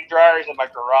washer and dryer is in my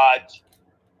garage,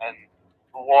 and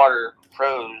the water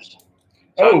froze.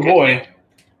 So Oh boy.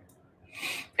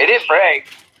 It did break.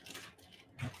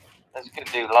 That's good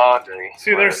to do laundry.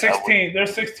 See, there's 16.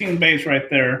 There's 16 baits right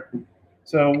there.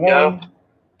 So 1,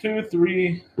 2,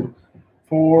 3,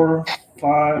 4,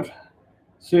 5,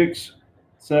 6,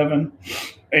 7,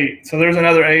 8. So there's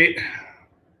another 8.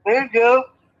 There you go.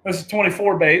 This is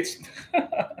 24 baits.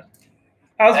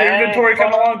 How's your inventory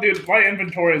coming along, dude? My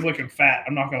inventory is looking fat.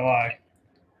 I'm not gonna lie.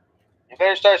 You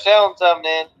better start selling something,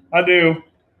 then. I do.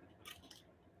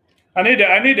 I need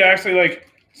to actually, like,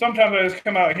 sometimes I just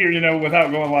come out here,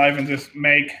 without going live and just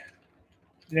make,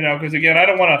 because again, I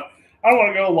don't want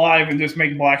to go live and just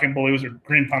make black and blues or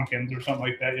green pumpkins or something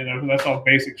like that, because that's all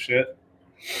basic shit.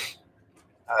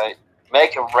 All right.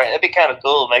 Make a red. That'd be kind of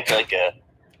cool to make like a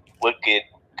wicked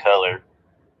color.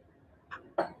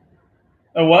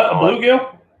 A what? A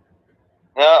bluegill?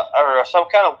 No, or some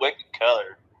kind of wicked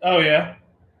color. Oh, yeah.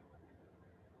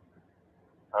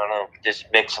 I don't know.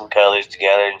 Just mix some colors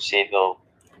together and see if it'll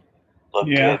look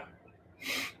good.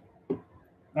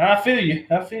 I feel you.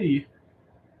 1,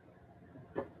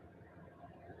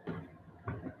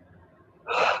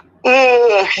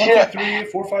 2, 3,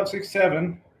 4, 5, 6,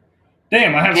 7.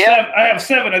 Damn, I have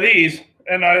 7 of these,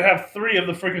 and I have 3 of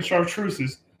the freaking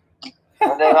chartreuses.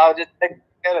 And then I'll just mix them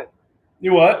together.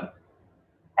 You what?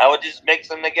 I would just mix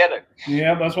them together.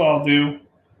 Yeah, that's what I'll do.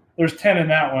 There's 10 in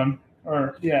that one.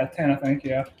 Or, yeah, 10, I think,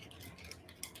 yeah.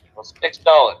 Well, $6.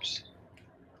 $6.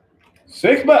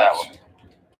 $6.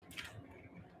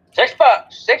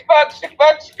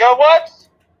 $6. Go once.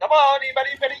 Come on,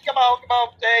 anybody, come on.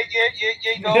 Say,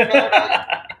 yeah, go.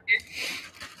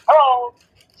 Come on.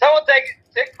 Someone take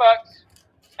it. $6.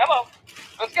 Come on.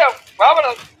 Let's go.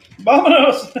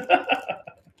 Vámonos.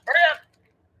 Hurry up.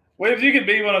 Waves, you could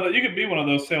be one of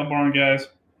those sale barn guys,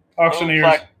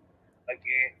 auctioneers.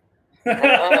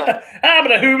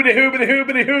 Hoobity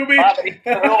hoobity hoobity.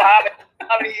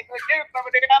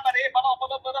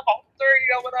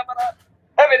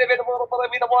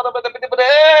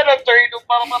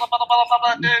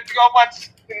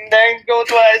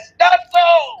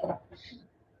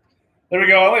 There we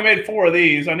go. I only made 4 of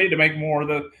these. I need to make more.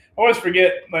 I always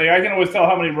forget. Like, I can always tell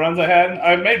how many runs I had.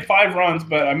 I made 5 runs,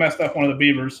 but I messed up one of the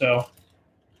beavers. So.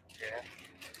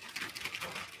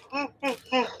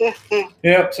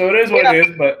 Yeah. So it is what it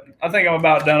is. But I think I'm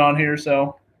about done on here.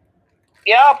 So.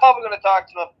 Yeah, I'm probably going to talk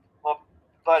to my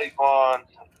buddy Vaughn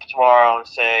tomorrow and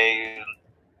say,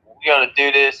 we going to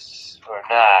do this or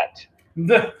not?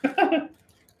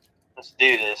 Let's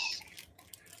do this.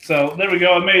 So there we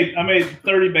go. I made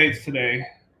 30 baits today.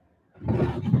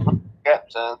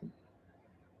 Yep, son.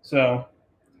 So,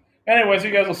 anyways,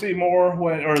 you guys will see more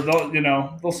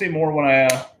they'll see more when I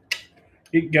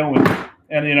get going.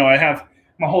 And I have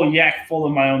my whole yak full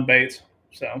of my own baits.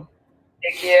 So.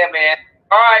 Heck yeah, man.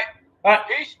 All right.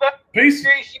 Peace. Peace.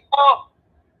 Peace,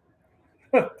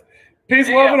 y'all. Peace,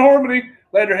 love, and harmony.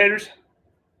 Later, haters.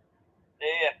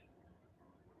 Yeah.